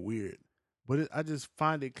gonna say weird, but I just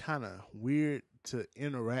find it kind of weird to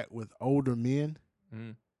interact with older men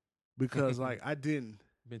because, like, I didn't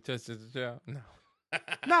been touched as a child. No.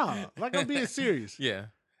 No, like, I'm being serious. Yeah.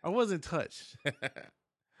 I wasn't touched.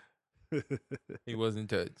 He wasn't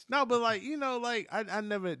touched. No, but like, like I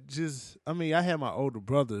never just, I mean, I had my older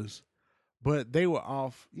brothers, but they were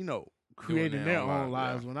off, creating their own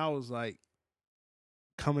lives when I was like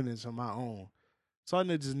coming into my own. So I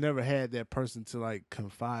just never had that person to like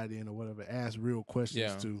confide in or whatever, ask real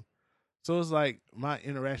questions to. So it's like my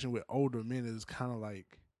interaction with older men is kind of like,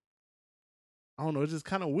 I don't know, it's just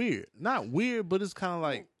kind of weird. Not weird, but it's kind of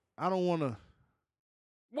like, I don't want to.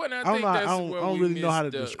 Well, I think that's where I don't really know how to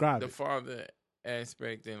describe it. The the father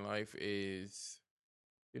aspect in life is,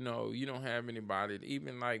 you don't have anybody,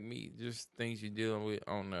 even like me, just things you're dealing with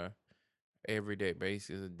on a everyday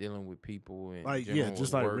basis of dealing with people and like,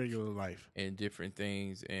 just like regular life and different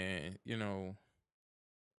things. And,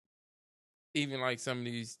 even like some of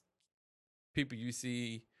these people you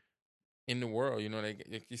see in the world,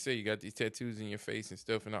 like you say, you got these tattoos in your face and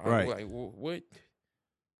stuff, and I'm like, well,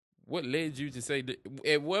 what led you to say that?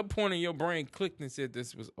 At what point in your brain clicked and said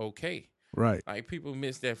this was okay? Right. Like, people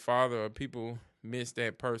miss that father, or people miss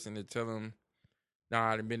that person to tell them,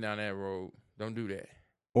 nah, I done been down that road. Don't do that.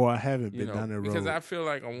 Or I haven't been down that road. Because I feel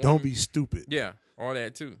like a woman, don't be stupid. Yeah, all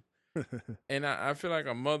that too. And I feel like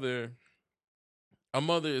a mother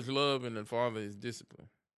is love and the father is discipline.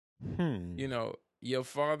 your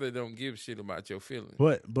father don't give shit about your feelings.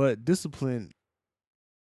 But discipline.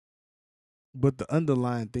 But the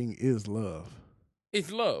underlying thing is love. It's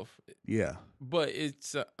love, Yeah, but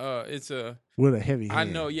it's a. with a heavy I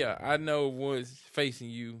hand. know, yeah, I know what's facing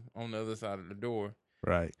you on the other side of the door,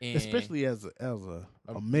 Right. and Especially as a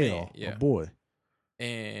male, man, a boy.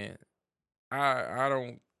 And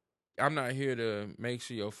I'm not here to make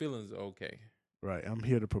sure your feelings are okay. Right. I'm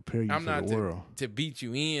here to prepare you I'm for not the world. to beat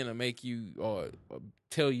you in or make you or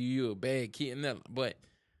tell you you're a bad kid. Nothing. But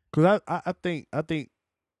Because I think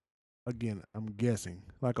again, I'm guessing,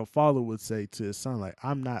 like a father would say to his son, like,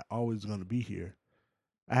 I'm not always going to be here.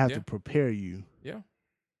 I have to prepare you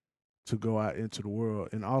to go out into the world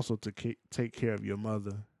and also to take care of your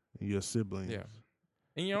mother and your siblings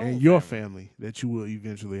and your family that you will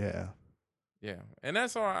eventually have. Yeah. And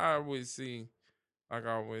that's all I always see. Like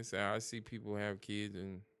I always say, I see people have kids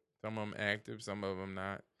and some of them active, some of them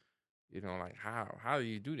not. You know, like how do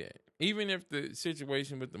you do that? Even if the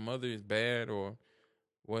situation with the mother is bad or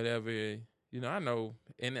whatever, you know, I know.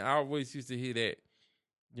 And I always used to hear that,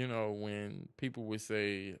 you know, when people would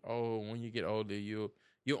say, "Oh, when you get older, you'll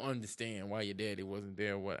understand why your daddy wasn't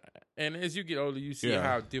there." What? And as you get older, you see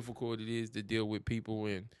how difficult it is to deal with people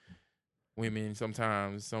and women.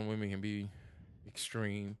 Sometimes some women can be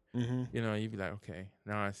extreme. Mm-hmm. You know, you'd be like, "Okay,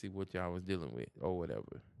 now I see what y'all was dealing with or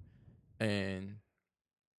whatever."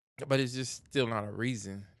 But it's just still not a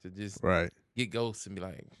reason to just get ghosts and be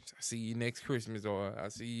like, "I see you next Christmas," or "I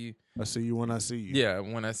see you when I see you." Yeah,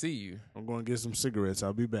 when I see you. I'm going to get some cigarettes.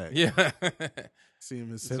 I'll be back. Yeah. See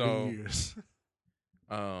him in 7 years.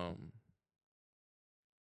 But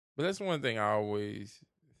that's one thing I always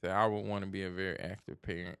say. I would want to be a very active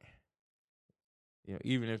parent. You know,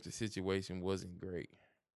 even if the situation wasn't great.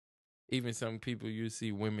 Even some people, you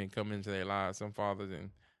see women come into their lives, some fathers,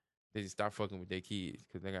 and they just stop fucking with their kids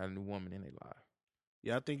because they got a new woman in their life.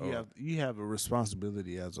 Yeah, I think you have a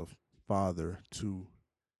responsibility as a father to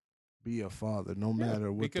be a father, no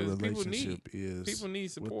matter what the relationship is. People need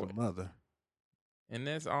support with the mother, and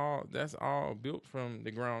that's all built from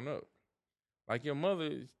the ground up. Like your mother,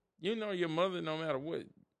 you know, your mother, no matter what.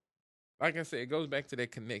 Like I said, it goes back to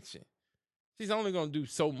that connection. She's only gonna do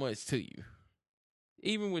so much to you,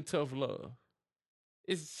 even with tough love.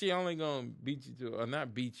 She only gonna beat you to, or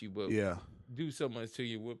not beat you, but do so much to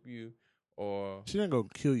you, whoop you, or she ain't gonna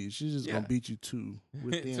kill you. She's just gonna beat you to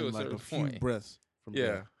within to like a few breaths from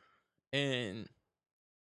death. And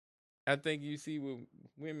I think you see with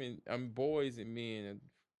women, boys and men and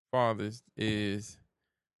fathers is,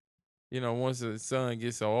 you know, once the son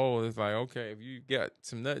gets so old, it's like, okay, if you got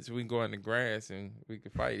some nuts, we can go in the grass and we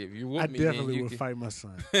can fight. If you whoop me, then you would fight my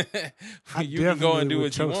son. You can go and do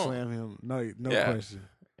what you want. Slam him. No question.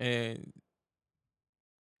 And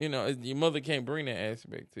you know, your mother can't bring that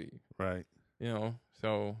aspect to you, right? You know,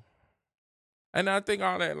 so, and I think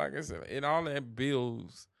all that, like I said, all that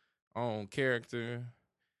builds on character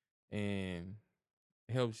and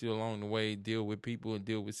helps you along the way deal with people and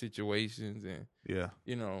deal with situations and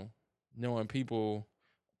you know, knowing people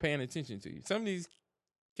paying attention to you. Some of these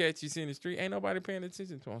cats you see in the street, ain't nobody paying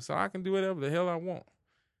attention to them, so I can do whatever the hell I want.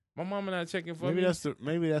 My mama not checking for me.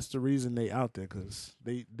 Maybe that's the reason they out there, because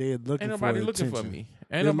they're looking ain't nobody for looking attention. for me. Ain't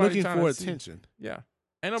they're nobody looking for see. attention. Yeah,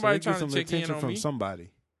 ain't nobody so trying to check in on from me.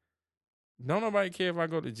 Somebody. Don't nobody care if I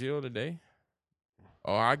go to jail today,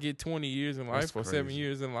 or I get 20 years in life, or 7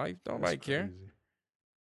 years in life. Don't nobody care.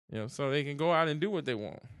 You know, so they can go out and do what they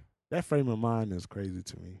want. That frame of mind is crazy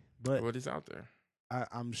to me, but it's out there.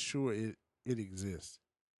 I'm sure it exists.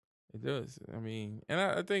 It does. I mean, and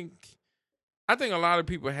I think a lot of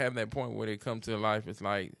people have that point where they come to life. It's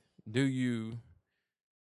like, do you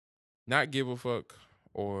not give a fuck,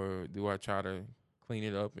 or do I try to clean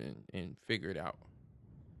it up and figure it out?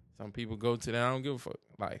 Some people go to that I don't give a fuck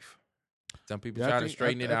life. Some people try to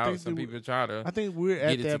straighten it out. Some people try to. I think we're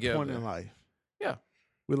at that point in life. Yeah.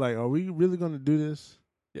 We're like, are we really going to do this?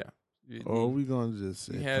 Yeah. Or are we going to just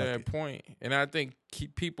say, you had that point. And I think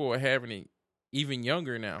people are having it even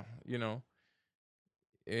younger now, you know.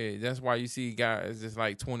 That's why you see guys just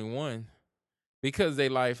like 21, because their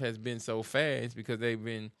life has been so fast, because they've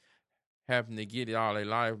been having to get it all their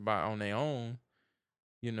life on their own,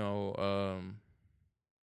 you know.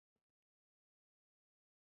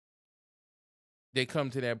 They come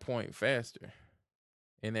to that point faster.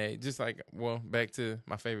 And they just like, well, back to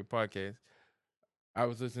my favorite podcast. I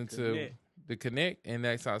was listening to the Connect, and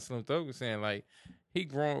that's how Slim Thug was saying, like, he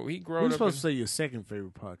grew up. We're supposed to say your second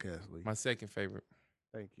favorite podcast, Lee. My second favorite.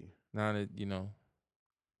 Thank you. Now that, you know,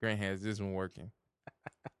 Grant has this one working.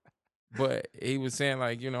 But he was saying,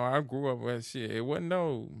 like, you know, I grew up with shit. It wasn't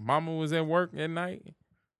no mama was at work at night.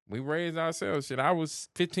 we raised ourselves. Shit, I was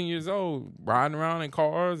 15 years old, riding around in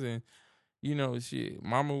cars, and shit.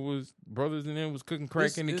 Mama was brothers and them was cooking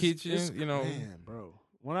crack in the kitchen. Man, bro.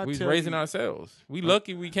 When I we was tell raising you, ourselves. We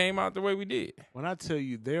lucky we came out the way we did. when I tell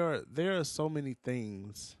you, there are so many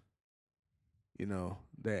things,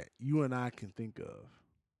 that you and I can think of.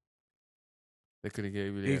 They could have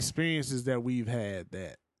gave you that. Experiences that we've had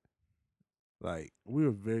that, like, we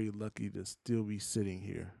were very lucky to still be sitting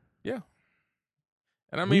here. Yeah.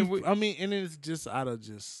 And I mean, and it's just out of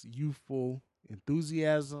just youthful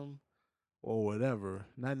enthusiasm or whatever.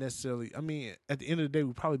 Not necessarily. I mean, at the end of the day,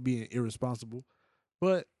 we're probably being irresponsible,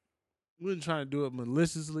 but we weren't trying to do it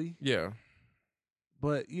maliciously. Yeah.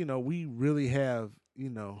 But we really have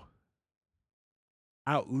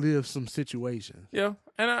outlived some situations. Yeah,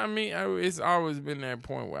 and I mean, it's always been that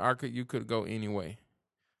point where you could go anyway.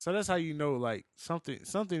 So that's how like something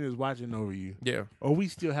is watching over you. Yeah. Or we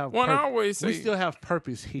still have. I always say we still have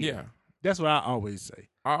purpose here. Yeah. That's what I always say.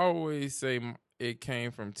 I always say it came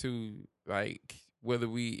from two, like,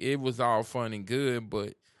 it was all fun and good,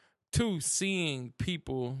 but two, seeing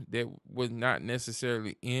people that was not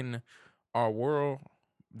necessarily in our world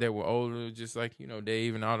that were older, just like,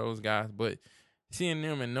 Dave and all those guys, but seeing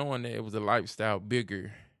them and knowing that it was a lifestyle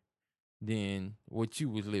bigger than what you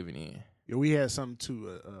was living in. Yeah, we had something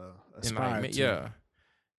to aspire to. Yeah.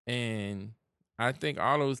 And I think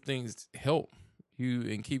all those things help you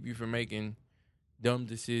and keep you from making dumb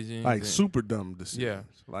decisions. Like super dumb decisions. Yeah.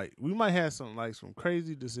 Like we might have some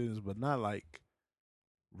crazy decisions, but not like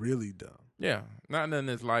really dumb. Yeah. Not nothing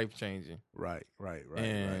that's life changing. Right.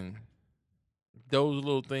 And those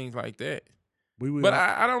little things like that. But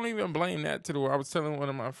I don't even blame that to the world. I was telling one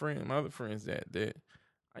of my other friends that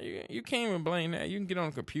you can't even blame that. You can get on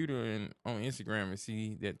a computer and on Instagram and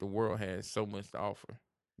see that the world has so much to offer.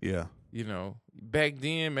 Yeah. Back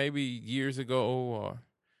then, maybe years ago, or,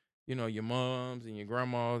 your moms and your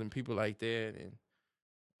grandmas and people like that and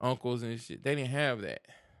uncles and shit, they didn't have that.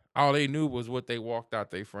 All they knew was what they walked out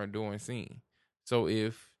their front door and seen. So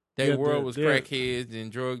if their world was crackheads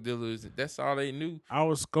and drug dealers, that's all they knew.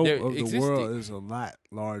 Our scope of the world is a lot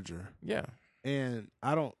larger. Yeah. And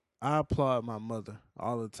I applaud my mother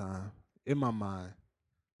all the time in my mind.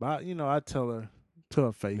 But, I tell her to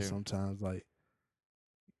her face sometimes, like,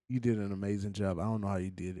 you did an amazing job. I don't know how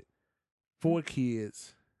you did it. 4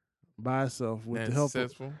 kids by herself with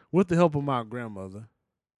the help of my grandmother.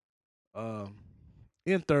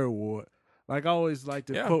 In Third Ward. Like, I always like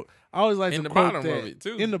to quote. I always like to quote that. In the bottom of it,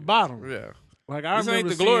 too. In the bottom. Yeah. Like, I remember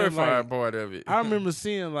the glorified part of it. I remember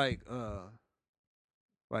seeing,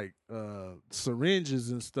 syringes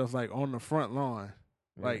and stuff, like, on the front lawn.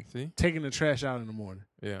 Like, taking the trash out in the morning.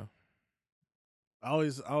 Yeah. I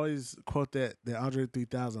always quote that Andre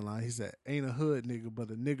 3000 line. He said, "Ain't a hood nigga,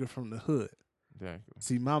 but a nigga from the hood." Exactly.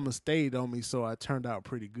 See, mama stayed on me, so I turned out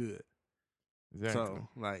pretty good. Exactly.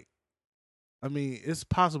 So, I mean, it's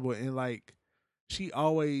possible. And, she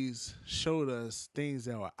always showed us things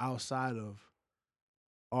that were outside of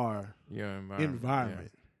our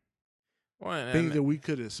environment. Yeah. Well, things that we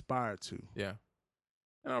could aspire to. Yeah.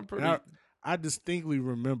 And I distinctly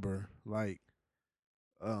remember,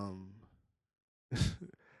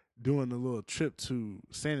 doing a little trip to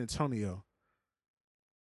San Antonio.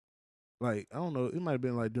 I don't know, it might have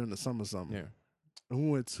been during the summer or something. Yeah. And we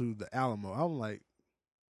went to the Alamo. I'm like,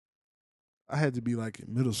 I had to be in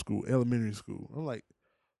middle school, elementary school. I'm like,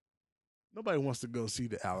 nobody wants to go see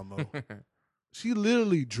the Alamo. She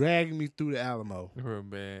literally dragged me through the Alamo. Real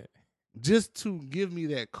bad. Just to give me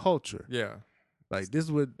that culture. Yeah. This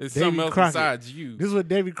is what it's something else besides you. This is what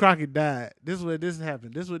Davy Crockett died. This is what this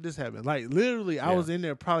happened. This is what this happened. Literally, I was in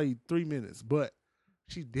there probably 3 minutes, but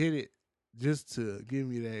she did it just to give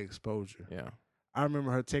me that exposure. Yeah. I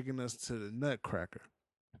remember her taking us to the Nutcracker.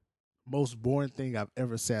 Most boring thing I've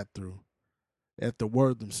ever sat through at the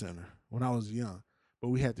Wortham Center when I was young. But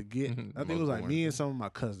we had to get, I think it was me and some of my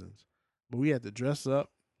cousins. But we had to dress up.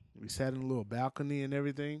 We sat in a little balcony and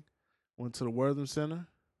everything. Went to the Wortham Center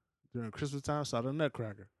during Christmas time, saw the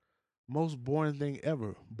Nutcracker. Most boring thing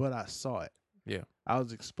ever, but I saw it. Yeah. I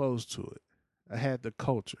was exposed to it. I had the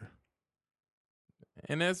culture.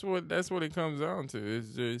 And that's what it comes down to.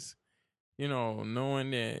 It's just,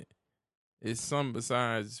 knowing that it's something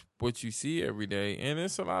besides what you see every day. And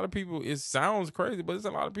it's a lot of people, it sounds crazy, but it's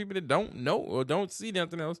a lot of people that don't know or don't see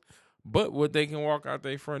nothing else but what they can walk out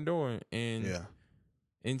their front door and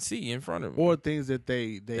see in front of them. Or things that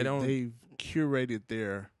they've curated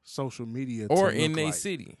their social media to or in their like.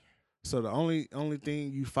 city. So the only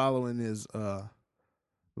thing you following is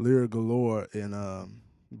Lyra Galore and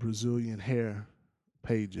Brazilian hair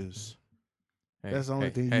pages. That's the only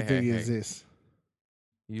thing you think exists.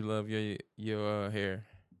 You love your hair.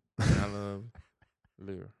 And I love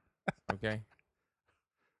Lyra. Okay.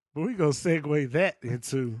 But we gonna segue that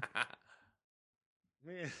into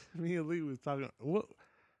man. Me and Lee was talking. What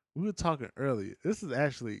we were talking earlier. This is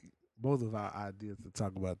actually both of our ideas to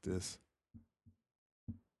talk about this.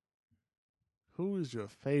 Who is your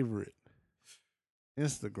favorite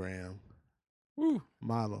Instagram Woo.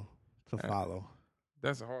 model to follow?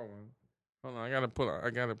 That's a hard one. Hold on, I gotta pull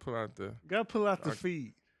out the. Gotta pull out the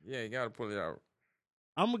feed. Yeah, you gotta pull it out.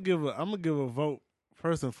 I'm gonna give a vote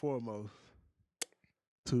first and foremost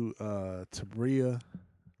to Tabria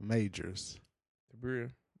Majors.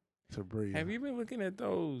 Tabria. Have you been looking at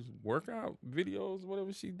those workout videos,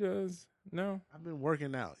 whatever she does? No, I've been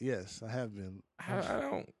working out. Yes, I have been.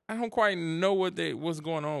 I don't quite know what's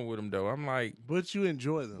going on with them though. I'm like, but you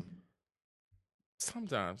enjoy them.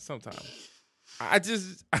 Sometimes. I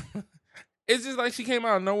just, it's just like she came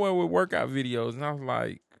out of nowhere with workout videos, and I was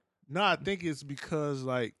like, no, I think it's because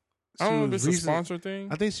like I don't know if it's a sponsor thing.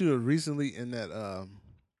 I think she was recently in that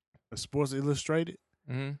Sports Illustrated.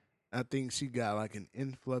 Mm-hmm. I think she got like an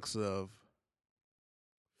influx of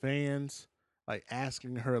fans like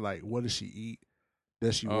asking her like, what does she eat?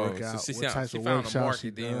 Does she work out? So what types of workouts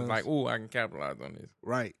she does? Like, oh, I can capitalize on this.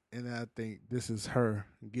 Right, and I think this is her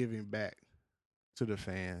giving back to the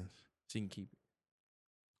fans. She can keep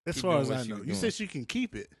it. As far as I know, you said she can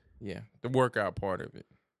keep it. Yeah, the workout part of it.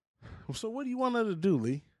 So what do you want her to do,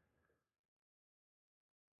 Lee?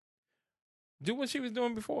 Do what she was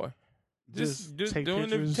doing before. Just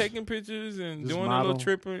taking pictures and just doing model. a little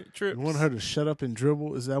trips. You want her to shut up and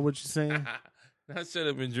dribble? Is that what you're saying? Not shut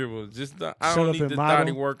up and dribble. I don't need the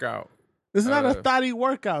thotty workout. It's not a thotty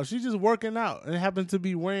workout. She's just working out and happens to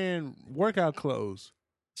be wearing workout clothes.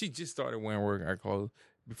 She just started wearing workout clothes.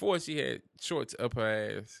 Before she had shorts up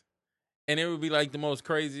her ass. And it would be like the most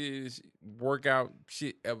craziest workout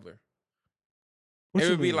shit ever. It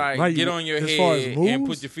would be like get on your head and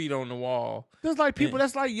put your feet on the wall. There's like people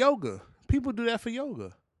that's like yoga. People do that for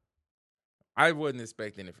yoga. I wasn't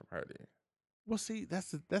expecting it from her then. Well, see,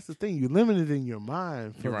 that's the thing. You're limited in your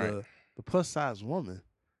mind for the plus size woman.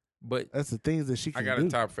 But that's the things that she can do. I got a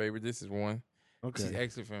top favorite. This is one. Okay. She's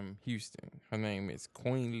actually from Houston. Her name is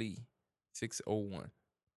Queen Lee 601.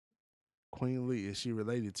 Queen Lee, is she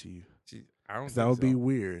related to you? I don't think that would be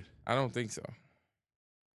weird. I don't think so.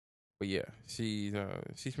 But yeah, she's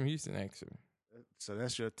from Houston actually. So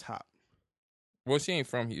that's your top. Well, she ain't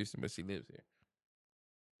from Houston, but she lives here.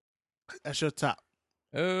 That's your top.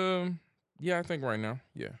 Yeah, I think right now,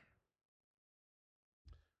 yeah.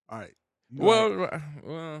 All right. Well,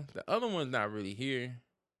 the other one's not really here.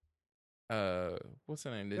 What's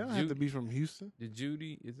her name? They don't have to be from Houston. The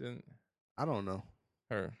Judy isn't. I don't know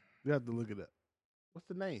her. You have to look it up. What's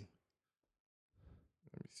the name?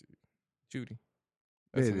 Let me see. Judy.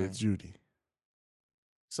 That's it is Judy.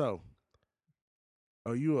 So,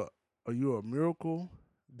 are you a Miracle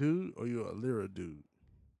dude or you a Lyra dude?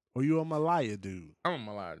 Or you a Malaya dude? I'm a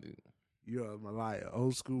Malaya dude. You're a Malaya,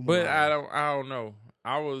 old school But Malaya. I don't know.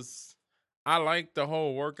 I like the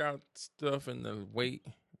whole workout stuff and the weight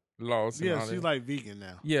loss. And yeah, she's like vegan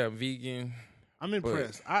now. Yeah, vegan. I'm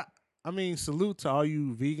impressed. I mean, salute to all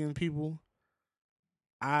you vegan people.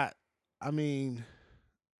 I mean,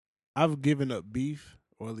 I've given up beef,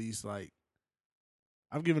 or at least like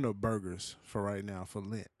I've given up burgers for right now for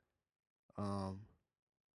Lent.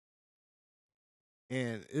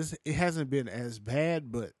 And it hasn't been as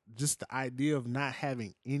bad, but just the idea of not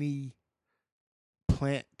having any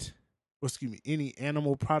any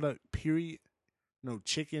animal product, period. No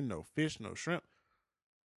chicken, no fish, no shrimp.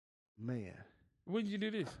 Man. When did you do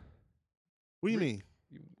this? What do you mean?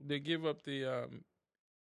 They give up the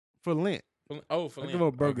for Lent. For Lent. I give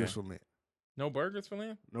up burgers for Lent. No burgers for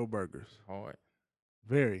Lent? No burgers. Hard.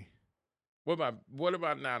 Very. What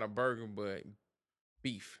about not a burger but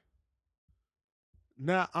beef?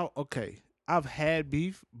 Now, okay. I've had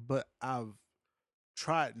beef, but I've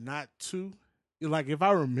tried not to. Like if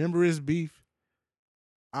I remember it's beef,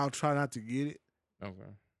 I'll try not to get it.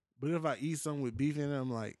 Okay. But if I eat something with beef in it,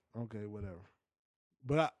 I'm like, okay, whatever.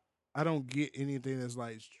 But I don't get anything that's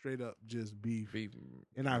like straight up just beef.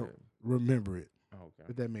 And I remember it. Okay.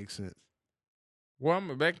 If that makes sense. Well,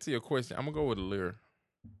 I'm back to your question. I'm gonna go with a Lyra.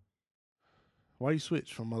 Why you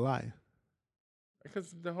switch from Malaya?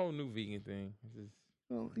 Because the whole new vegan thing.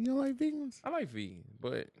 You don't like vegans? I like vegan,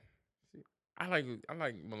 but I like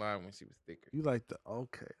Malaya when she was thicker. You like the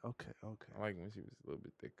okay. I like when she was a little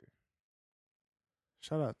bit thicker.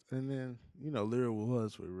 Shout out, and then Lyra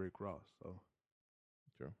was with Rick Ross, so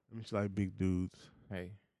true. I mean, she like big dudes.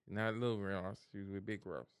 Hey, not little Ross. She was with Big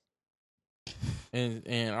Ross.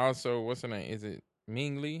 and also, what's her name? Is it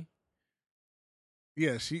Ming Lee.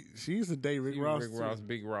 Yeah, she used to date Rick Ross. Rick Ross,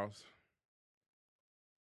 Big Ross.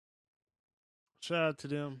 Shout out to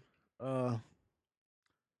them.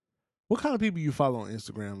 What kind of people you follow on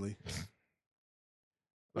Instagram, Lee?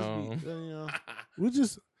 We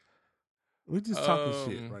just talking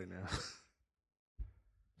shit right now.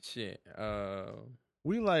 Shit.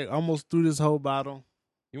 We like almost through this whole bottle.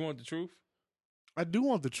 You want the truth? I do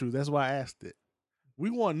want the truth. That's why I asked it. We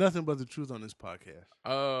want nothing but the truth on this podcast.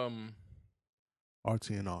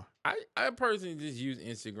 RTNR. I personally just use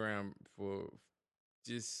Instagram for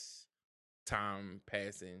just time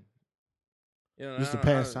passing. You know, just to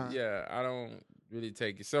pass time. Yeah, I don't really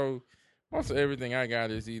take it. So most of everything I got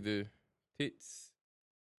is either tits,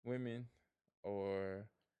 women, or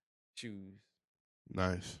shoes.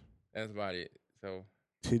 Nice. That's about it. So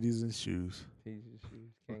titties and shoes. Titties and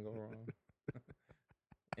shoes can't go wrong.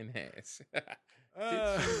 And ass.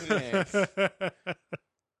 Tits, shoes, and ass.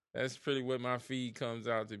 That's pretty what my feed comes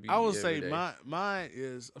out to be. I would say mine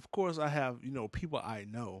is, of course, I have, people I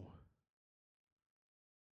know.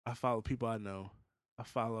 I follow people I know. I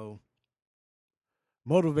follow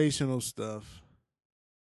motivational stuff.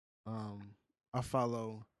 I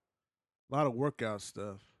follow a lot of workout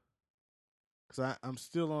stuff. Because I'm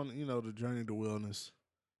still on, the journey to wellness.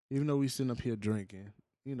 Even though we sitting up here drinking,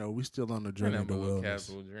 we still on the journey to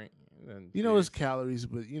wellness. Drink. It's calories,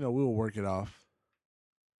 but, we'll work it off.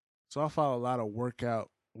 So I follow a lot of workout,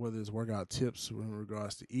 whether it's workout tips in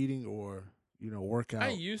regards to eating or, workout. I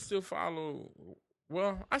used to follow,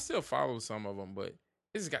 I still follow some of them, but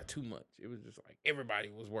it just got too much. It was just like everybody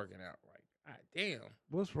was working out. Like, God damn.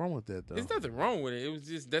 What's wrong with that, though? There's nothing wrong with it. It was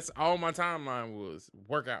just, that's all my timeline was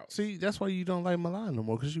workout. See, that's why you don't like Malaya no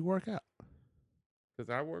more, because you work out. Because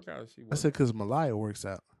I work out. I said because Malaya works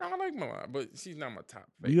out. I like Malaya, but she's not my top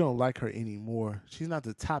favorite. You don't like her anymore. She's not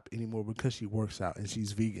the top anymore because she works out and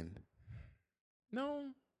she's vegan. No,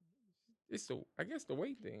 it's I guess the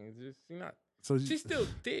weight thing is just she's still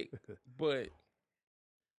thick, but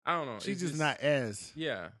I don't know. She's just not as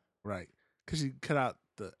right because she cut out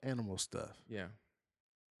the animal stuff. Yeah,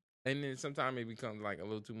 and then sometimes it becomes like a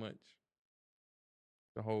little too much.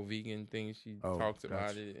 The whole vegan thing, she talks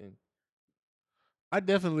about it, and I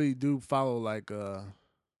definitely do follow like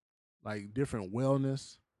different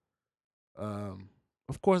wellness.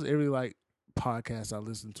 Of course, every podcast I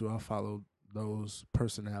listen to, I follow those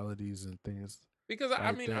personalities and things. Because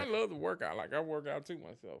I love to work out. Like I work out too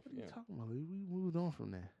myself. What are you talking about? We moved on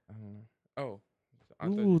from that. I don't know. We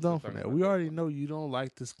moved on from that. We already know you don't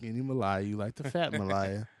like the skinny Malaya. You like the fat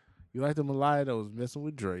Malaya. You like the Malaya that was messing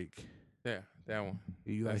with Drake. Yeah, that one.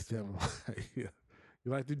 You like that Malaya. Yeah.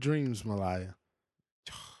 You like the Dreams Malaya.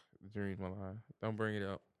 The Dreams Malaya. Don't bring it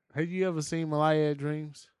up. Have you ever seen Malaya at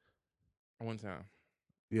Dreams? One time.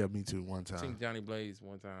 Yeah, me too. One time. I seen Johnny Blaze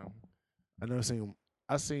one time.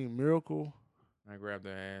 I seen Miracle. I grabbed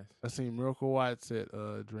her ass. I seen Miracle Watts at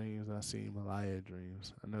Dreams. I seen Malaya at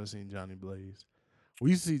Dreams. I never seen Johnny Blaze. We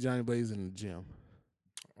used to see Johnny Blaze in the gym.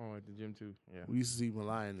 Oh, at the gym too. Yeah. We used to see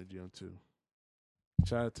Malaya in the gym too.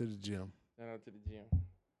 Shout out to the gym. Shout out to the gym.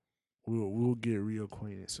 We'll get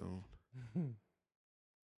reacquainted soon.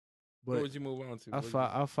 But what would you move on to?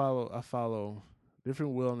 I follow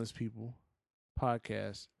different wellness people,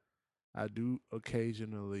 podcasts. I do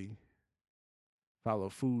occasionally follow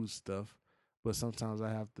food stuff, but sometimes I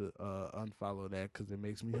have to unfollow that because it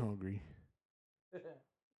makes me hungry.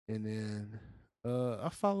 And then I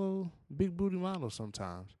follow big booty models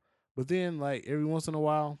sometimes, but then every once in a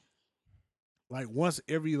while, once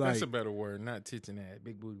every that's a better word, not tits and ass,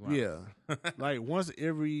 big booty models. Yeah, once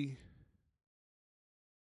every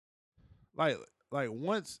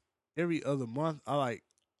once every other month, I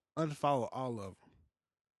unfollow all of them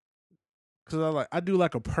because I do a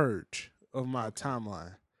purge of my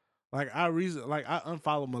timeline. I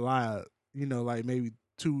unfollowed Malaya, maybe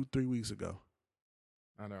 2-3 weeks ago.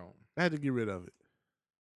 I don't. I had to get rid of it.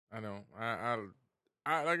 I don't.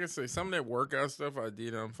 I like I say, some of that workout stuff I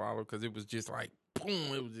did unfollow because it was just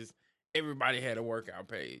boom. It was just everybody had a workout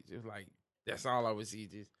page. It was that's all I would see,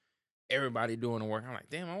 just everybody doing the work. I'm like,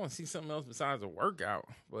 damn, I want to see something else besides a workout.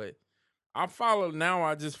 But I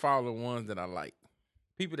just follow the ones that I like.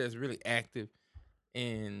 People that's really active.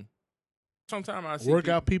 And sometimes I see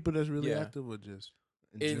workout people that's really active or just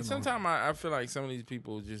and sometimes I feel like some of these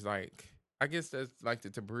people just I guess that's the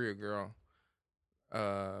Tabria girl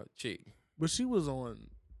chick. But she was on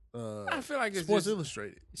I feel like it's Sports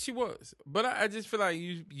Illustrated. She was. But I just feel like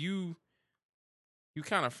you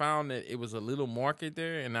kind of found that it was a little market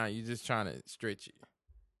there, and now you're just trying to stretch it.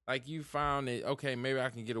 You found that, okay, maybe I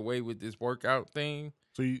can get away with this workout thing.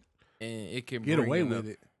 So and it can get away with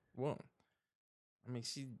it. Well,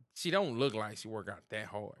 mean, she don't look like she work out that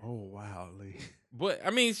hard. Oh wow, Lee. But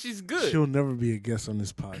I mean, she's good. She'll never be a guest on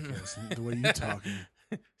this podcast. The way you talking.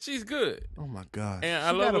 She's good. Oh my gosh. And She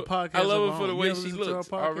I love got a her. podcast I love of her her for the own. way You ever she listen to her looks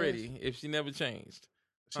podcast? already. If she never changed,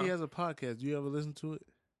 She has a podcast. Do you ever listen to it?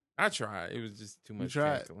 I tried. It was just too much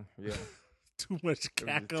tried? cackling. Yeah, Too much it was just too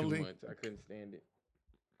cackling. much. I couldn't stand it.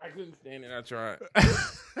 I tried.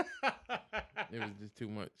 It was just too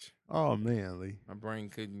much. Oh man, Lee. My brain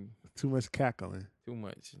couldn't. Too much cackling. Too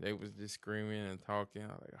much. They was just screaming and talking. I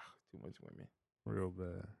was like, oh, too much women. Real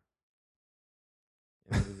bad.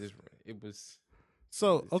 And it was just. It was.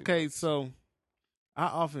 So It's too okay, much. so I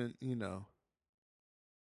often,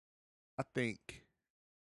 I think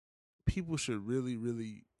people should really,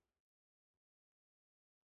 really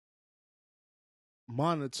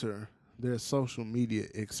monitor their social media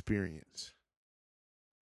experience.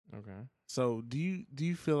 Okay. So do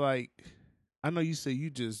you feel like, I know you say you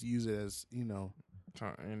just use it as,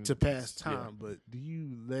 And to pass yeah. time, but do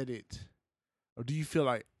you let it, or do you feel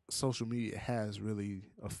like social media has really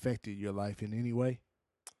affected your life in any way?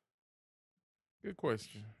 Good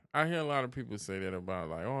question. I hear a lot of people say that about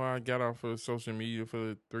like, oh, I got off of social media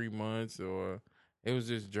for 3 months, or it was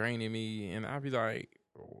just draining me, and I'd be like,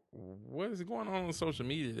 what is going on social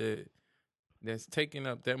media that's taking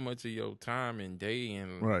up that much of your time and day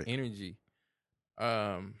and Right. energy?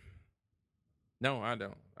 No, I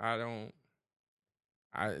don't.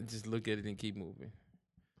 I just look at it and keep moving.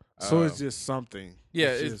 So it's just something. Yeah,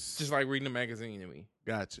 it's just like reading a magazine to me.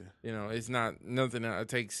 Gotcha. It's not nothing that I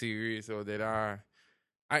take serious or that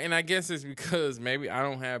and I guess it's because maybe I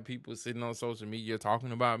don't have people sitting on social media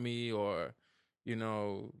talking about me or,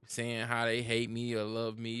 saying how they hate me or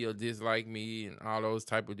love me or dislike me and all those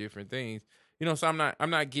type of different things. So I'm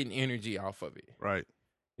not getting energy off of it. Right.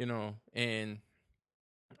 And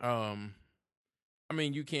I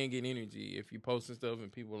mean, you can't get energy if you posting stuff and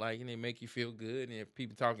people liking it, make you feel good, and if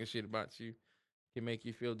people talking shit about you, can make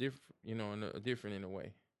you feel different, different in a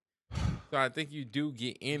way. So I think you do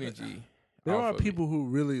get energy. There off are of people who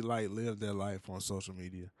really live their life on social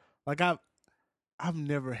media. Like I've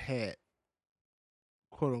never had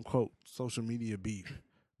quote unquote social media beef,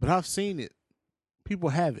 but I've seen it. People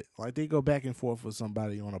have it. Like they go back and forth with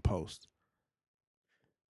somebody on a post.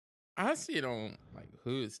 I see it on like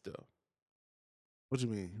hood stuff. What you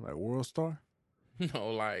mean, like World Star?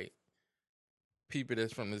 Like people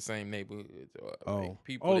that's from the same neighborhood, or like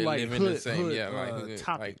people Oh, that like live hood, in the same, hood, like hood,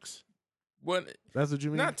 topics. Like, what? That's what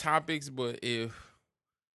you mean? Not topics, but if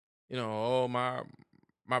oh my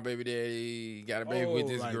baby daddy got a baby with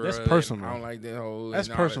this like, girl. that's personal. I don't like that whole. That's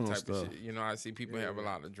and all personal that type of stuff. shit. I see people have a Yeah.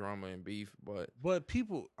 lot of drama and beef, But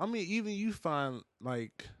people, I mean, even you find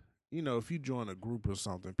like, if you join a group or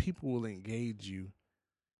something, people will engage you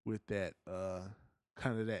with that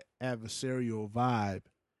kind of that adversarial vibe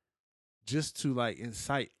just to like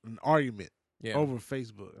incite an argument yeah, over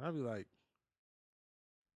Facebook. And I'd be like,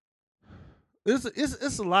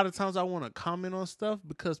 it's a lot of times I want to comment on stuff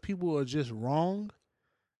because people are just wrong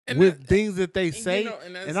and with things that they and, say.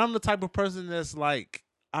 and And I'm the type of person that's like,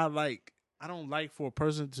 I don't like for a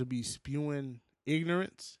person to be spewing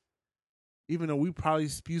ignorance, even though we probably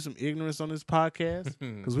spew some ignorance on this podcast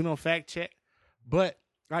because we don't fact check. But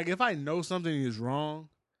like, if I know something is wrong,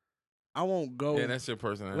 I won't go. yeah, that's your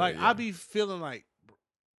personality. Like, yeah. I be feeling like,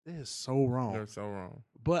 this is so wrong. They're so wrong.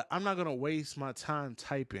 But I'm not going to waste my time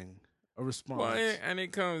typing a response. Well, and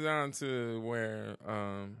it comes down to where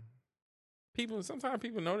sometimes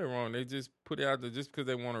people know they're wrong. They just put it out there just because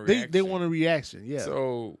they want a reaction. They want a reaction, yeah.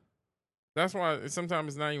 So that's why sometimes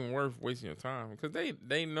it's not even worth wasting your time because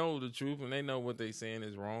they know the truth and they know what they saying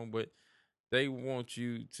is wrong, but they want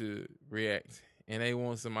you to react and they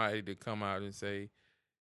want somebody to come out and say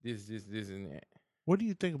this, and that. What do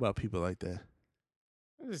you think about people like that?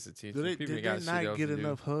 It's just attention. Did People they got shit not else get to do.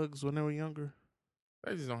 enough hugs when they were younger?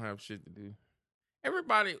 They just don't have shit to do.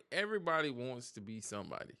 Everybody wants to be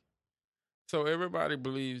somebody. So everybody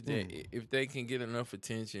believes that if they can get enough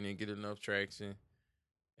attention and get enough traction,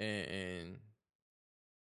 and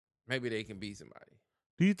maybe they can be somebody.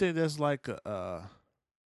 Do you think that's like a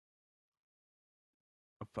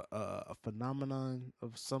phenomenon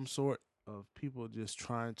of some sort of people just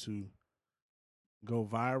trying to go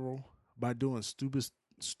viral by doing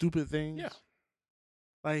stupid things? Yeah.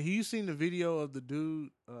 Like, you seen the video of the dude?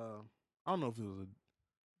 I don't know if it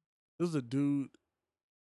was a dude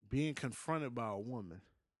being confronted by a woman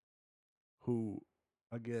who,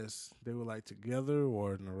 I guess they were like together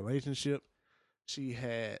or in a relationship. He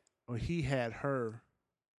had her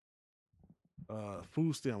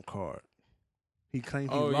food stamp card. He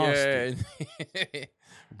claimed he lost it.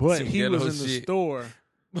 But Some he was ghetto in the shit. store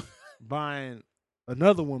buying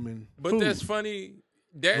another woman But food. that's funny.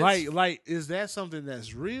 That's Like, is that something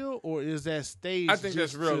that's real or is that staged? I think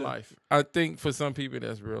that's real life. I think for some people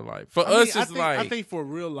that's real life. For I mean, us, it's I think for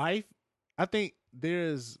real life, I think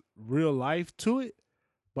there's real life to it,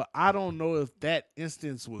 but I don't know if that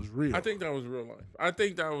instance was real. I think that was real life. I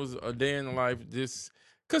think that was a day in the life. Just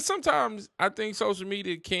because sometimes I think social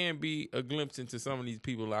media can be a glimpse into some of these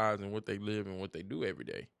people's lives and what they live and what they do every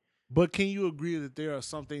day. But can you agree that there are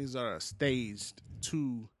some things that are staged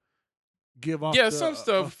to give off the some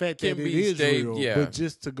stuff effect can that it be is staged, real, but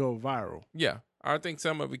just to go viral? Yeah, I think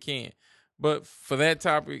some of it can. But for that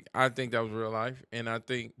topic, I think that was real life, and I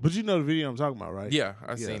think. But you know the video I'm talking about, right? Yeah,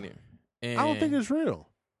 I've seen it. And I don't think it's real.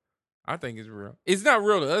 I think it's real. It's not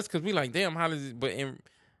real to us because we like, damn, how does it? But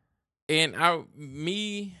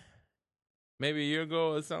maybe a year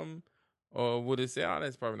ago or something, or would have said, oh,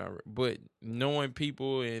 that's probably not real. But knowing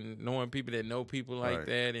people and knowing people that know people like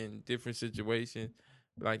that in different situations,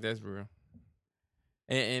 like that's real.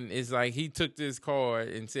 And it's like he took this card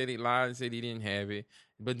and said he lied and said he didn't have it,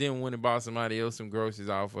 but then went and bought somebody else some groceries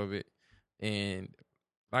off of it, and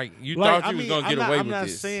like you thought you was gonna get away with this. I'm not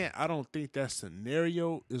saying I don't think that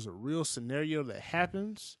scenario is a real scenario that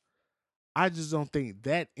happens. I just don't think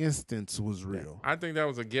that instance was real. I think that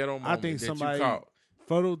was a ghetto moment. I think that somebody you caught.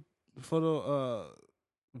 photo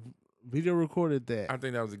video recorded that. I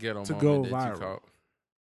think that was a ghetto to moment go that viral. you caught.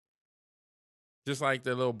 Just like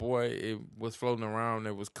the little boy, it was floating around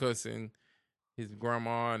that was cussing his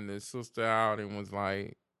grandma and his sister out and was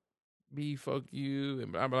like, "B fuck you"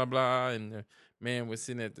 and blah blah blah, and the man was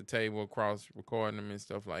sitting at the table across recording them and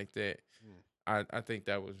stuff like that. I think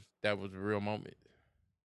that was a real moment.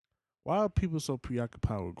 Why are people so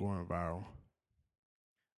preoccupied with going viral?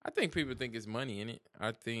 I think people think it's money in it.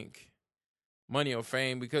 I think money or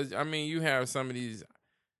fame, because I mean you have some of these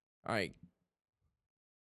like,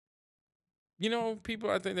 you know, people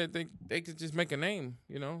I think that they could just make a name,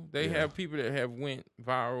 you know. They have people that have went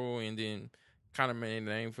viral and then kind of made a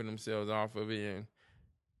name for themselves off of it and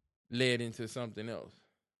led into something else.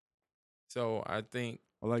 So I think,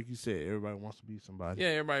 well, like you said, everybody wants to be somebody. Yeah,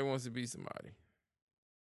 everybody wants to be somebody.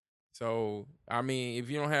 So, I mean, if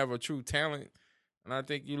you don't have a true talent, and I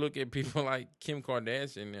think you look at people like Kim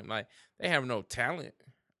Kardashian and like they have no talent.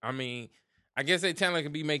 I mean, I guess their talent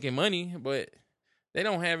could be making money, but they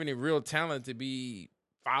don't have any real talent to be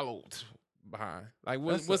followed behind. Like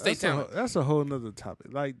what's their talent? That's a whole nother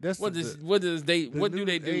topic. Like that's what do they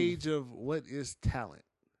do? Age of what is talent?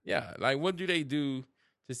 Yeah, like what do they do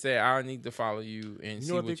to say I need to follow you and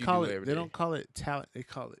see what you do every day? They don't call it talent. They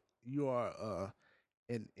call it you are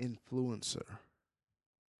an influencer.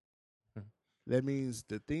 That means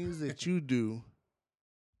the things that you do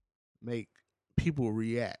make people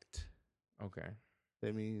react. Okay.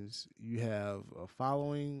 That means you have a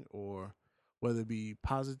following, or whether it be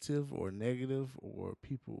positive or negative, or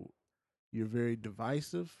people, you're very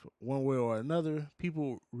divisive one way or another.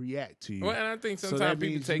 People react to you. Well, and I think sometimes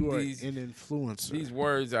people take these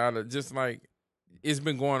words out of, just like it's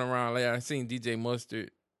been going around lately. I seen DJ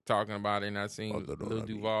Mustard talking about it, and I seen Lil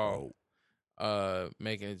Duval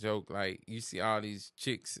making a joke like, you see all these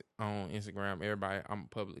chicks on Instagram, everybody, I'm a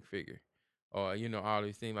public figure, or you know, all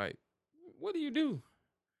these things. Like, what do you do?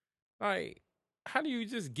 Like, how do you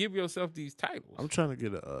just give yourself these titles? I'm trying to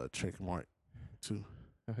get a check mark too.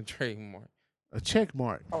 A trademark. A check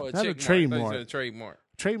mark. Oh, not a trademark. A trademark.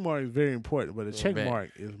 Trademark is very important, but a check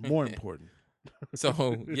mark is more important.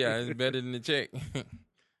 So yeah, it's better than the check.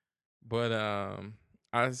 But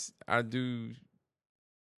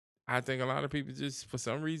I think a lot of people just, for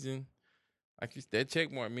some reason, like that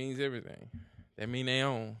check mark means everything. That mean they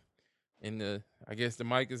own. And I guess the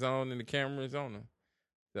mic is on and the camera is on them.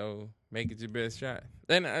 So make it your best shot.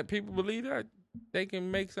 And people believe that they can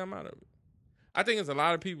make something out of it. I think it's a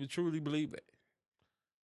lot of people truly believe that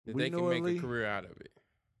they can make a career out of it.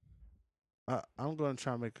 I'm going to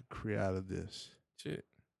try to make a career out of this. Shit.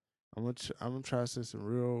 I'm gonna try to say some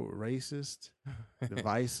real racist,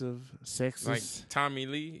 divisive, sexist. Like Tommy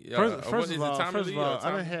Lee. First of all, I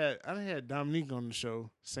done had Dominique on the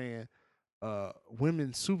show saying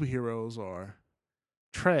women superheroes are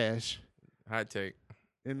trash. Hot take.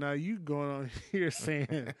 And now you going on here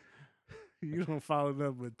saying you don't follow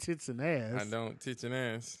up with tits and ass. I don't, tits and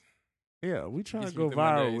ass. Yeah, we trying to go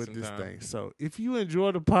viral with this thing. So if you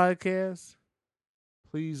enjoy the podcast,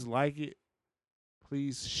 please like it.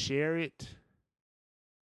 Please share it.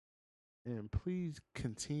 And please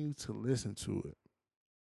continue to listen to it.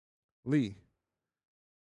 Lee,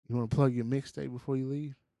 you want to plug your mixtape before you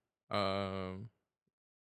leave? I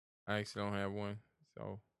actually don't have one,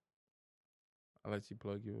 so I'll let you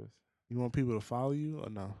plug yours. You want people to follow you or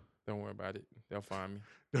no? Don't worry about it. They'll find me.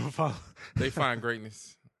 Don't follow. They find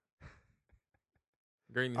greatness.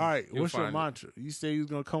 Greatness. All right, you'll what's your find it. mantra? You said you was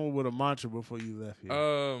gonna come up with a mantra before you left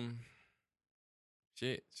here.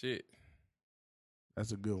 Shit.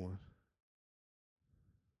 That's a good one.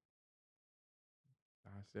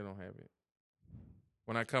 I still don't have it.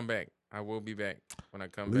 When I come back, I will be back. When I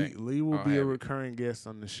come Lee, back, Lee will I'll be a have it. recurring guest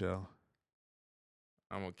on the show.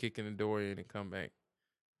 I'm gonna kick in the door in and come back.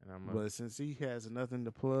 And I'm But since he has nothing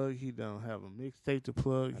to plug, he don't have a mixtape to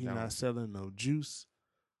plug. He's not selling no juice.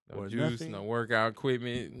 no or juice, nothing. no workout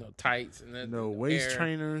equipment, no tights, nothing, No waist hair,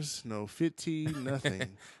 trainers, no fit tee,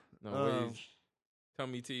 nothing. no waist.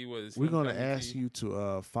 Tummy tea was. We're gonna ask you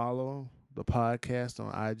to follow the podcast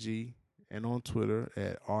on IG and on Twitter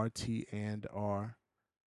at RT and R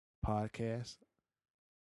Podcast.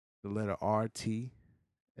 The letter RT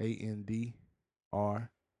AND R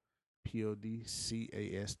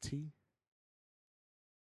PODCAST.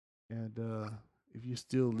 And if you're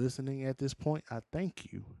still listening at this point, I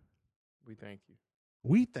thank you. We thank you.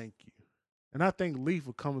 We thank you. And I thank Lee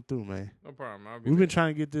for coming through, man. No problem. We've been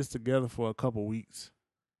trying to get this together for a couple weeks.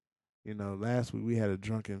 You know, last week we had a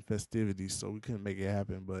drunken festivity, so we couldn't make it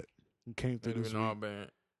happen. But you came through this week. All bad.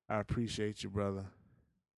 I appreciate you, brother.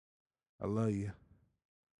 I love you.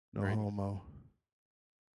 No Right. homo.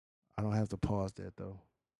 I don't have to pause that, though.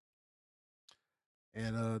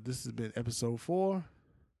 And this has been episode 4.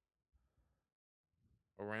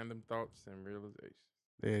 Random thoughts and realizations.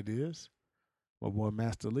 There it is. My boy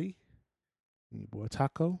Master Lee. And your boy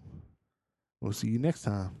Taco. We'll see you next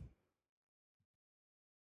time.